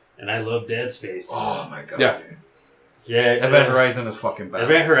 And I love Dead Space. Oh my god. Yeah. Dude. Yeah. Event Horizon is fucking bad.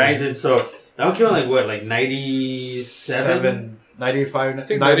 Event Horizon. So that one came out like what, like 97? 95. I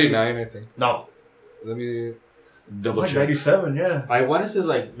think 99. I think. No. Let me Double like check. 97, yeah. I want to say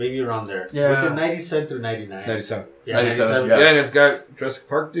like maybe around there. Yeah. Within 97 through 99. 97. Yeah, 97, 97. Yeah, and it's got Jurassic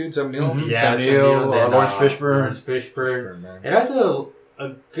Park dude, Sam Neill. Mhm. Yeah, Sam Sam Neill, Neill, then, Lawrence Fishburne. Lawrence Fishburne. Man. It has a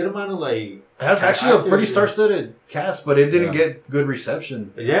good amount of like. It has actually a pretty actors. star-studded cast, but it didn't Yeah. get good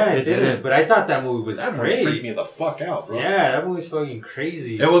reception. Yeah, it It didn't. didn't. But I thought that movie was That movie great. freaked me the fuck out, bro. Yeah, that movie's fucking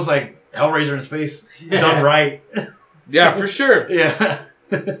crazy. It was like Hellraiser in space, Yeah. done right. Yeah, for sure. Yeah.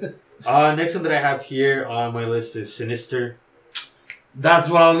 Next one that I have here on my list is Sinister. That's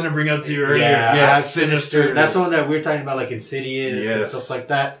what I was gonna bring up to you earlier. Yeah, I Yeah, have Sinister. That's the one that we were talking about, like Insidious and Yes. stuff like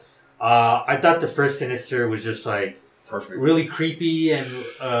that. I thought the first Sinister was just like perfect. really creepy and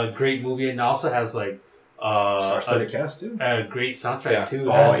a great movie, and also has like Star-studded a, cast too. a great soundtrack Yeah. too.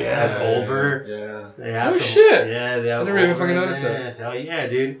 Oh, Has, yeah. has Over. Yeah. They have Oh, shit. Yeah, they have I never even Over fucking in noticed there. Hell yeah,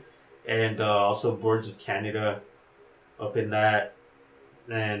 dude. And also Boards of Canada up in that.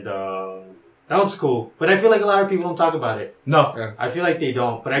 And that one's cool. But I feel like a lot of people don't talk about it. No, I feel like they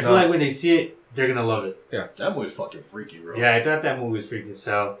don't. But I feel No. like when they see it, they're gonna love it. that movie's fucking freaky, bro. Yeah, I thought that movie was freaking as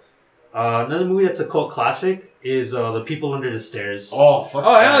hell. Another movie that's a cult classic is The People Under the Stairs. Oh fuck.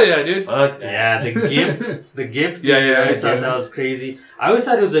 Oh, hell yeah, dude. Fuck that. Yeah, the Gift. The Gift. Yeah, dude, yeah, I always thought yeah. that was crazy. I always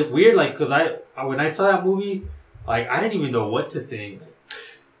thought it was like weird, like, because when I saw that movie, like, I didn't even know what to think.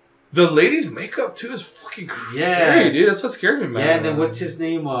 The lady's makeup, too, is fucking Yeah. scary, dude. That's what scared me, man. Yeah, and then what's his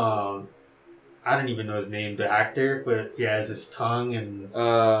name? I don't even know his name, the actor, but he has his tongue and.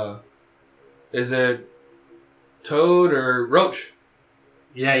 Is it Toad or Roach?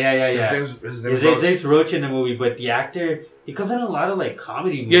 Yeah. His name's His Roach. name's Roach in the movie, but the actor, he comes out in a lot of, like,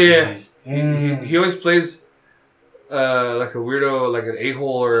 comedy Yeah, movies. yeah. He always plays like a weirdo, like an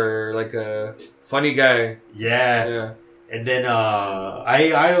a-hole or like a funny guy. Yeah. Yeah. And then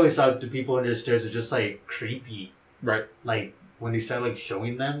I always thought the people under the stairs were just like creepy. Right. Like when they start like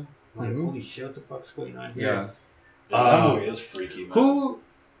showing them, like Mhm. holy shit, what the fuck's going on Yeah. here? That movie is freaky, man. Who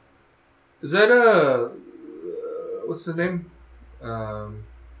is that? What's the name?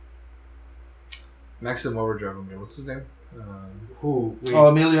 Maximum Overdrive. What's his name? Who? Wait, Oh,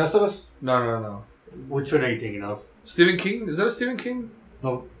 Emilio Estevez? No. which one are you thinking of? Stephen King. Is that a Stephen King?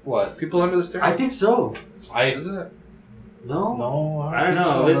 No, what? People Under the Stairs. I think so. Is it? No. No, I don't think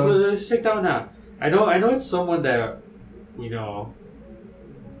know. so, bro. Let's check that one out. I know it's someone that, you know.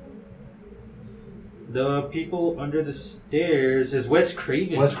 The people under the stairs is Wes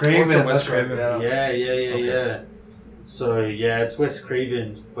Craven. Wes Craven. What's a Wes that's right, Craven? yeah. Yeah. Okay. So yeah, it's Wes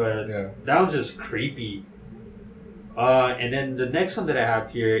Craven, but Yeah. that was just creepy. And then the next one that I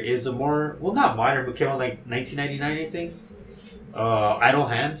have here is a more not modern, but came out like 1999, I think. Idle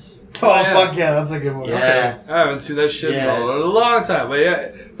Hands. Oh, yeah. fuck yeah, that's a good movie. Yeah. Okay. I haven't seen that shit Yeah. in a long time. But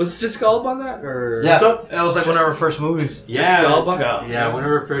yeah, was Jessica Alba on that or Yeah, So- it was like one of our first movies. Jessica Alba? Yeah, one of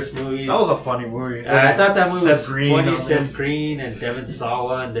her first movies. That was a funny movie. I thought that movie Seth was Green funny. on Seth there. Green and Devin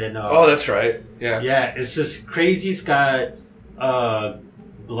Sawa, and then Oh, that's right. Yeah. yeah, it's just crazy. It's got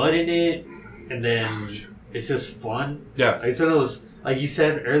blood in it, and then it's just fun. Yeah. It's one of those, like you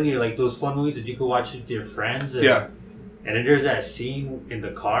said earlier, like those fun movies that you could watch with your friends. And, Yeah. And then there's that scene in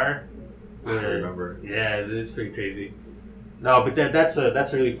the car. I don't remember. Yeah, it's pretty crazy. No, but that's a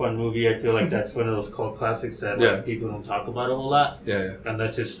really fun movie. I feel like that's one of those cult classics that like, Yeah. people don't talk about a whole lot, Yeah.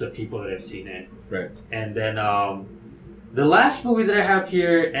 unless it's the people that have seen it. Right. And then the last movie that I have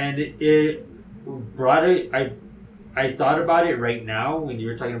here, and it brought it. I thought about it right now when you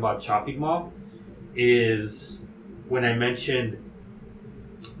were talking about Chopping Mall, is when I mentioned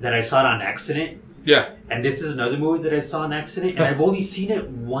that I saw it on accident. Yeah. And this is another movie that I saw on accident, and I've only seen it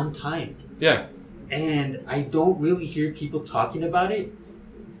one time. Yeah. And I don't really hear people talking about it.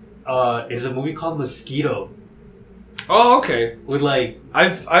 It's a movie called Mosquito Oh, okay. with like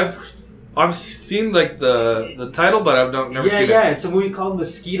I've seen like the title, but I've never seen yeah, it. it's a movie called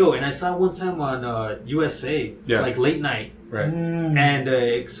Mosquito, and I saw it one time on USA, Yeah. like late night, Right. and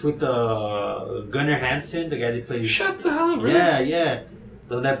it's with Gunnar Hansen, the guy that plays. Shut the hell up, really? Yeah,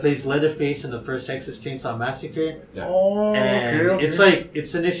 the one that plays Leatherface in the first Texas Chainsaw Massacre, Oh, and okay. it's like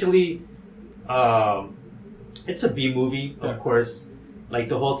it's initially, it's a B movie, of Yeah. course. Like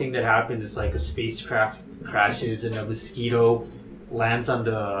the whole thing that happens is like a spacecraft crashes and a mosquito lands on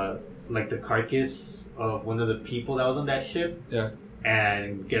the carcass of one of the people that was on that ship. Yeah.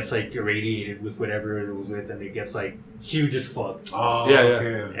 And gets like irradiated with whatever it was with, and it gets like huge as fuck. Oh, Yeah,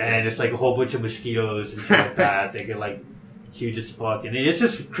 okay. And it's like a whole bunch of mosquitoes and shit like that. They get like huge as fuck, and it's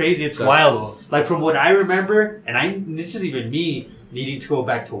just crazy. It's That's wild. cool. Like from what I remember, and this is even me needing to go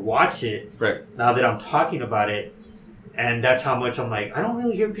back to watch it. Right. Now that I'm talking about it, and that's how much I'm like, I don't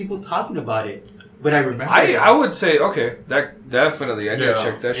really hear people talking about it, but I remember. it. I would say okay. That definitely. I gotta Yeah.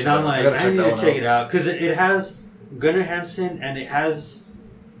 check that shit And I'm out. like, gotta I check need that to one check out. it out because it has Gunnar Hansen, and it has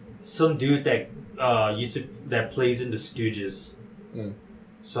some dude that that plays in the Stooges. Mm.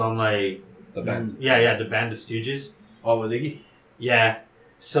 So I'm like, The band. yeah, the band the Stooges. Oh, with Iggy? Yeah.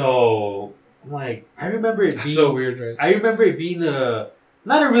 So I'm like, I remember it being So weird, right? I remember it being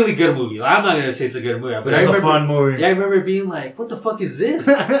not a really good movie. Like, I'm not gonna say it's a good movie, but But I it's a remember, fun movie. yeah, I remember it being like, what the fuck is this?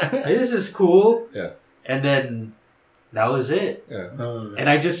 Like, this is cool. Yeah. And then that was it. Yeah. And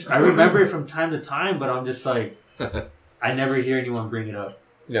I remember it from time to time, but I'm just like, I never hear anyone bring it up.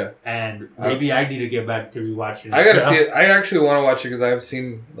 Yeah. And maybe I need to get back to rewatching it. I gotta see it. I actually want to watch it because I have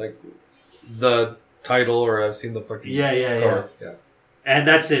seen like the title or I've seen the fucking Yeah. cover. Yeah. And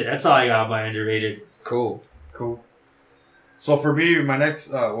that's it. That's all I got by underrated. Cool. Cool. So for me, my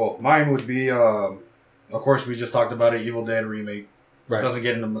next, mine would be, of course, we just talked about it, Evil Dead remake. Right. Doesn't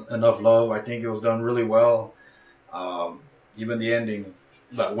get enough love. I think it was done really well. Even the ending,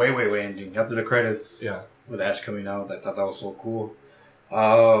 the way ending after the credits. Yeah. With Ash coming out, I thought that was so cool.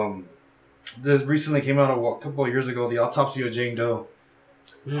 This recently came out a couple of years ago, The Autopsy of Jane Doe.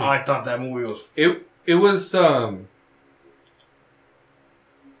 I thought that movie was... It was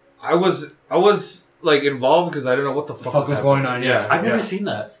I was like involved because I didn't know what the fuck was going on. Yeah, I've never seen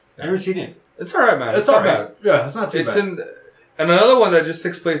that. I've never seen it. It's alright, man. It's not alright. bad. Yeah, it's not too It's bad. and another one that just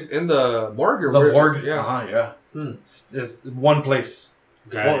takes place in the morgue or The where is it? morgue. Yeah. Yeah. It's one place.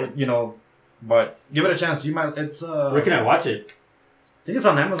 Got Well, it. you know, but give it a chance. You might. It's. Where can I watch it? I think it's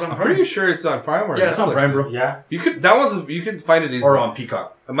on Amazon I'm Prime. pretty sure it's on Prime or Yeah, it's on Netflix. Prime, bro. Yeah. You could find it easily. Or on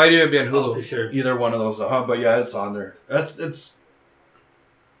Peacock. It might even be on Oh, for Hulu. sure. Either one of those. But yeah, it's on there. It's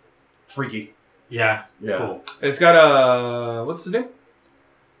freaky. Yeah. Yeah. Cool. It's got what's his name?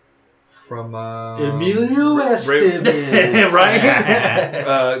 From Emilio Brave- Estevez.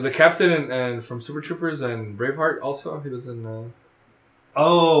 Right? the captain and from Super Troopers and Braveheart also. He was in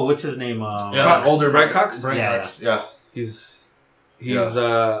Oh, what's his name? Yeah, Cox. older Brian Cox? Brian Yeah, Cox. Yeah. he's Yeah.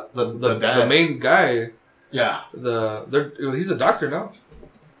 the The dad. the main guy. Yeah. He's the doctor now.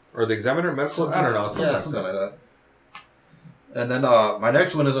 Or the examiner, medical, I don't know, something Yeah, like something that. like that. And then my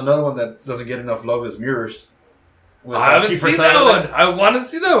next one is another one that doesn't get enough love is Mirrors. With, I haven't Kiefer seen that Sutherland. one. I want to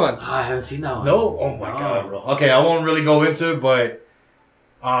see that one. I haven't seen that one. No? Oh my No. god, bro. Okay, I won't really go into it, but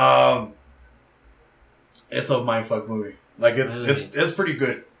it's a mindfuck movie. Like it's pretty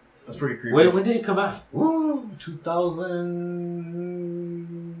good. It's pretty creepy. Wait, when did it come out? Ooh,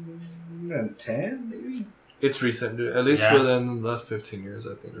 2010 maybe? It's recent, dude. At least Yeah. within the last 15 years,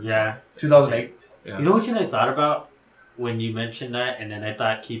 I think. Yeah. 2008. Yeah. You know what I thought about when you mentioned that, and then I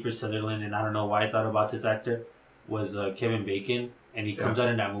thought Kiefer Sutherland, and I don't know why I thought about this actor, was Kevin Bacon, and he comes out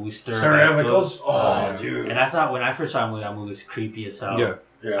in that movie Stir Stereo of Echoes? Echoes. Oh, dude. And I thought when I first saw that movie was creepy as hell. Yeah.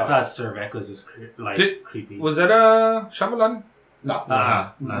 I Yeah. thought Stir of Echoes was creepy. Was that Shyamalan? No. No.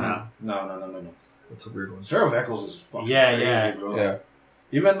 No. That's a weird one. Stereo Echoes is fucking Yeah, crazy, yeah. bro. Yeah.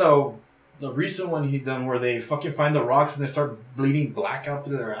 Even though the recent one he done where they fucking find the rocks and they start bleeding black out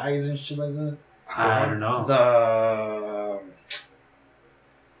through their eyes and shit like that. I don't know.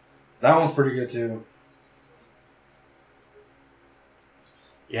 That one's pretty good too.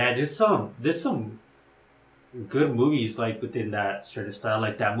 Yeah, there's some good movies like within that sort of style,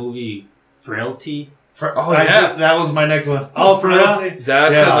 like that movie Frailty. That was my next one. Oh, for real? Frailty?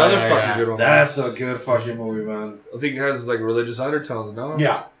 That's Yeah, another yeah, fucking yeah. good one. That's a good fucking movie, man. I think it has like religious undertones, no?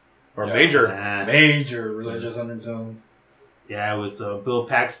 Yeah. Or Yeah. major. Major religious undertones. Yeah, with Bill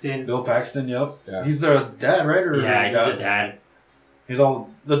Paxton. Bill Paxton, yep. Yeah. He's the dad, right? Or Yeah, he's a dad. He's all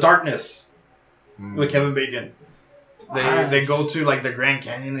The Darkness Mm. with Kevin Bacon. They go to like the Grand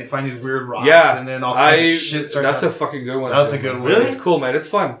Canyon. They find these weird rocks. Yeah. And then all kinds of shit starts That's a happening. fucking good one. That's too, a good man. one. Really? It's cool, man. It's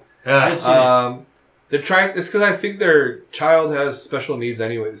fun. Yeah. They're trying. It's because I think their child has special needs,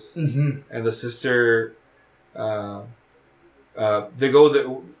 anyways, Mm-hmm. and the sister. They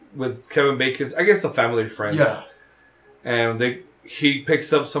go with Kevin Bacon's. I guess the family friends. Yeah. And he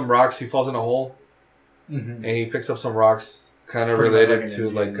picks up some rocks. He falls in a hole, Mm-hmm. and he picks up some rocks, kind of Pretty much related like to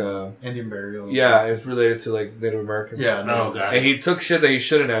an like Indian burial. yeah, it's related to like Native Americans. Yeah. Oh, God. And he took shit that he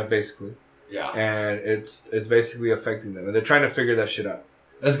shouldn't have, basically, Yeah. and it's basically affecting them, and they're trying to figure that shit out.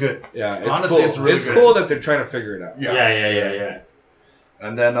 That's good. Yeah, it's Honestly, cool. it's really it's good. cool that they're trying to figure it out. Yeah.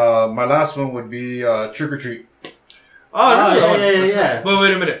 And then my last one would be Trick or Treat. Oh, no, yeah. But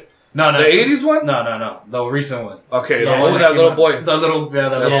wait a minute. No. The 80s one? No. The recent one. Okay, Yeah, the one with that little boy. The little,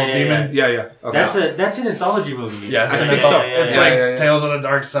 little Yeah. demon. Yeah. Okay. That's an anthology movie. Yeah, I it's think so. It's Yeah, like yeah. Tales of the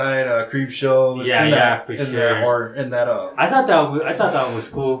Dark Side, Creep Show. It's Yeah, in yeah, that, for in sure. that horror, in that I thought that one was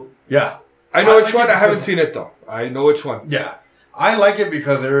cool. yeah, I know I which like one. it I haven't because- seen it, though. I know which one. yeah. I like it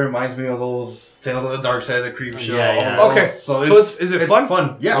because it reminds me of those Tales of the Dark Side, the Creep Show. Yeah, yeah. all those. Okay. So So is it fun?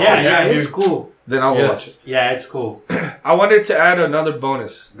 Fun. Yeah. Yeah, yeah, it's dude. cool. then I will watch it. Yeah, it's cool. I wanted to add another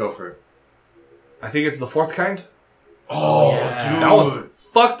bonus. Go for it. I think it's The Fourth Kind. Oh, yeah. dude. That one's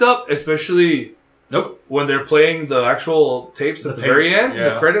fucked up, especially when they're playing the actual tapes at the very end,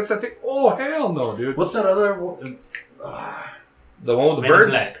 the credits. I think, oh hell no, dude. What's that other one? The one with the Men in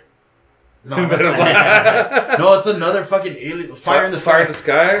birds. Black. No, no, it's another fucking alien. Fire in the Sky. Fire in the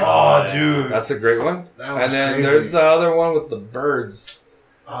Sky. Oh, dude. That's a great one. That was And then crazy. there's the other one with the birds.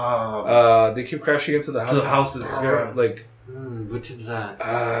 They keep crashing into the house. To the houses, yeah. Like, Which is that?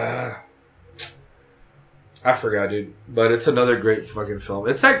 I forgot, dude. But it's another great fucking film.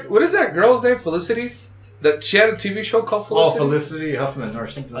 It's like, what is that girl's name? Felicity? That she had a TV show called Felicity. Oh, Felicity Huffman or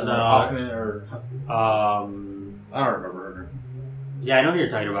something. No. Hoffman or I Um, don't remember her name. yeah, I know what you're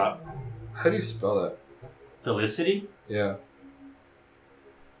talking about. How do you spell that? Felicity? Yeah.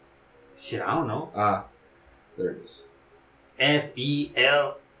 Shit, I don't know. There it is.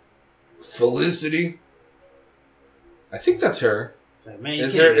 F-E-L. Felicity. I think that's her. Man,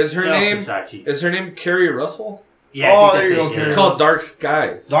 Is you can't her spell name? Versace. Is her name Carrie Russell? Yeah, Oh, I think there you go, that's it, Carrie It's yeah. called Dark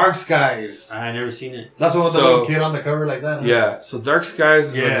Skies. Dark Skies. I never seen it. That's the one with the So- little kid on the cover like that. Huh? Yeah. So Dark Skies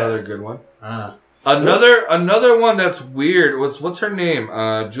is Yeah. another good one. Ah. Another one that's weird. What's her name?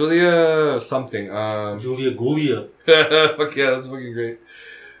 Julia something. Julia Gulia. Fuck yeah, that's fucking great.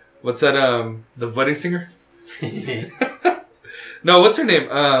 What's that? The wedding singer? No, what's her name?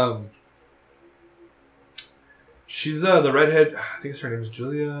 She's the redhead. I think her name is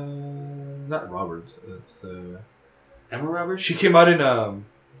Julia. Not Roberts. It's Emma Roberts? She came out in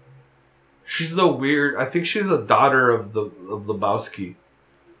She's the weird. I think she's a daughter of Lebowski.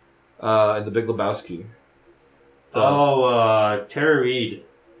 In The Big Lebowski. Tara Reid.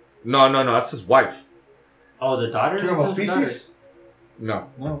 No, that's his wife. Oh, the daughter? Talking about Who's the daughter? Species? No,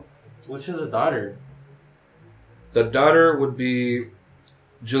 No. Which is the daughter? the daughter would be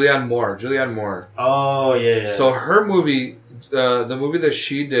Julianne Moore. Oh, yeah. So her movie, the movie that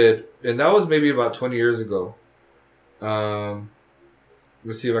she did, and that was maybe about 20 years ago. Let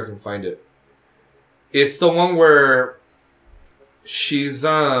me see if I can find it. It's the one where she's,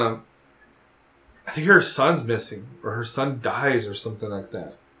 I think her son's missing, or her son dies, or something like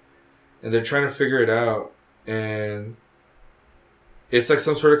that. And they're trying to figure it out, and it's like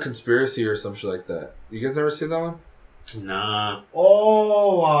some sort of conspiracy or some shit like that. You guys never seen that one? Nah.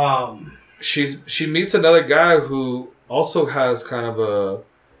 Oh, She meets another guy who also has kind of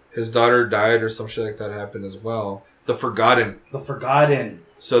his daughter died or some shit like that happened as well. The Forgotten. The Forgotten.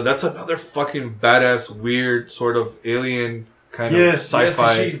 So that's another fucking badass, weird sort of alien kind of Yes,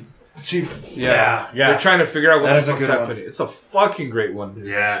 sci-fi. She yeah. yeah. They're trying to figure out what That the is a fuck's good one. happening. It's a fucking great one. Dude.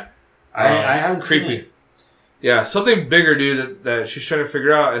 Yeah. I haven't seen creepy. it. Yeah, something bigger, dude, that she's trying to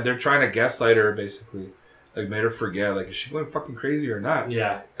figure out, and they're trying to gaslight her, basically. Like, made her forget, like, is she going fucking crazy or not?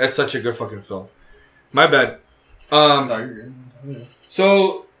 Yeah. It's such a good fucking film. My bad. No, you're good.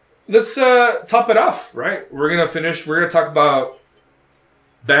 So, let's top it off, right? We're going to talk about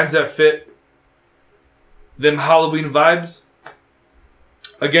bands that fit them Halloween vibes.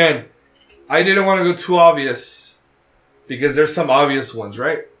 Again, I didn't want to go too obvious, because there's some obvious ones,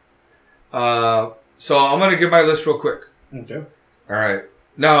 right? So I'm going to give my list real quick. Okay. All right.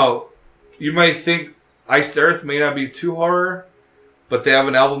 Now, you might think Iced Earth may not be too horror, but they have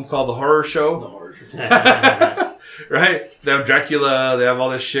an album called The Horror Show. The horror show. Right? They have Dracula. They have all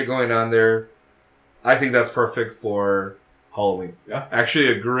this shit going on there. I think that's perfect for Halloween. Yeah.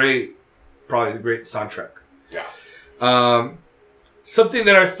 Actually, probably a great soundtrack. Yeah. Something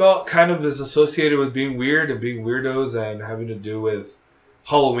that I felt kind of is associated with being weird and being weirdos and having to do with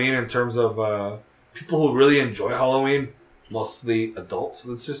Halloween in terms of people who really enjoy Halloween, mostly adults,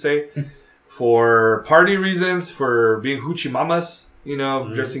 let's just say, for party reasons, for being hoochie mamas,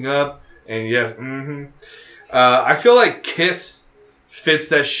 dressing up. And yes, I feel like Kiss fits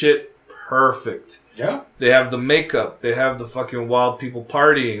that shit perfect. Yeah. They have the makeup. They have the fucking wild people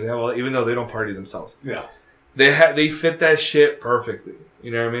partying. They have even though they don't party themselves. Yeah. They fit that shit perfectly.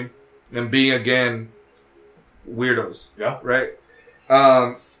 You know what I mean? And being, again, weirdos. Yeah. Right?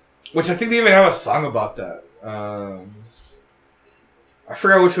 Which I think they even have a song about that. I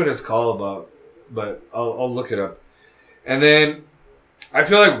forgot which one it's called about, but I'll look it up. And then I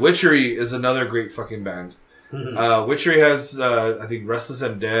feel like Witchery is another great fucking band. Witchery has, I think, Restless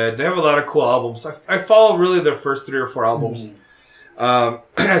and Dead. They have a lot of cool albums. I follow really their first 3 or 4 albums. I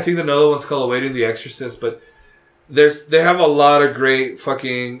think another one's called Awaiting the Exorcist, but they have a lot of great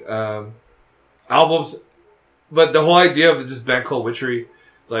fucking albums. But the whole idea of this band called Witchery,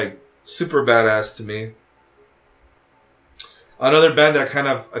 like, super badass to me. Another band that kind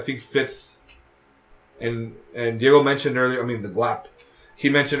of, I think, fits, and Diego mentioned earlier, the Glap. he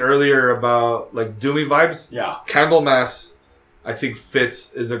mentioned earlier about like doomy vibes. Yeah. Candlemass, I think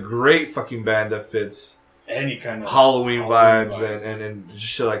is a great fucking band that fits Any kind of Halloween vibes vibe. and just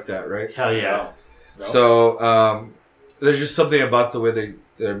shit like that, right? Hell yeah. Yeah. So there's just something about the way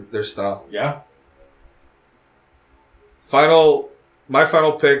their style. Yeah. My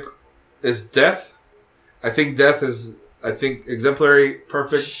final pick is Death. I think Death is exemplary,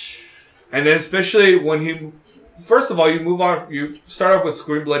 perfect, and then especially when first of all, you start off with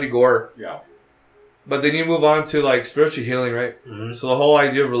scream bloody gore, Yeah. but then you move on to like spiritual healing, right? Mhm. So the whole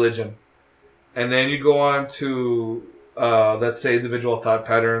idea of religion, and then you go on to let's say individual thought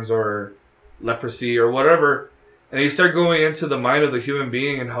patterns or leprosy or whatever, and you start going into the mind of the human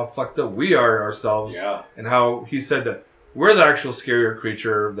being and how fucked up we are ourselves, Yeah. and how he said that we're the actual scarier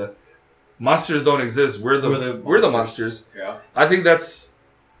creature. The monsters don't exist. We're the monsters. Yeah. I think that's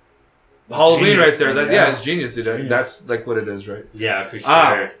Halloween Genius, right there. man. Yeah, it's genius, dude. Genius. That's like what it is, right? Yeah, for sure.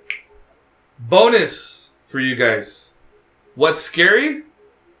 Ah. Bonus for you guys. What's scary?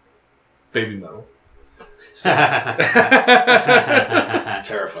 Baby metal. That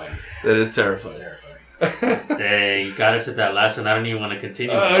Terrifying. is terrifying. Dang, you got us at that last one. I don't even want to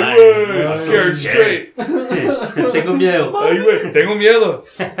continue. I Mine. was scared straight. Tengo miedo. Ay, güey, tengo miedo.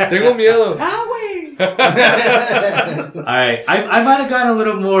 Tengo miedo. All right, I might have gotten a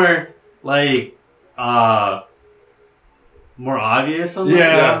little more like more obvious on mine.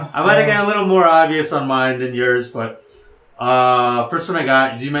 Yeah. I might have gotten a little more obvious on mine than yours, but first one I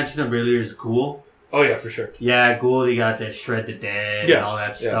got, did you mention them earlier, is Ghoul. Oh yeah, for sure. Yeah, Ghoul, you got that Shred the Dead Yeah, and all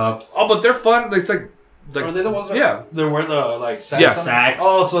that yeah. stuff. Oh, but they're fun. It's like Are they the ones that yeah. they wear the like sax? Yeah. on them? Sax.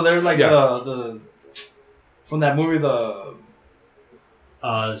 Oh, so they're like Yeah. the from that movie the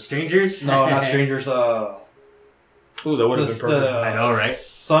Strangers? no, not Strangers, Ooh, that would have been perfect. I know, right?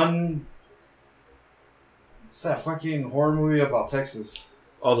 Sun. It's that fucking horror movie about Texas.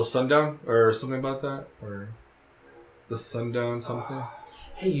 Oh, the Sundown or something about that, or the Sundown something.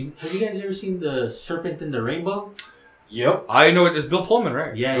 Hey, have you guys ever seen The Serpent in the Rainbow? Yep. I know it is Bill Pullman,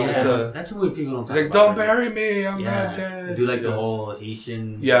 right? Yeah, It's, yeah. That's a movie people don't He's talk like, about. "Don't bury me, I'm Yeah. not dead." Do like the Yeah. whole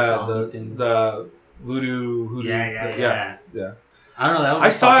Haitian Yeah, thing. the voodoo. Yeah. yeah. I don't know. That was I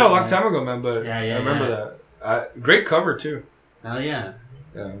just saw it a something, long man. time ago, man. But Yeah, I remember that. Great cover too. Oh yeah.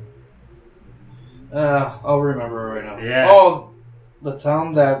 Yeah. I'll remember it right now. Yeah. Oh, the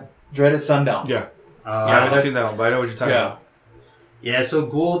town that dreaded sundown. Yeah. Uh, I haven't seen that one, but I know what you're talking Yeah. about. yeah. So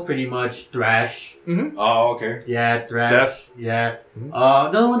Ghoul, pretty much thrash. Oh, okay. Yeah, thrash. Death. Yeah. Mhm.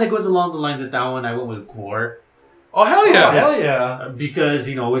 Another one that goes along the lines of that one, I went with Gore. Oh hell Oh, yeah! hell yeah. Because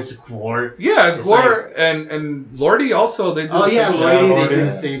it's Gore. Yeah, it's It's Gore and Lordy also. They do Oh the yeah, same shit. Lordy, they Lordy. do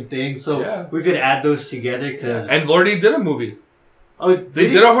the same thing. So Yeah. we could add those together because And Lordy did a movie. oh, They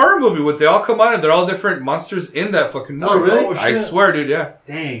did a horror movie with they all come out and they're all different monsters in that fucking movie. Oh, really? Oh, I shit. swear, dude. Yeah,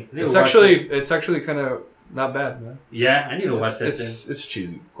 dang. I need to it's watch actually kind of not bad, man. that. Yeah, I need to watch that. It's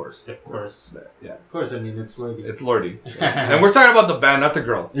cheesy, of course. Of course, But, yeah, of course. I mean, it's Lordy. it's Lordy, and we're talking about the band, not the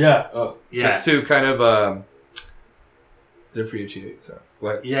girl. Yeah. Oh. Yeah. Just to kind of differentiate. So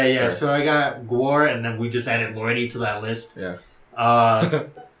what? Yeah. Sorry. So I got Gore, and then we just added Lordy to that list. Yeah. The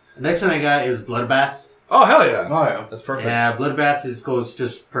next one I got is Bloodbath. Oh hell yeah! Oh, yeah. That's perfect. Yeah, Bloodbath goes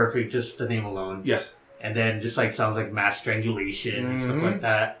just perfect, just the name alone. Yes. And then just like sounds like mass strangulation and stuff Mhm. like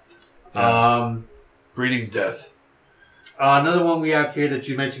that. Yeah. Breeding death. Another one we have here that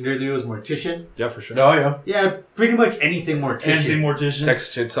you mentioned earlier was Mortician. Yeah, for sure. Oh, yeah. Yeah, pretty much anything Mortician. Anything Mortician.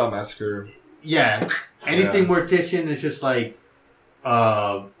 Texas Chainsaw Massacre. Yeah, anything Yeah. Mortician is just like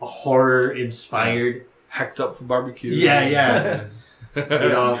a horror inspired. Hacked up for barbecue. Yeah. You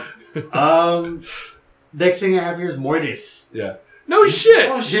know. Next thing I have here is Mortis. Yeah. No shit.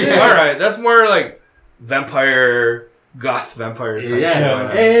 Oh, shit. Yeah. All right, that's more like vampire, goth vampire type shit. Yeah,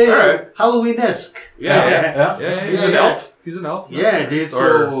 Right? hey, All right. Halloween-esque. Yeah. Yeah. Yeah, he's Yeah, an yeah. elf. He's an elf. Yeah, dude, Or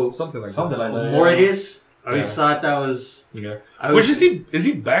so- something like Something that. like that. Mortis. I always Yeah. thought that was. Yeah. I Which was- is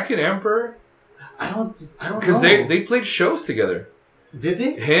he back in Emperor? I don't Because know. they played shows together. Did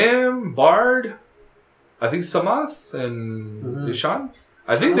they? Him, Bard, I think Samath and Mhm. Ishan.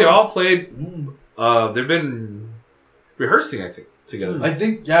 I think they all played. Mm. They've been rehearsing, I think, together. I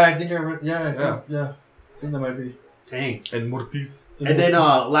think I read, Yeah. I think that might be. Dang. And Mortis. And then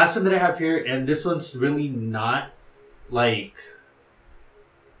last one that I have here, and this one's really not like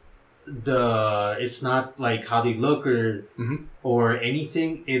it's not like how they look Mhm. or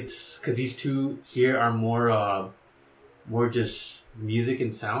anything. It's because these two here are more just music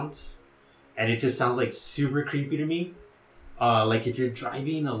and sounds, and it just sounds like super creepy to me. Like if you're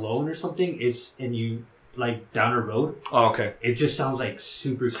driving alone or something, and you like down a road, Oh, okay. it just sounds like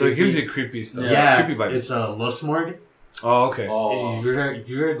super So it creepy. gives you creepy stuff. yeah, Creepy vibes. It's Lustmord. Oh, okay. Oh, If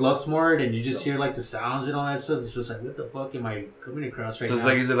you heard Lustmord and you just hear like the sounds and all that stuff, it's just like, what the fuck am I coming across right So it's now?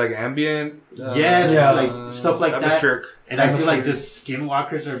 like, is it like ambient? Yeah, like stuff like that. atmospheric. And I feel like just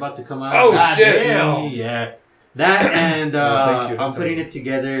skinwalkers are about to come out. Oh, God shit. damn. Yeah. That and thank you. I'm putting it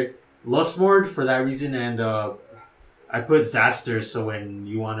together. Lustmord for that reason, and I put Zaster so when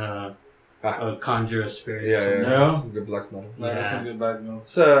you want to conjure a spirit. or something. Yeah. Some good black metal. that's some good back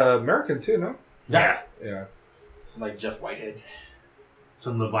notes. It's American too, no? Yeah. Yeah. It's like Jeff Whitehead.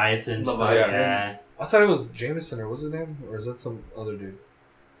 Some Leviathan. stuff. Leviathan. Yeah. I thought it was Jameson, or what's his name? Or is that some other dude?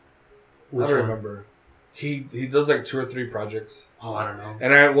 Which I don't one? remember. He does like 2 or 3 projects. Oh, I don't know.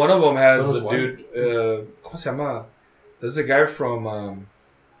 And one of them has So the does what? dude, ¿cómo se llama? There's a guy from, I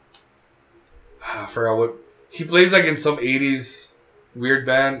forgot what, he plays like in some 80s weird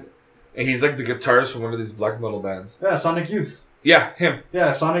band, and he's like the guitarist from one of these black metal bands. Yeah, Sonic Youth. Yeah, him.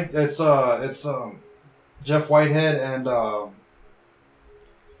 Yeah, Sonic. It's Jeff Whitehead and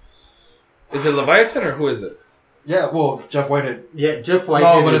Is it Leviathan or who is it? yeah, well, Jeff Whitehead. Yeah, Jeff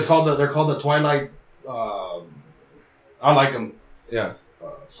Whitehead. No, but is- it's called they're called the Twilight. I like them. Yeah.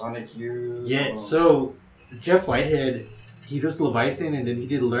 Sonic Youth. Yeah, so Jeff Whitehead, he does Leviathan, and then he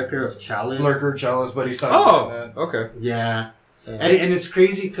did Lurker of Chalice. Lurker Chalice, but he started doing Oh, that. okay. Yeah, and it's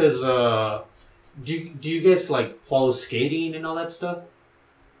crazy because do you guys like follow skating and all that stuff?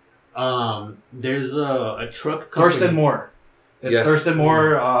 There's a truck company. Thurston Moore. It's Yes. Thurston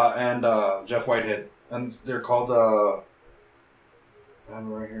Moore and Jeff Whitehead, and they're called. I'm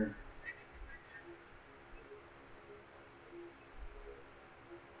right here.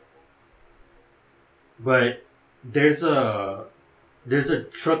 But there's a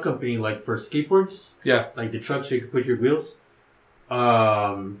truck company like for skateboards. Yeah. Like the trucks where you can put your wheels.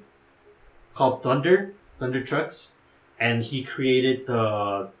 Called Thunder Trucks, and he created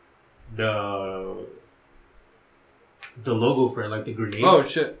the logo for it, like the grenade. Oh,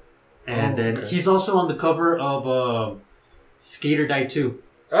 shit. And then okay. he's also on the cover of Skater Die 2.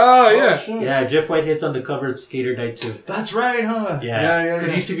 Oh, yeah. shit. Yeah, Jeff Whitehead's on the cover of Skater Die 2. That's right, huh? Yeah, because yeah.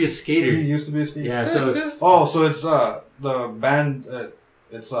 he used to be a skater. He used to be a skater. Yeah, so Oh, so it's the band.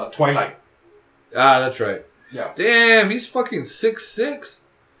 It's Twilight. Ah, that's right. Yeah. Damn, he's fucking 6'6".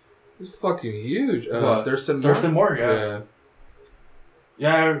 He's fucking huge. What? Thurston Moore? Thurston Moore, yeah.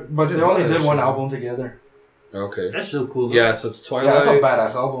 Yeah, but I they didn't only know that did one shit. album together. Okay. that's so cool. Though. Yeah, so it's Yeah, that's a Twilight.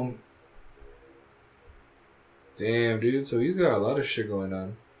 badass album. Damn, dude. So he's got a lot of shit going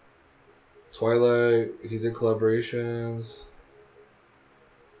on. Twilight. He did collaborations.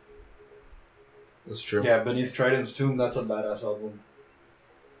 That's true. Yeah, Beneath Trident's Tomb, that's a badass album.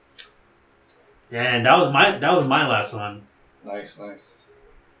 Yeah, and that was my last one. Nice.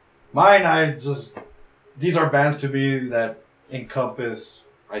 Mine, these are bands to me that encompass,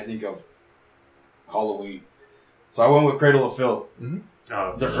 I think, of Halloween. So I went with Cradle of Filth.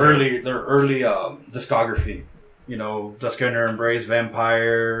 Oh, Their early discography. You know, Dusk Under Embrace,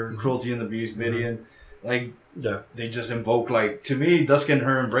 Vampire, Cruelty and the Beast, Midian. Like, Yeah. they just invoke, like, to me, Dusk and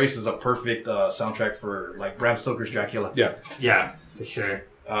Her Embrace is a perfect soundtrack for, like, Bram Stoker's Dracula. Yeah. yeah, for sure.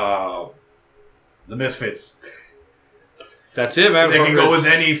 The Misfits. That's it, man. They can go with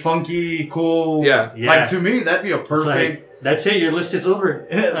It's- any funky, cool. Yeah. Yeah. Like, to me, that'd be a It's perfect. like, that's it. Your list is over.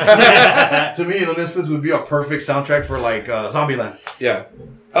 To me, The Misfits would be a perfect soundtrack for, like, Zombieland. Yeah.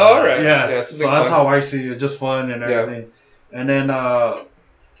 Oh, all right. Yeah. something So that's fun. how I see it. Just fun and everything. And then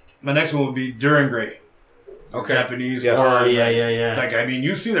my next one would be Duran Grey. Okay. Japanese Yes. horror. Oh, yeah. Like, I mean,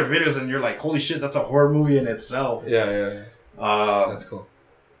 you see their videos and you're like, holy shit, that's a horror movie in itself. Yeah. That's cool.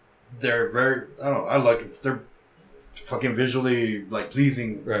 They're very, I don't know, I like them. They're fucking visually, like,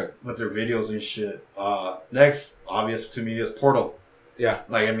 pleasing Right. with their videos and shit. Next, obvious to me, is Portal. Yeah.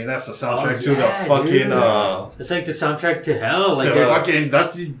 Like, I mean, that's the soundtrack Oh, to the yeah, fucking, dude. It's like the soundtrack to hell. Like, to the- fucking,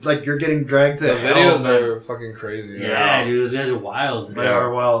 that's, like, you're getting dragged to The hell, videos man. are fucking crazy. yeah, dude, those guys are wild. They are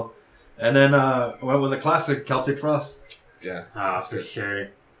well. And then I went with a classic, Celtic Frost. Yeah. Ah, That's for good. sure.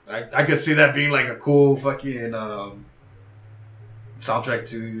 I could see that being like a cool fucking soundtrack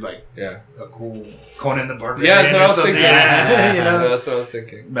to like Yeah. a cool Conan the Barbarian. Yeah, that's what I was or something. thinking. Yeah. You know, That's what I was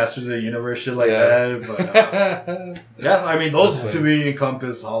thinking. Masters of the Universe, shit like Yeah. that. But yeah, I mean, those That's to me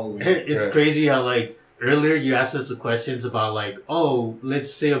encompass Halloween. It's Right. crazy how, like, earlier you asked us the questions about, like, oh,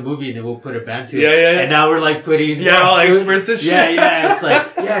 let's say a movie and then we'll put a band to it. Yeah. And now we're, like, putting... Yeah, all experts and shit. Yeah. It's like,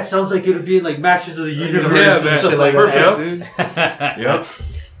 yeah, it sounds like it would be in, like, Masters of the Universe Yeah, and man. stuff like Perfect, that. dude. Yep.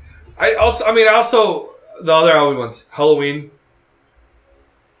 I also the other Halloween ones. Halloween,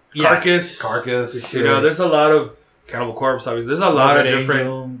 Yeah. Carcass. Carcass. For You know, sure. there's a lot of Cannibal Corpse. Obviously, there's a lot of Morbid different.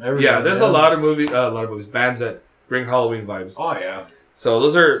 Angel, everything, Yeah, there's a lot of movies, bands that bring Halloween vibes. Oh yeah. So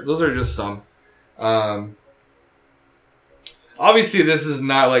those are just some. Obviously, this is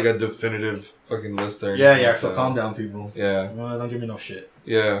not like a definitive fucking list or Yeah, anything yeah. like So that. calm down, people. Yeah, Don't give me no shit.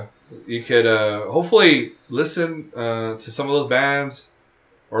 yeah. You could hopefully listen to some of those bands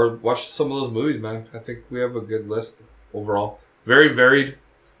or watch some of those movies, man. I think we have a good list overall. Very varied.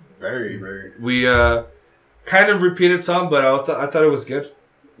 Very, very. We kind of repeated some, but I thought it was good.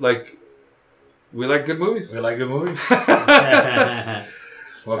 Like, we like good movies. We like good movies. yeah,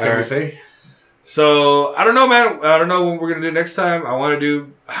 What can we Alright. say? So, I don't know, man. I don't know what we're going to do next time. I want to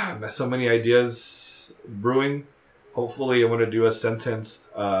do so many ideas brewing. Hopefully, I want to do a sentenced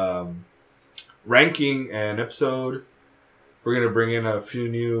ranking and episode. We're going to bring in a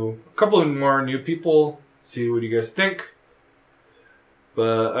couple of more new people, see what you guys think.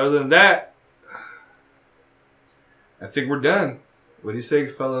 But other than that, I think we're done. What do you say,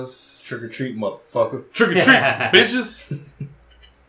 fellas? Trick or treat, motherfucker. Trick or treat, bitches.